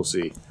 We'll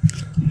see.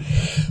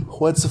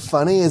 What's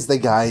funny is the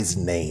guy's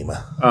name.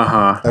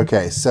 Uh-huh.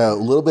 Okay, so a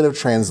little bit of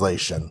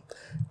translation.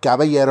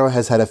 Caballero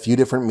has had a few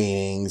different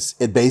meanings.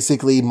 It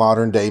basically,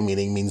 modern day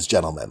meaning means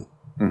gentleman.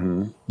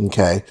 Mm-hmm.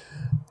 Okay.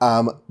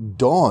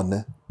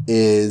 Don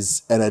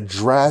is an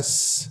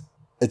address.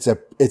 It's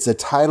a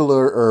title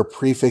or a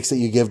prefix that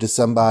you give to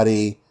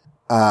somebody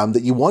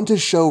that you want to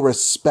show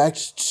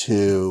respect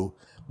to,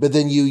 but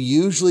then you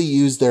usually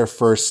use their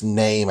first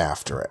name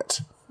after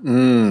it.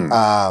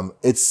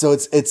 It's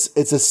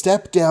a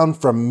step down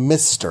from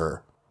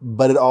Mr.,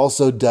 but it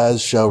also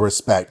does show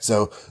respect.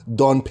 So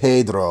Don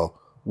Pedro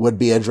would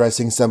be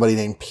addressing somebody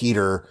named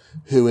Peter,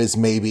 who is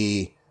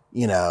maybe,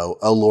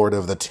 a lord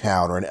of the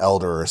town or an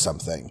elder or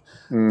something.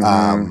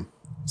 Mm-hmm.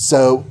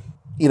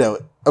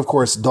 Of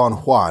course, Don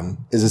Juan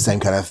is the same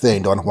kind of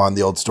thing. Don Juan,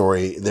 the old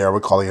story there, we're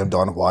calling him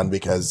Don Juan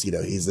because,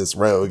 he's this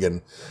rogue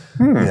and,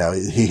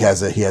 he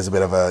has a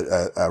bit of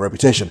a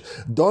reputation.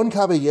 Don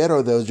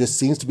Caballero, though, just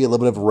seems to be a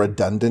little bit of a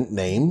redundant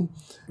name.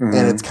 Mm-hmm.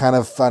 And it's kind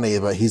of funny,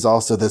 but he's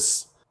also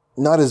this,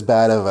 not as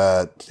bad of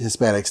a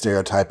Hispanic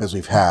stereotype as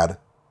we've had,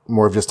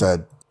 more of just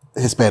a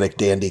Hispanic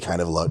dandy kind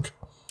of look.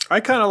 I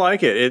kind of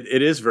like it.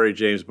 It is very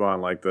James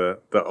Bond, like the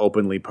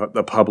openly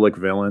the public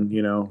villain,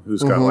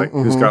 who's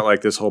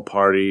got this whole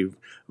party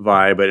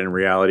vibe, but in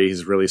reality,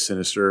 he's really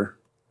sinister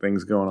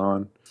things going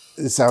on.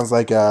 It sounds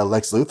like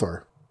Lex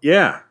Luthor.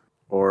 Yeah.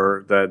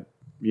 Or that,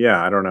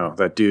 I don't know.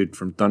 That dude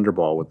from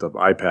Thunderball with the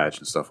eye patch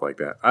and stuff like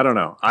that. I don't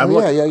know.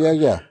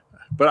 Yeah.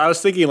 But I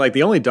was thinking, like,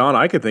 the only Don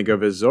I could think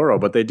of is Zorro,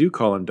 but they do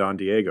call him Don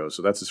Diego,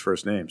 so that's his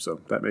first name. So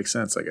that makes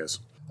sense, I guess.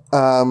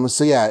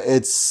 So yeah,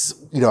 it's,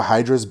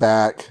 Hydra's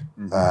back.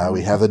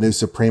 We have the new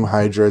Supreme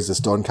Hydra as the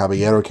Stone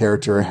Caballero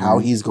character. How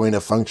he's going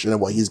to function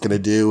and what he's going to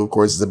do, of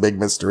course, is a big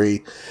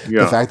mystery.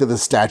 Yeah. The fact that the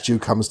statue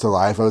comes to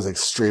life, I was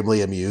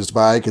extremely amused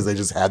by, because they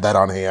just had that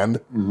on hand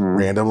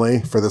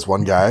randomly for this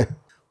one guy.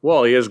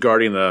 Well, he is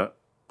guarding the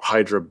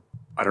Hydra.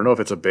 I don't know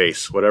if it's a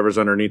base, whatever's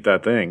underneath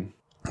that thing.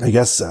 I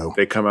guess so.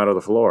 They come out of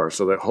the floor,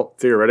 so that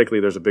theoretically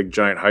there's a big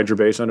giant Hydra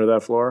base under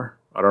that floor.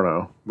 I don't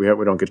know. We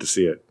don't get to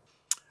see it.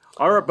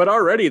 But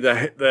already the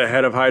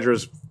head of Hydra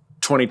is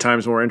 20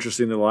 times more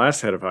interesting than the last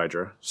head of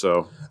Hydra.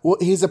 So, well,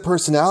 he's a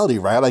personality,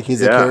 right? Like,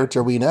 he's a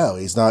character we know.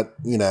 He's not,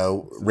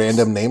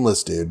 random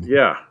nameless dude.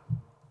 Yeah.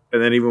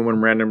 And then even when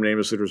random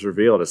nameless dude was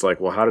revealed, it's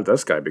like, well, how did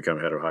this guy become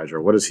head of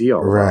Hydra? What is he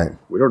all about? Right.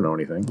 We don't know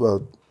anything.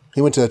 Well,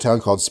 he went to a town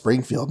called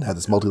Springfield and had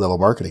this multi-level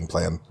marketing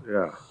plan.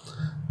 Yeah.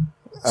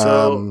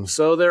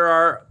 So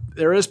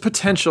there is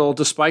potential,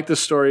 despite this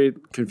story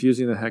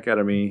confusing the heck out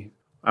of me.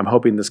 I'm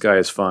hoping this guy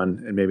is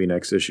fun, and maybe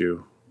next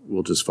issue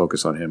we'll just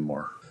focus on him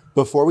more.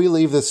 Before we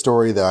leave this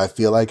story, though, I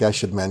feel like I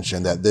should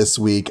mention that this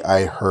week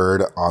I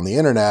heard on the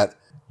internet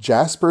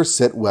Jasper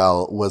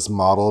Sitwell was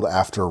modeled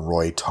after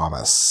Roy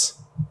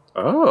Thomas.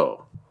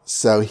 Oh.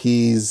 So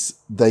he's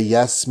the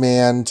yes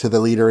man to the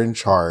leader in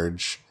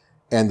charge,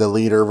 and the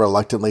leader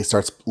reluctantly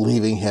starts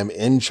leaving him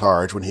in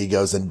charge when he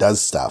goes and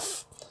does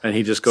stuff. And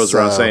he just goes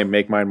around saying,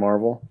 "Make mine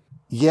Marvel."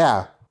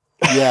 Yeah.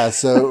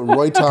 So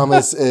Roy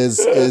Thomas is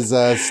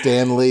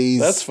Stan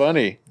Lee's. That's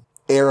funny.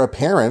 Heir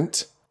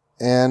apparent,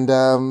 and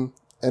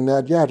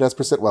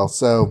Jasper Sitwell.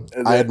 So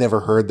I had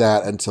never heard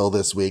that until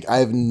this week. I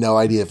have no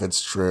idea if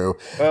it's true.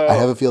 I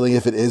have a feeling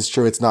if it is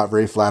true, it's not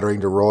very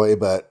flattering to Roy.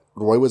 But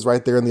Roy was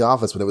right there in the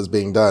office when it was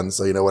being done,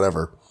 so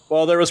whatever.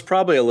 Well, there was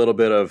probably a little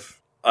bit of,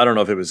 I don't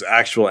know if it was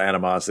actual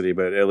animosity,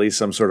 but at least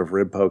some sort of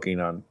rib poking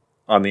on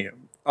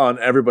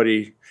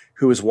everybody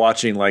who was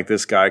watching, like,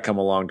 this guy come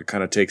along to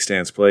kind of take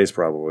Stan's place,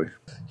 probably.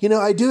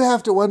 I do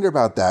have to wonder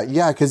about that.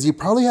 Yeah, because you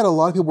probably had a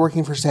lot of people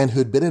working for Stan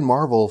who'd been in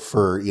Marvel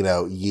for,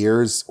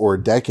 years or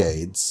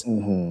decades.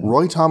 Mm-hmm.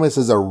 Roy Thomas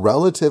is a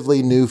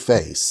relatively new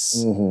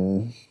face,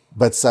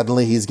 but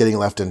suddenly he's getting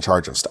left in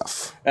charge of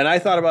stuff. And I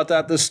thought about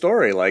that this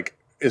story, like,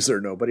 is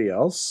there nobody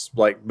else?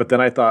 Like, but then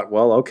I thought,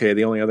 well, okay,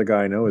 the only other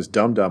guy I know is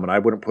Dum Dum, and I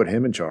wouldn't put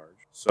him in charge.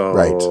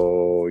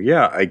 So,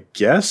 yeah, I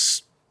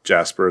guess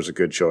Jasper is a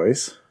good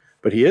choice.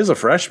 But he is a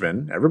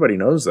freshman. Everybody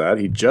knows that.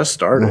 He just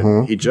started.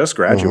 Mm-hmm. He just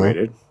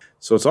graduated. Mm-hmm.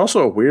 So it's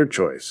also a weird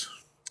choice.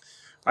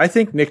 I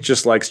think Nick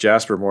just likes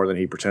Jasper more than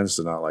he pretends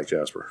to not like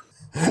Jasper.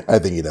 I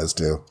think he does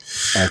too.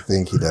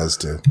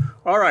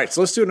 All right,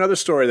 so let's do another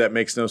story that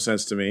makes no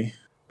sense to me.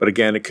 But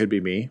again, it could be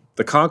me.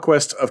 The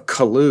Conquest of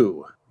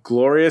Callooh.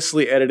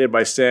 Gloriously edited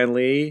by Stan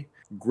Lee.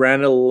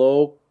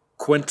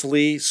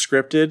 Grandiloquently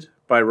scripted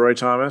by Roy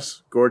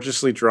Thomas.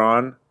 Gorgeously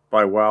drawn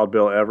by Wild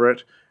Bill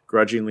Everett.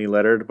 Grudgingly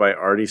lettered by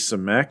Artie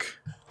Simek.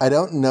 I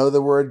don't know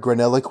the word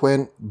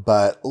grandiloquent,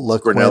 but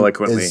loquent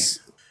is...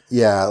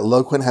 Yeah,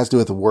 loquent has to do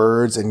with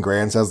words, and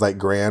grand sounds like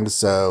grand,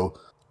 so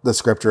the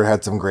scripture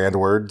had some grand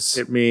words.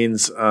 It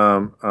means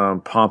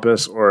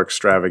pompous or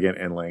extravagant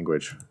in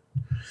language.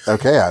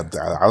 Okay, I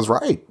was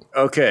right.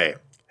 Okay.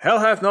 Hell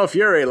hath no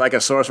fury like a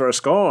sorcerer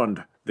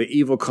scorned. The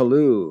evil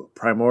Callooh,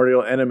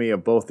 primordial enemy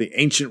of both the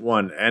Ancient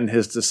One and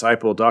his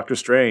disciple Doctor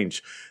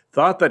Strange,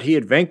 thought that he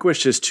had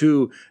vanquished his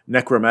two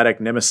necromantic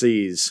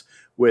nemeses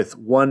with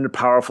one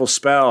powerful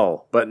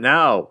spell. But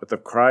now, with a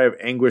cry of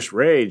anguished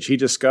rage, he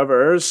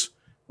discovers...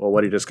 Well,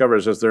 what he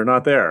discovers is they're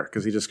not there,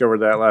 because he discovered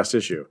that last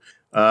issue.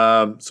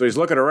 So he's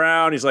looking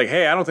around. He's like,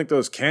 hey, I don't think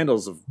those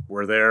candles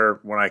were there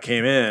when I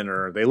came in,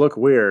 or they look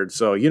weird.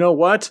 So you know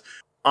what?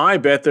 I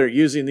bet they're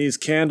using these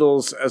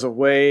candles as a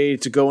way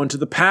to go into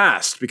the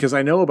past, because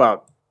I know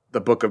about the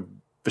Book of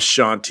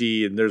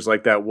Vishanti, and there's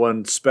like that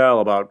one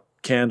spell about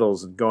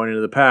candles and going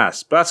into the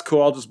past. But that's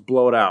cool. I'll just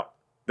blow it out.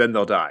 Then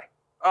they'll die.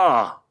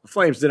 The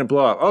flames didn't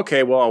blow up.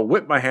 Okay, well, I'll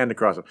whip my hand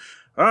across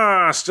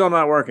them. Still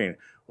not working.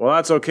 Well,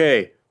 that's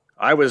okay.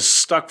 I was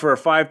stuck for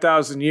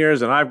 5,000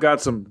 years, and I've got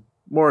some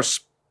more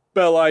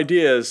spell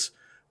ideas.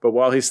 But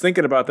while he's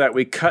thinking about that,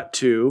 we cut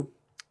to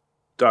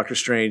Doctor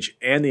Strange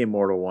and the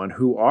Immortal One,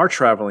 who are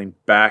traveling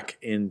back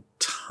in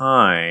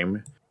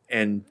time,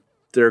 and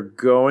they're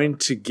going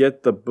to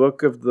get the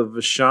Book of the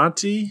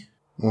Vishanti?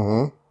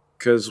 Mm-hmm.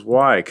 Because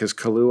why? Because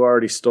Callooh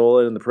already stole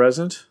it in the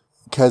present?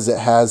 Because it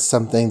has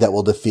something that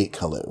will defeat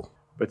Callooh.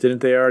 But didn't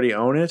they already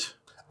own it?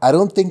 I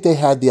don't think they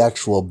had the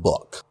actual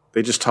book.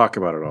 They just talk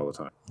about it all the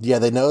time. Yeah,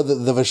 they know that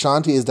the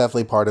Vishanti is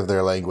definitely part of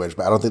their language,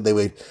 but I don't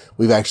think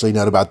we've actually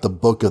known about the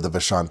Book of the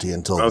Vishanti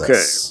until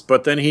this. Okay,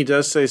 but then he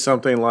does say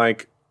something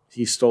like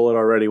he stole it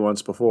already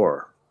once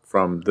before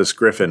from this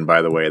griffin,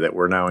 by the way, that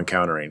we're now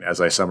encountering as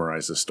I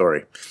summarize this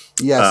story.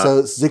 Yeah,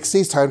 so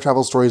 60s time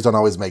travel stories don't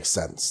always make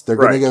sense. They're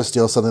going to go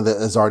steal something that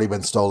has already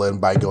been stolen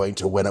by going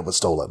to when it was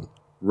stolen.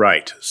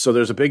 Right. So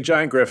there's a big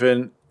giant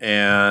griffin,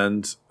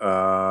 and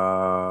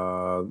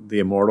the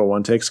immortal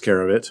one takes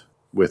care of it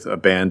with a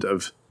band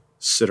of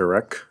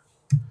Cyttorak.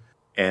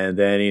 And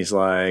then he's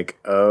like,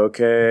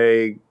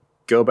 okay,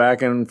 go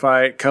back and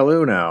fight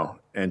Kalu now.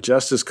 And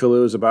just as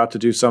Kalu is about to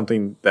do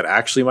something that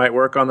actually might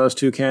work on those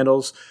two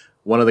candles,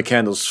 one of the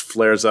candles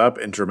flares up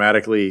and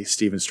dramatically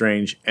Stephen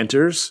Strange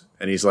enters.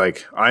 And he's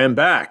like, I am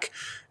back.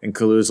 And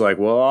Kalu's like,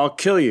 well, I'll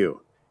kill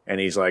you. And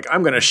he's like,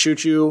 I'm going to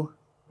shoot you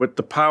with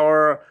the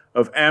power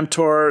of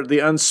Amtor the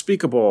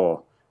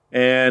Unspeakable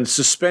and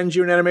suspend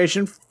you in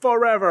animation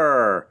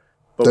forever.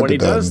 But when he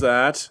does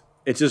that,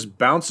 it just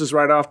bounces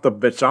right off the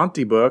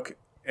Vishanti book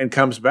and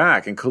comes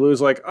back. And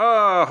Kalu's like,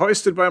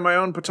 hoisted by my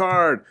own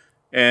petard.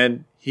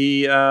 And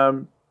he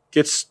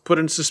gets put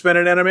in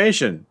suspended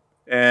animation.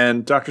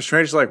 And Doctor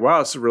Strange is like,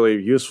 wow, it's a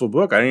really useful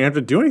book. I didn't have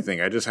to do anything.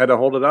 I just had to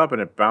hold it up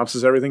and it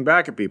bounces everything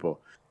back at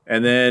people.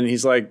 And then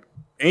he's like,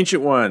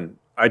 Ancient One,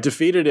 I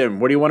defeated him.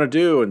 What do you want to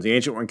do? And the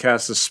Ancient One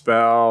casts a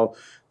spell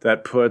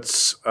that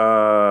puts,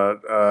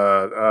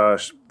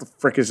 the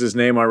frick is his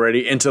name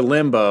already, into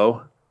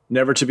limbo,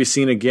 never to be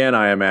seen again,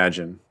 I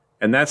imagine.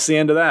 And that's the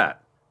end of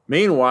that.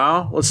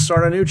 Meanwhile, let's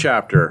start a new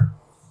chapter.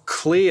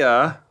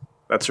 Clea,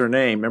 that's her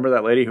name. Remember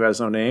that lady who has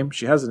no name?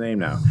 She has a name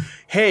now.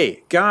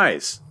 Hey,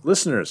 guys,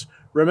 listeners,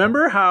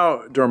 remember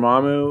how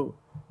Dormammu,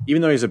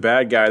 even though he's a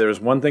bad guy, there was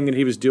one thing that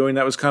he was doing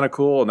that was kind of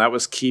cool, and that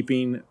was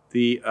keeping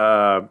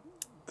the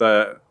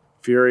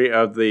fury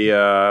of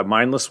the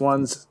mindless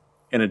ones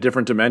in a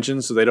different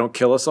dimension so they don't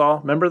kill us all.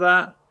 Remember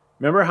that?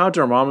 Remember how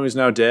Dormammu is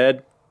now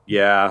dead?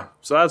 Yeah,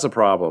 so that's a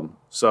problem.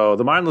 So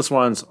the mindless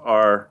ones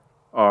are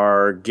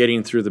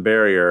getting through the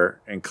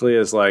barrier, and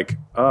Clea's like,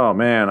 oh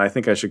man, I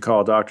think I should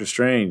call Doctor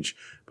Strange.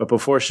 But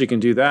before she can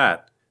do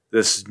that,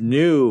 this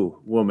new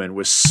woman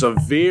with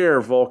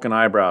severe Vulcan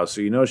eyebrows,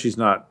 so you know she's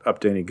not up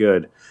to any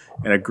good,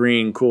 in a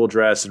green cool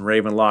dress and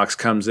raven locks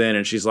comes in,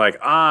 and she's like,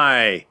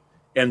 I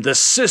am the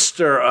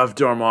sister of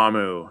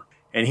Dormammu,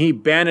 and he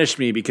banished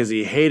me because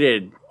he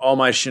hated all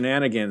my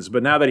shenanigans,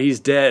 but now that he's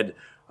dead,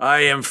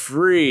 I am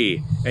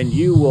free, and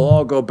you will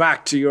all go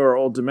back to your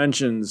old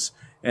dimensions,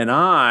 and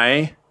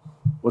I...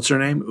 What's her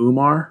name?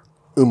 Umar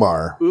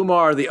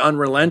the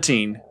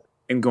Unrelenting,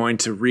 am going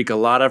to wreak a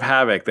lot of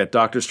havoc that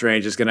Doctor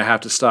Strange is going to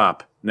have to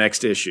stop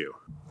next issue.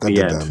 The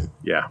end.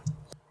 Yeah.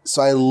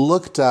 So I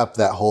looked up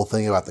that whole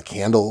thing about the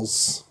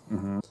candles,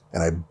 and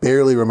I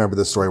barely remember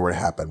the story where it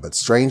happened, but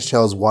Strange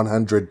Tales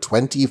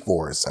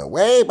 124, so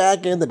way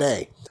back in the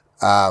day.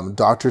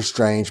 Doctor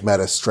Strange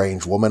met a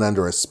strange woman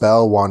under a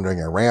spell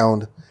wandering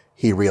around.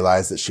 He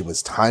realized that she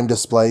was time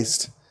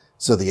displaced.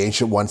 So the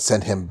Ancient One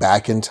sent him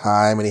back in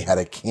time, and he had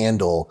a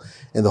candle.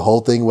 And the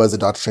whole thing was that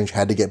Doctor Strange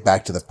had to get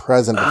back to the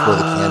present before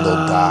the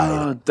candle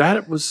died.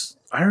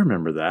 I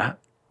remember that.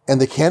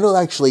 And the candle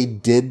actually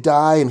did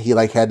die, and he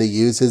had to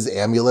use his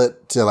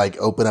amulet to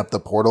open up the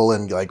portal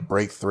and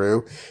break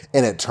through.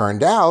 And it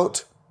turned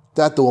out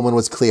that the woman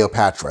was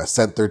Cleopatra,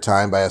 sent through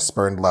time by a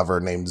spurned lover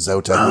named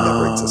Zota, who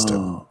never existed.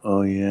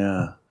 Oh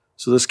yeah.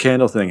 So this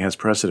candle thing has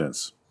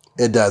precedence.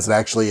 It does. It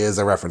actually is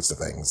a reference to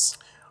things.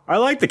 I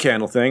like the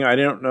candle thing. I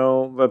didn't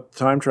know that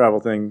time travel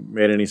thing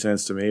made any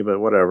sense to me, but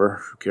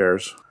whatever. Who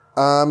cares?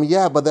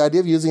 Yeah, but the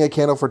idea of using a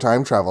candle for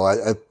time travel,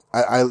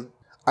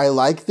 I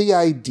like the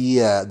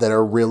idea that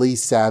a really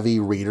savvy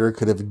reader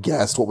could have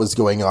guessed what was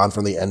going on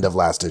from the end of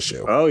last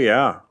issue. Oh,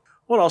 yeah.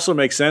 Well, it also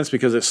makes sense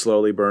because it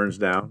slowly burns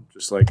down.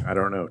 Just like, I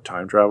don't know,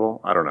 time travel?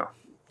 I don't know.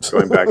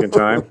 Going back in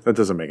time? That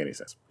doesn't make any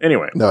sense.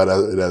 Anyway. No, it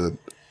doesn't.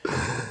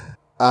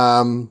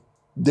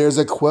 There's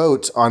a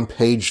quote on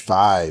page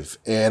 5,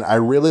 and I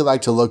really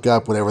like to look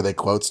up whenever they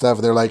quote stuff.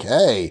 They're like,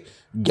 hey,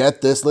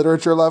 get this,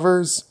 literature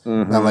lovers?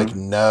 And I'm like,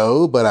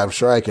 no, but I'm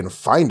sure I can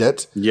find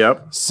it.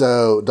 Yep.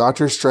 So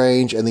Doctor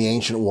Strange and the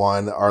Ancient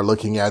One are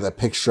looking at a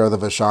picture of the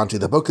Vishanti,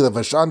 the Book of the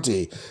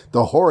Vishanti.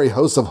 The hoary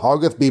host of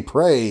Hoggoth be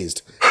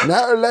praised.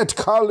 Now let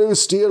Kalu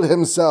steal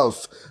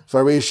himself,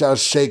 for we shall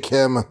shake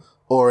him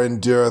or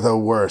endure the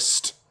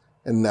worst.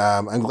 And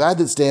I'm glad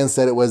that Stan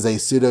said it was a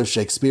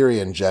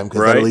pseudo-Shakespearean gem,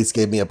 because that at least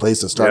gave me a place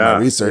to start my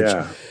research.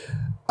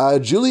 Yeah.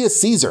 Julius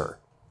Caesar.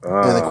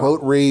 And the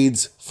quote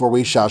reads, for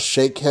we shall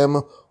shake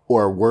him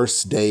or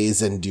worse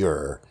days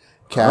endure.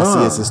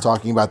 Cassius is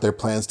talking about their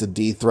plans to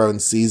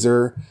dethrone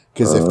Caesar,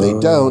 because if they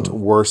don't,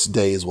 worse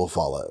days will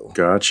follow.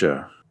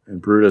 Gotcha.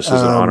 And Brutus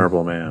is an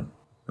honorable man.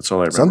 That's all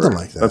I remember. Something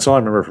like that. That's all I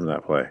remember from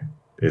that play,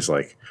 is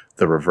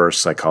the reverse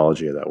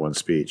psychology of that one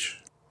speech.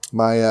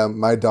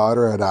 My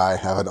daughter and I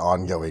have an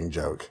ongoing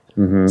joke.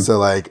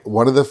 So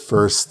one of the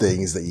first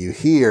things that you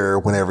hear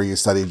whenever you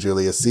study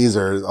Julius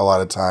Caesar a lot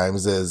of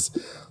times is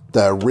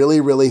the really,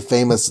 really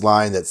famous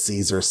line that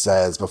Caesar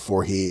says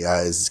before he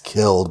is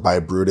killed by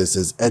Brutus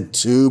is "Et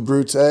tu,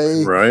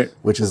 Brute?" Right.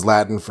 Which is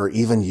Latin for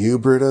 "even you,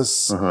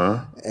 Brutus."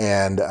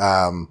 And,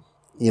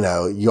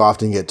 you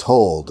often get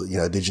told,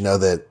 did you know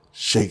that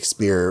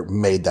Shakespeare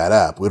made that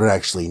up? We don't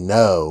actually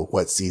know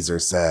what Caesar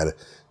said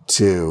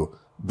to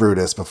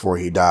Brutus before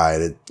he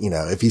died.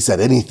 If he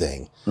said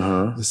anything,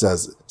 it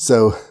says,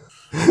 so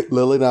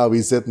Lily and I'll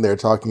be sitting there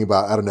talking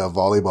about, I don't know,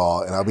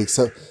 volleyball. And I'll be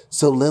so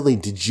Lily,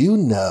 did you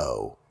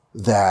know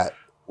that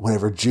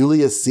whenever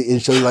Julius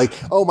and she'll be like,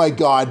 oh my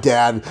God,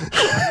 Dad.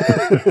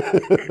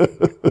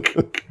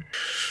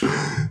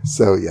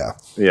 So yeah.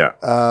 Yeah.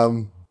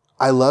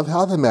 I love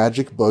how the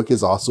magic book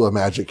is also a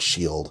magic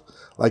shield.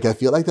 Like, I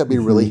feel like that'd be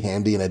really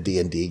handy in a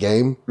D&D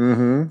game.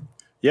 Mm-hmm.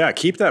 Yeah,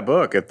 keep that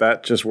book if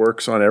that just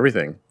works on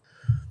everything.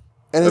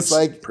 And That's it's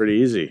like pretty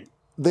easy.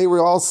 They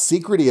were all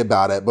secrety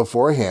about it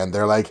beforehand.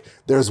 They're like,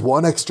 there's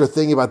one extra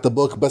thing about the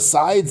book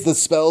besides the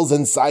spells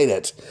inside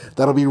it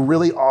that'll be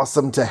really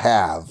awesome to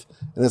have.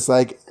 And it's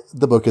like,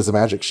 the book is a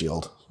magic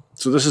shield.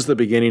 So this is the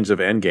beginnings of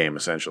Endgame,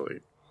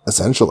 essentially.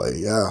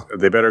 Essentially, yeah.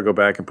 They better go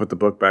back and put the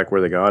book back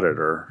where they got it,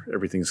 or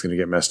everything's going to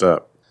get messed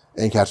up.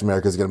 And Captain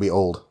America's going to be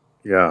old.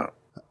 Yeah.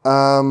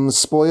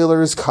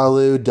 Spoilers,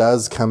 Kalu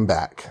does come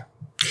back.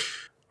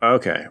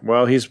 Okay.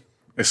 Well, he's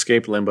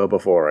escaped limbo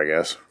before, I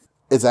guess.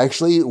 It's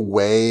actually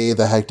way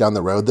the heck down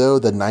the road, though.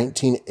 The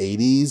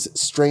 1980s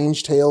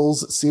Strange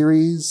Tales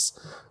series,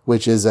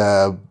 which is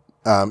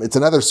it's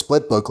another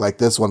split book like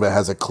this one, but it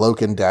has a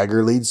Cloak and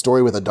Dagger lead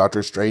story with a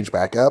Doctor Strange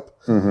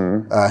backup.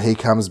 Mm-hmm. He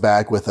comes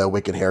back with a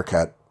wicked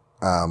haircut,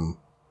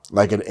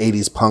 like an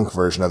 80s punk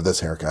version of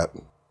this haircut.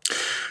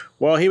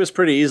 Well, he was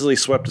pretty easily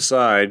swept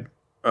aside.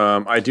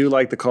 I do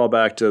like the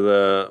callback to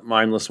the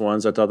Mindless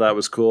Ones. I thought that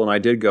was cool, and I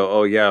did go,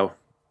 oh, yeah,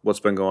 what's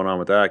been going on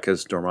with that?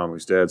 Because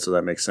Dormammu's dead, so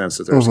that makes sense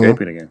that they're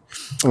escaping again.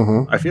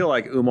 Mm-hmm. I feel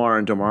like Umar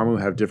and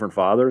Dormammu have different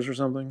fathers or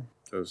something,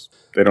 because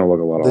they don't look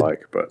a lot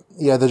alike. But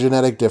yeah, the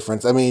genetic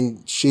difference. I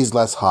mean, she's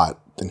less hot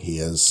than he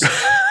is.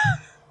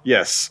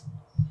 Yes.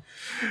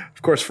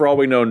 Of course, for all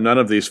we know, none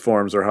of these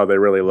forms are how they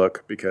really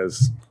look,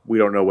 because we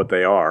don't know what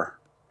they are.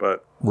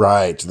 But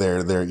right,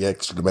 they're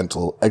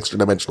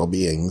extra-dimensional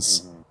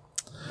beings. Mm-hmm.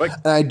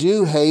 And I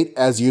do hate,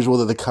 as usual,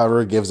 that the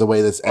cover gives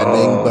away this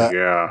ending. But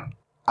yeah.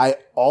 I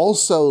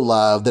also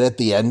love that at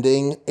the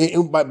ending,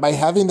 by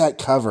having that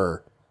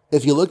cover,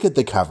 if you look at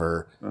the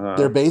cover,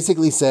 they're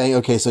basically saying,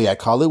 okay, so yeah,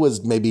 Kalu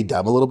was maybe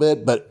dumb a little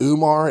bit, but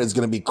Umar is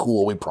going to be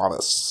cool, we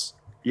promise.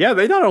 Yeah,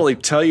 they not only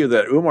tell you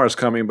that Umar's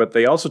coming, but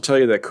they also tell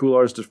you that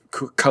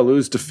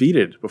Kalu's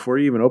defeated before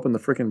you even open the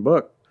freaking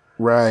book.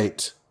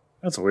 Right.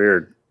 That's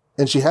weird.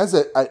 And she has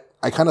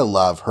I kind of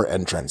love her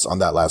entrance on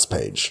that last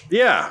page.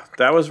 Yeah,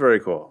 that was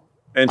very cool.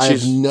 And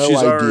she's idea.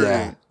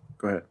 Already,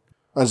 go ahead.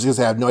 I was just going to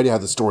say, I have no idea how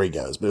the story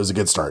goes, but it was a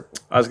good start.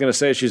 I was going to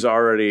say she's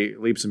already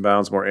leaps and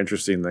bounds more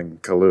interesting than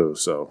Kalu,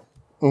 so.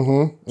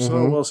 So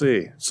we'll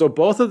see. So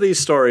both of these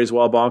stories,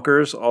 while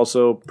bonkers,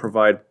 also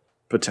provide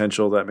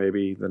potential that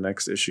maybe the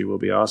next issue will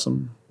be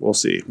awesome. We'll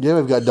see. Yeah,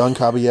 we've got Don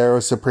Caballero,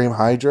 Supreme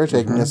Hydra,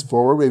 taking us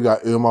forward. We've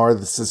got Umar,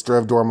 the sister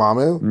of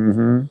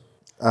Dormammu.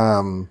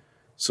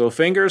 So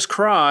fingers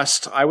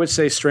crossed. I would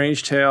say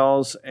Strange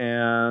Tales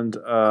and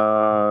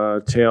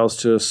Tales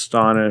to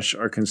Astonish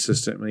are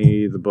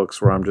consistently the books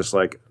where I'm just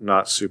like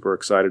not super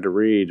excited to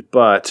read,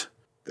 but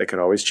they could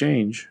always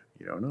change.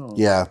 You don't know.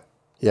 Yeah,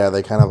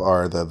 they kind of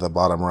are the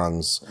bottom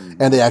rungs.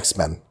 And the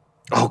X-Men.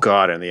 Oh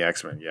God, and the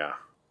X-Men. Yeah,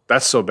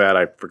 that's so bad.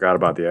 I forgot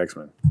about the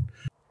X-Men.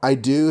 I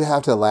do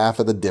have to laugh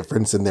at the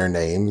difference in their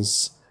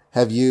names.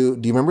 Do you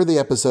remember the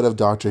episode of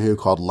Doctor Who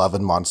called Love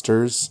and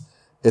Monsters?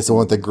 It's the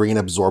one with the green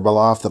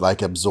Absorbaloff that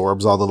like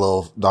absorbs all the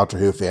little Doctor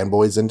Who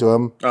fanboys into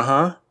him.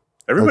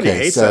 Everybody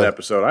hates that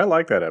episode. I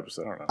like that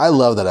episode. I don't know. I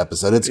love that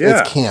episode. It's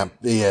camp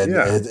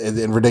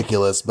and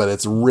ridiculous, but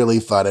it's really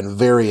fun and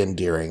very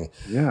endearing.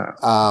 Yeah.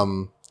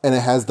 And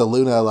it has the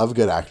Luna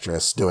Lovegood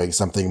actress doing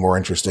something more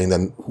interesting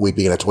than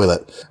weeping in a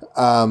toilet.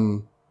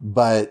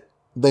 But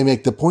they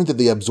make the point that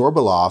the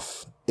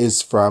Absorbaloff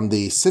is from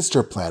the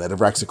sister planet of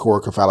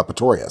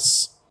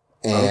Raxacoricofallapatorius.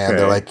 And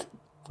they're like,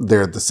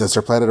 they're the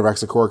sister planet of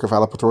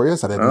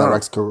Raxacoricofallapatorius. I didn't know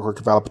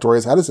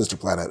Raxacoricofallapatorius had a sister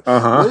planet.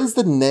 What is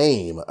the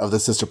name of the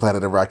sister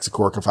planet of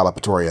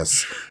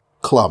Raxacoricofallapatorius?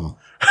 Clum.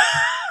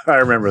 I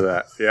remember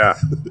that. Yeah.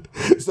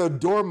 So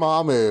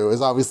Dormammu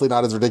is obviously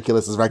not as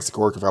ridiculous as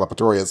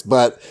Raxacoricofallapatorius,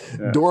 but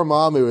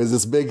Dormammu is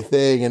this big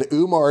thing, and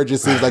Umar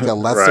just seems like a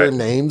lesser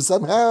name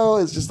somehow.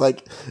 It's just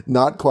like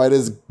not quite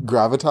as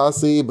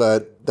gravitas-y,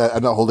 but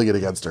I'm not holding it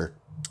against her.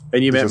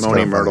 And you meant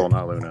Moni Myrtle,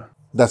 not Luna.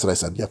 That's what I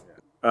said. Yep.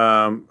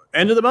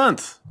 End of the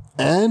month.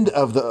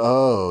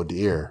 Oh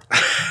dear.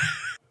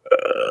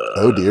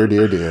 Oh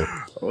dear.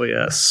 Oh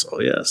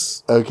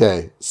yes.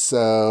 Okay,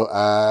 so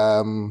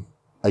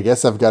I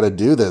guess I've got to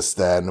do this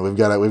then. We've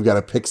got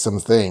to pick some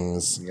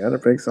things. You got to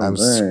pick some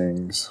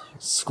things.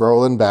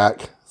 Scrolling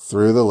back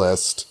through the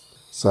list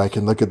so I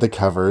can look at the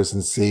covers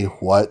and see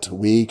what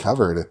we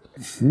covered.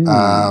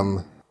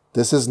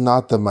 This is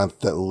not the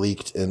month that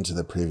leaked into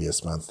the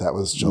previous month. That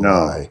was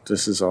July. No,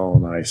 this is all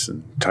nice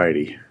and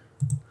tidy.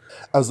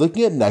 I was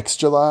looking at next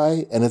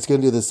July, and it's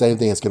going to do the same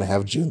thing. It's going to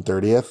have June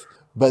 30th,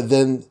 but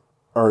then,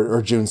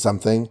 or June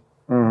something.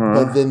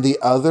 But then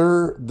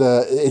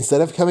instead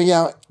of coming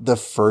out the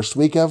first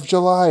week of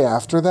July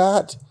after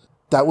that,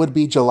 that would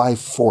be July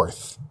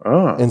 4th.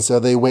 And so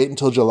they wait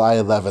until July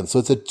 11th. So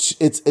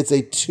it's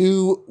a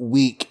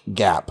 2-week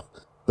gap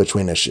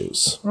between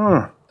issues.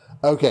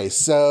 Okay,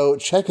 so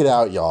check it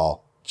out,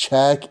 y'all.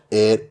 Check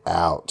it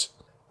out.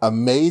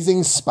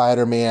 Amazing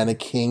Spider-Man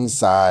King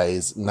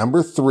Size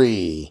number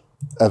 3.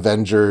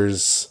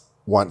 Avengers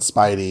want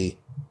Spidey.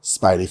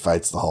 Spidey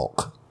fights the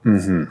Hulk.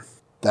 Mm-hmm.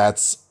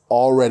 That's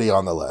already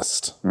on the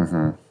list.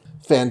 Mm-hmm.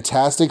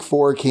 Fantastic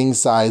Four King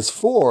Size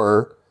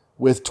 4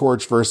 with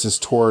Torch versus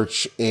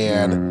Torch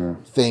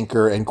and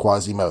Thinker and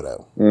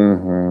Quasimodo.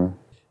 Mm-hmm.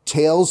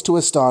 Tales to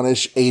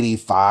Astonish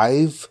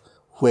 85,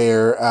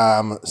 where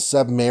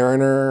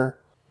Submariner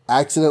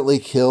accidentally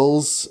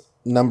kills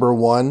number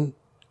 1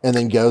 and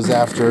then goes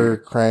after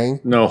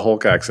Krang. No,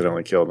 Hulk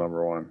accidentally killed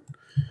number 1.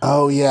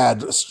 Oh, yeah.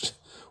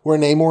 Where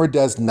Namor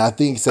does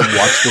nothing except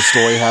watch the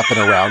story happen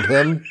around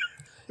him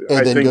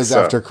and then goes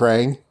after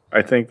Krang.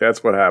 I think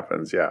that's what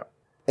happens, yeah.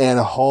 And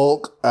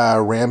Hulk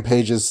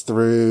rampages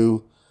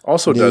through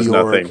Also New does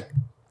York, nothing.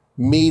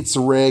 Meets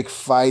Rick,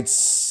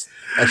 fights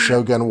a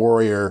Shogun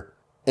warrior,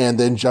 and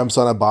then jumps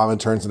on a bomb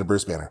and turns into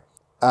Bruce Banner.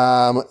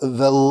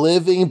 The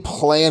Living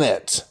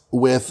Planet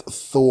with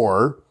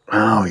Thor.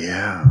 Oh,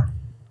 yeah.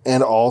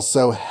 And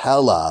also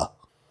Hela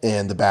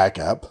in the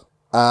backup.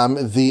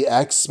 The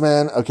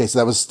X-Men. Okay, so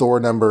that was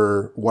Thor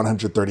number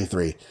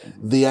 133.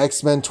 The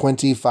X-Men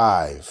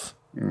 25.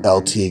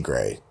 El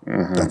Tigre.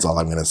 That's all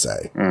I'm going to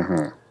say.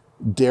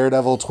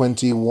 Daredevil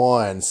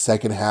 21.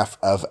 Second half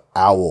of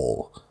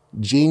Owl.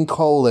 Gene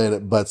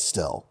Colan, but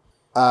still.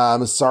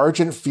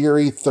 Sergeant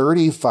Fury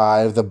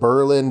 35, the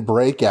Berlin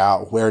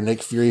Breakout, where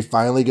Nick Fury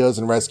finally goes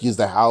and rescues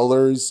the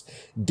Howlers.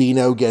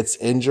 Dino gets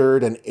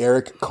injured, and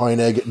Eric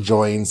Koenig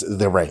joins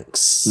the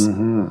ranks.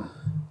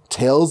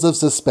 Tales of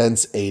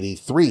Suspense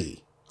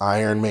 83,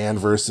 Iron Man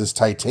versus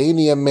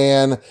Titanium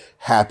Man.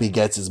 Happy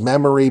gets his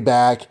memory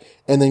back,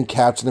 and then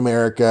Captain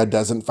America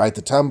doesn't fight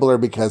the Tumbler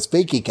because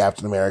fakey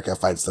Captain America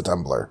fights the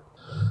Tumbler.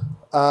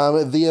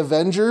 The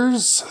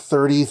Avengers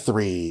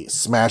 33,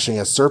 Smashing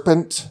a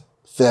Serpent.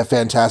 The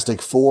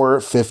Fantastic Four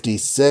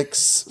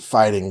 56,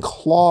 Fighting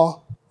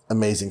Claw.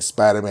 Amazing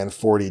Spider-Man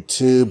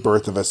 42,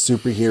 Birth of a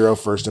Superhero,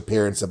 First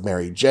Appearance of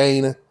Mary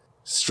Jane.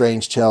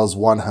 Strange Tales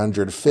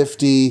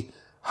 150,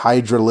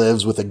 Hydra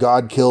Lives with a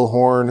God-Kill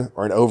Horn,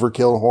 or an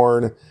Overkill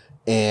Horn.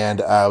 And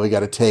we got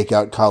to take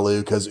out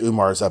Kalu because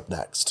Umar's up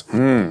next.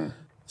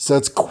 So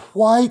it's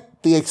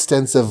quite the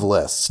extensive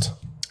list.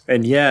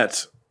 And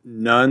yet,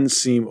 none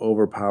seem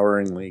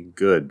overpoweringly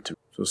good.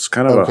 So it's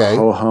kind of a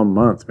ho-hum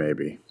month,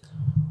 maybe.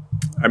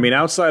 I mean,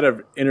 outside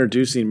of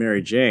introducing Mary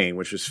Jane,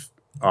 which is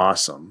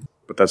awesome,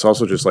 but that's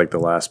also just like the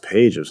last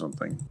page of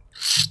something.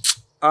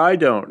 I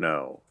don't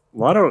know. A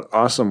lot of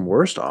awesome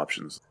worst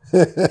options.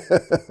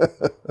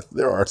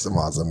 There are some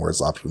awesome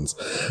worst options.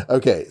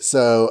 Okay,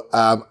 so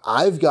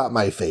I've got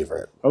my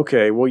favorite.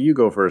 Okay, well, you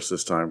go first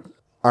this time.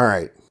 All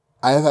right.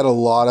 I have had a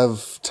lot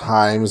of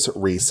times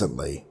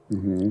recently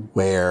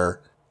where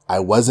I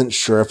wasn't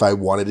sure if I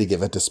wanted to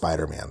give it to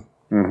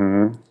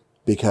Spider-Man.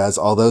 Because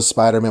although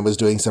Spider-Man was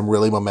doing some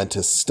really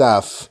momentous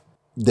stuff,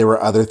 there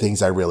were other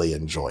things I really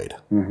enjoyed.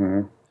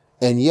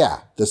 And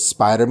yeah, the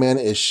Spider-Man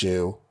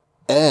issue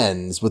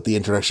ends with the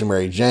introduction of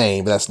Mary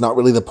Jane, but that's not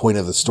really the point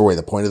of the story.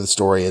 The point of the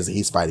story is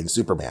he's fighting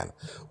Superman,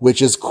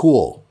 which is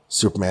cool.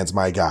 Superman's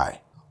my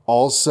guy.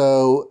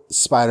 Also,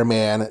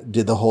 Spider-Man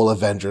did the whole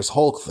Avengers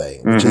Hulk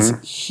thing, which is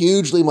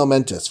hugely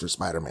momentous for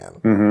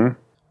Spider-Man.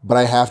 But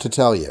I have to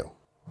tell you,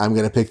 I'm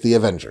going to pick the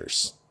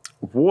Avengers.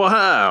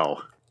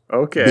 Wow.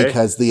 Okay.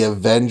 Because the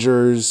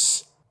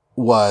Avengers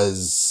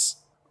was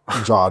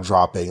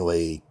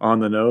jaw-droppingly on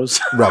the nose.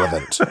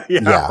 Relevant.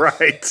 Yeah,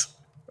 right.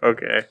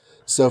 Okay.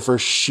 So for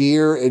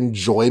sheer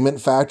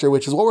enjoyment factor,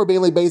 which is what we're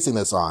mainly basing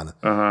this on,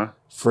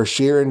 for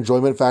sheer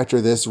enjoyment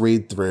factor, this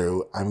read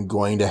through, I'm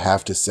going to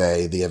have to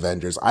say the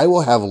Avengers. I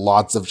will have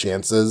lots of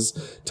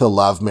chances to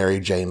love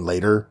Mary Jane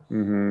later.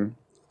 I'm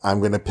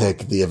going to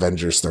pick the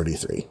Avengers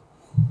 33.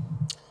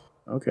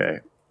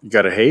 Okay. You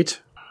got a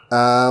hate?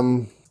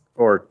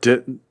 Or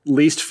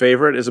least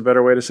favorite is a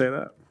better way to say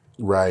that.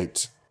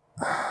 Right.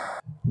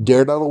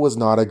 Daredevil was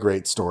not a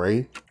great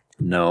story.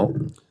 No.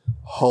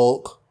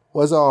 Hulk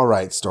was an all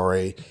right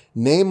story.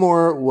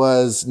 Namor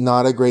was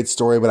not a great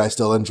story, but I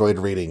still enjoyed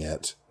reading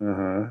it.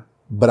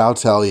 But I'll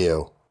tell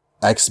you,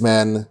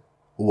 X-Men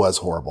was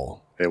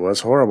horrible. It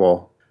was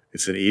horrible.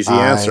 It's an easy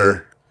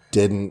answer.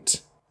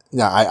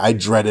 I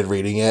dreaded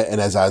reading it,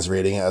 and as I was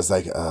reading it, I was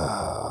like,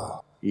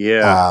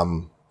 yeah.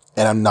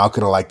 And I'm not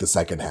going to like the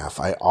second half.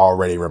 I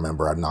already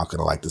remember I'm not going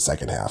to like the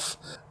second half.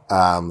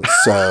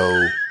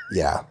 So,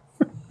 yeah.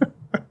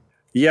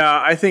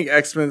 Yeah, I think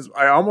X-Men,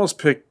 I almost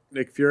picked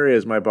Nick Fury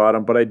as my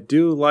bottom, but I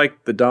do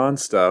like the Dawn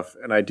stuff,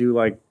 and I do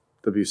like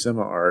the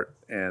Buscema art,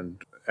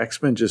 and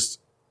X-Men just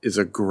is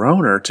a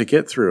groaner to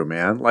get through,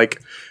 man.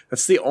 Like,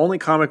 that's the only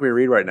comic we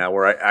read right now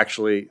where I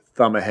actually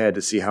thumb ahead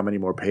to see how many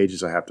more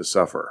pages I have to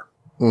suffer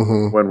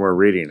when we're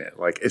reading it.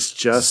 Like, it's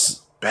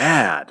just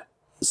bad.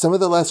 Some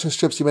of the lesser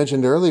strips you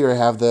mentioned earlier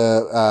have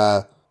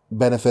the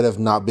benefit of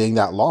not being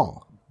that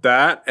long.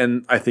 That,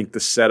 and I think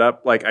the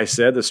setup, like I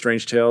said, the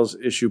Strange Tales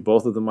issue,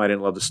 both of them, I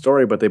didn't love the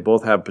story, but they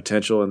both have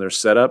potential in their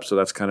setup, so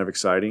that's kind of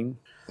exciting.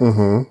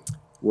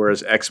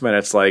 Whereas X-Men,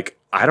 it's like,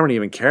 I don't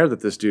even care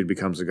that this dude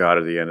becomes a god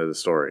at the end of the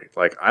story.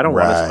 Like, I don't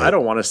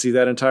want to see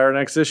that entire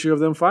next issue of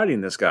them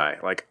fighting this guy.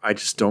 Like, I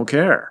just don't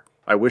care.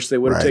 I wish they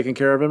would have taken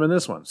care of him in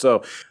this one.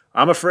 So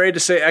I'm afraid to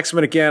say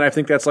X-Men again. I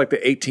think that's like the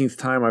 18th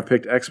time I've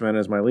picked X-Men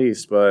as my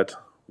least, but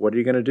what are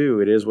you going to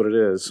do? It is what it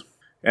is.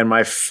 And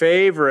my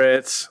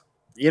favorites,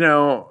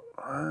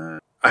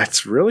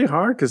 it's really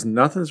hard because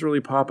nothing's really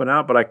popping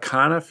out, but I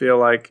kind of feel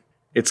like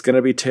it's going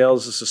to be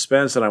Tales of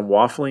Suspense, and I'm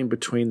waffling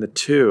between the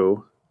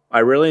two. I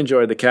really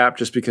enjoyed the Cap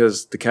just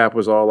because the Cap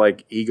was all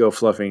like ego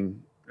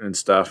fluffing and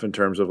stuff in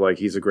terms of like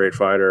he's a great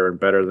fighter and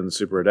better than the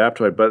Super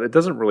Adaptoid, but it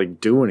doesn't really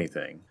do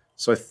anything.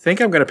 So I think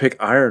I'm going to pick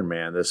Iron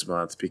Man this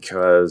month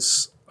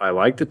because I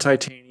like the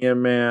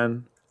Titanium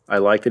Man. I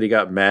like that he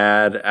got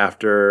mad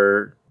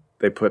after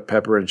they put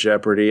Pepper in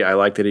jeopardy. I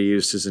like that he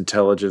used his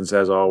intelligence,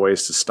 as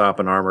always, to stop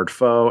an armored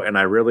foe. And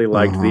I really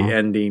liked the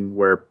ending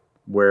where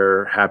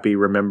Happy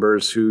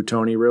remembers who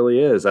Tony really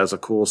is. That's a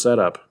cool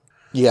setup.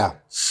 Yeah.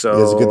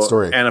 So it's a good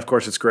story. And, of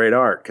course, it's great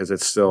art because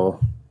it's still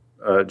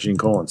Gene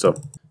Colan. So,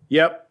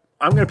 yep,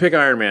 I'm going to pick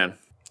Iron Man.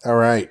 All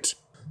right.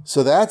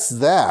 So that's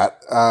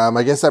that.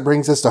 I guess that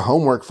brings us to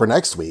homework for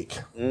next week.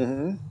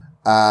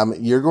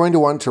 You're going to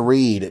want to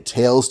read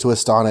Tales to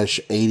Astonish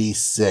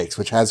 86,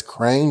 which has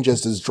Krang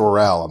just as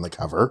Jor-El on the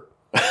cover.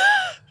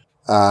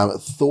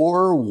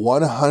 Thor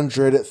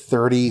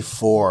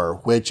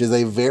 134, which is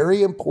a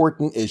very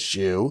important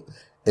issue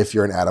if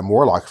you're an Adam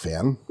Warlock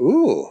fan.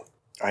 Ooh,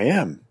 I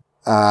am.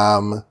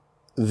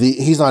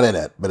 He's not in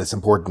it, but it's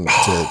important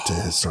to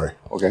his story.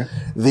 Okay.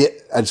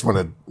 I just want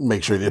to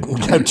make sure you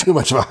didn't have too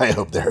much of a high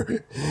hope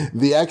there.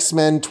 The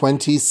X-Men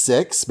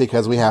 26,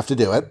 because we have to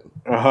do it.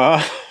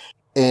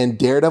 And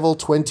Daredevil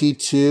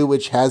 22,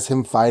 which has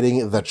him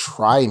fighting the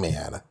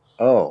Tri-Man.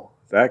 Oh,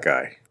 that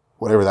guy.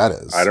 Whatever that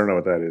is. I don't know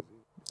what that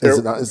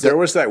is. There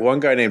was that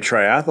one guy named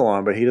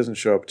Triathlon, but he doesn't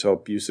show up until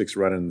Busick's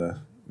run in the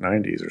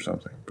 90s or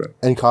something.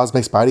 And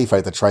Cosmic Spidey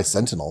fight the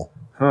Tri-Sentinel.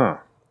 Huh.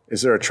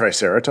 Is there a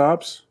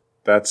Triceratops?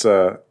 That's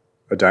a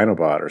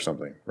Dinobot or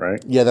something,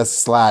 right? Yeah, that's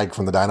Slag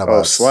from the Dinobots.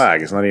 Oh,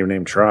 Slag. It's not even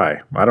named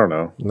Tri. I don't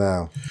know.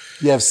 No.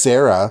 You have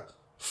Sarah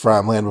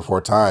from Land Before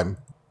Time.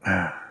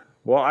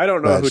 Well, I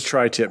don't know who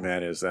Tri-Tip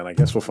Man is then. I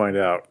guess we'll find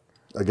out.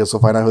 I guess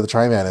we'll find out who the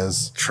Tri-Man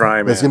is.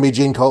 Tri-Man. It's going to be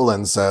Gene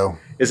Colan, so.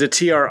 Is it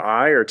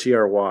TRI or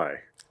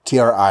TRY?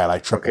 TRI,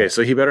 like triple. Okay,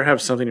 so he better have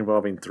something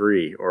involving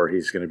 3 or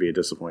he's going to be a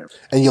disappointment.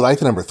 And you like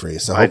the number 3,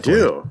 so hopefully. I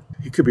do.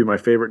 He could be my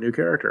favorite new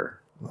character.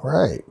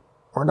 Right.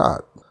 Or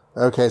not.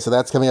 Okay, so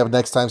that's coming up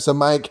next time. So,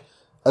 Mike,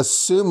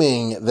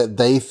 assuming that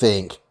they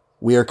think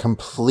we are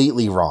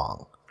completely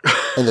wrong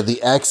and that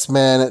the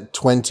X-Men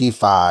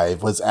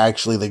 25 was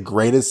actually the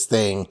greatest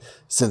thing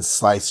since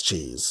sliced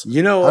cheese,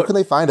 how can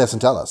they find us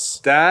and tell us?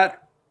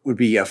 That would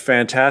be a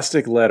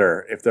fantastic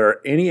letter. If there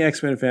are any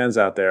X-Men fans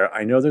out there,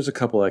 I know there's a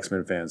couple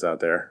X-Men fans out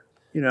there.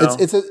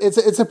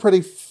 It's a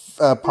pretty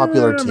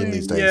popular team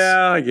these days.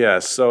 Yeah, I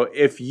guess. So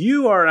if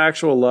you are an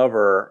actual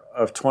lover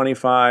of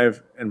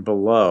 25 and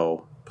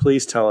below,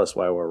 please tell us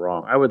why we're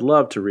wrong. I would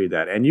love to read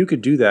that. And you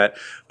could do that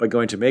by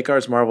going to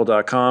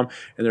makeoursmarvel.com,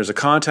 and there's a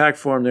contact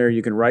form there.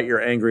 You can write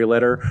your angry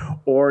letter,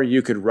 or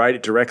you could write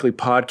it directly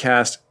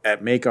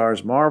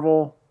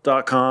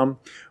podcast@makeoursmarvel.com.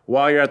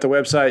 While you're at the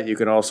website, you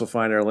can also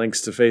find our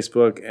links to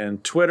Facebook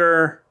and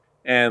Twitter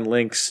and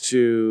links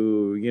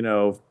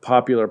to,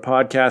 popular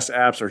podcast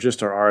apps or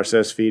just our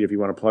RSS feed if you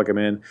want to plug them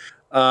in.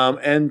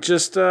 And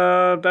just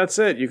that's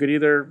it. You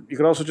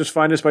could also just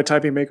find us by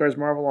typing Make Ours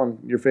Marvel on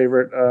your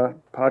favorite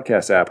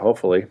podcast app,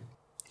 hopefully.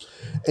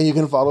 And you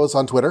can follow us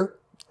on Twitter.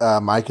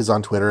 Mike is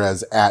on Twitter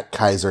as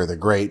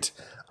 @KaiserTheGreat.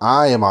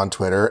 I am on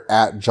Twitter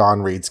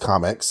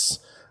 @JohnReadsComics.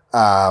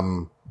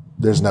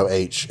 There's no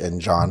H in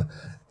John.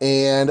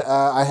 And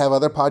I have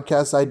other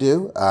podcasts I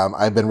do.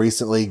 I've been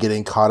recently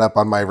getting caught up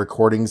on my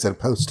recordings and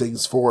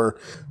postings for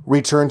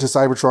Return to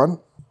Cybertron,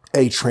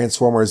 a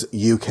Transformers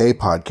UK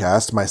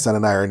podcast. My son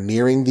and I are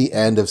nearing the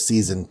end of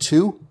season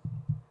 2,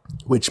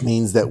 which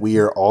means that we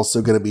are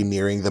also going to be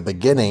nearing the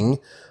beginning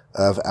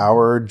of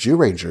our Jew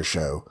Ranger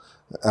show,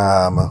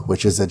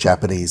 which is a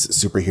Japanese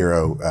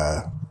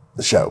superhero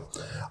show.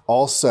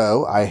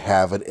 Also, I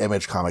have an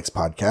Image Comics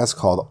podcast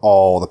called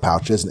All the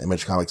Pouches, an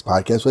Image Comics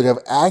podcast, which I've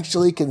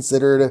actually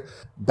considered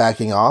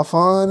backing off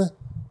on,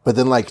 but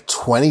then like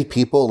 20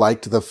 people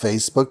liked the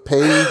Facebook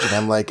page, and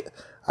I'm like,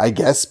 I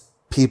guess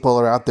people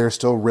are out there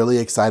still really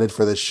excited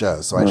for this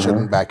show, so I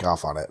shouldn't back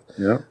off on it.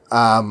 Yeah.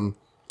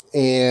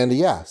 And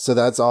yeah, so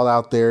that's all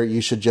out there.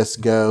 You should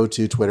just go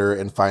to Twitter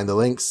and find the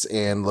links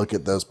and look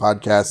at those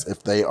podcasts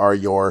if they are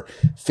your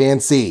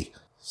fancy.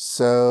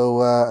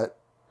 So,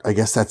 I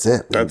guess that's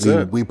it. That's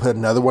it. We put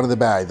another one in the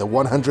bag. The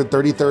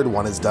 133rd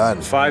one is done.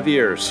 5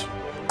 years.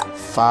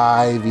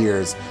 5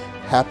 years.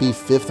 Happy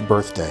 5th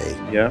birthday.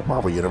 Yeah.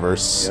 Marvel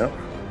Universe. Yep.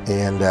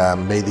 And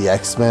may the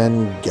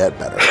X-Men get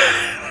better.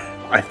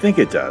 I think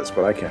it does,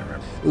 but I can't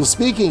remember. Well,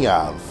 speaking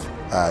of,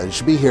 you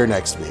should be here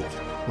next week.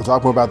 We'll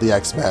talk more about the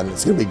X-Men.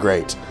 It's going to be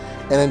great.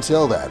 And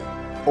until then,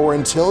 or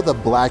until the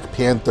Black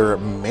Panther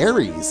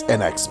marries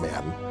an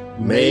X-Man,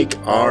 Make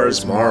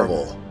ours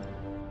Marvel.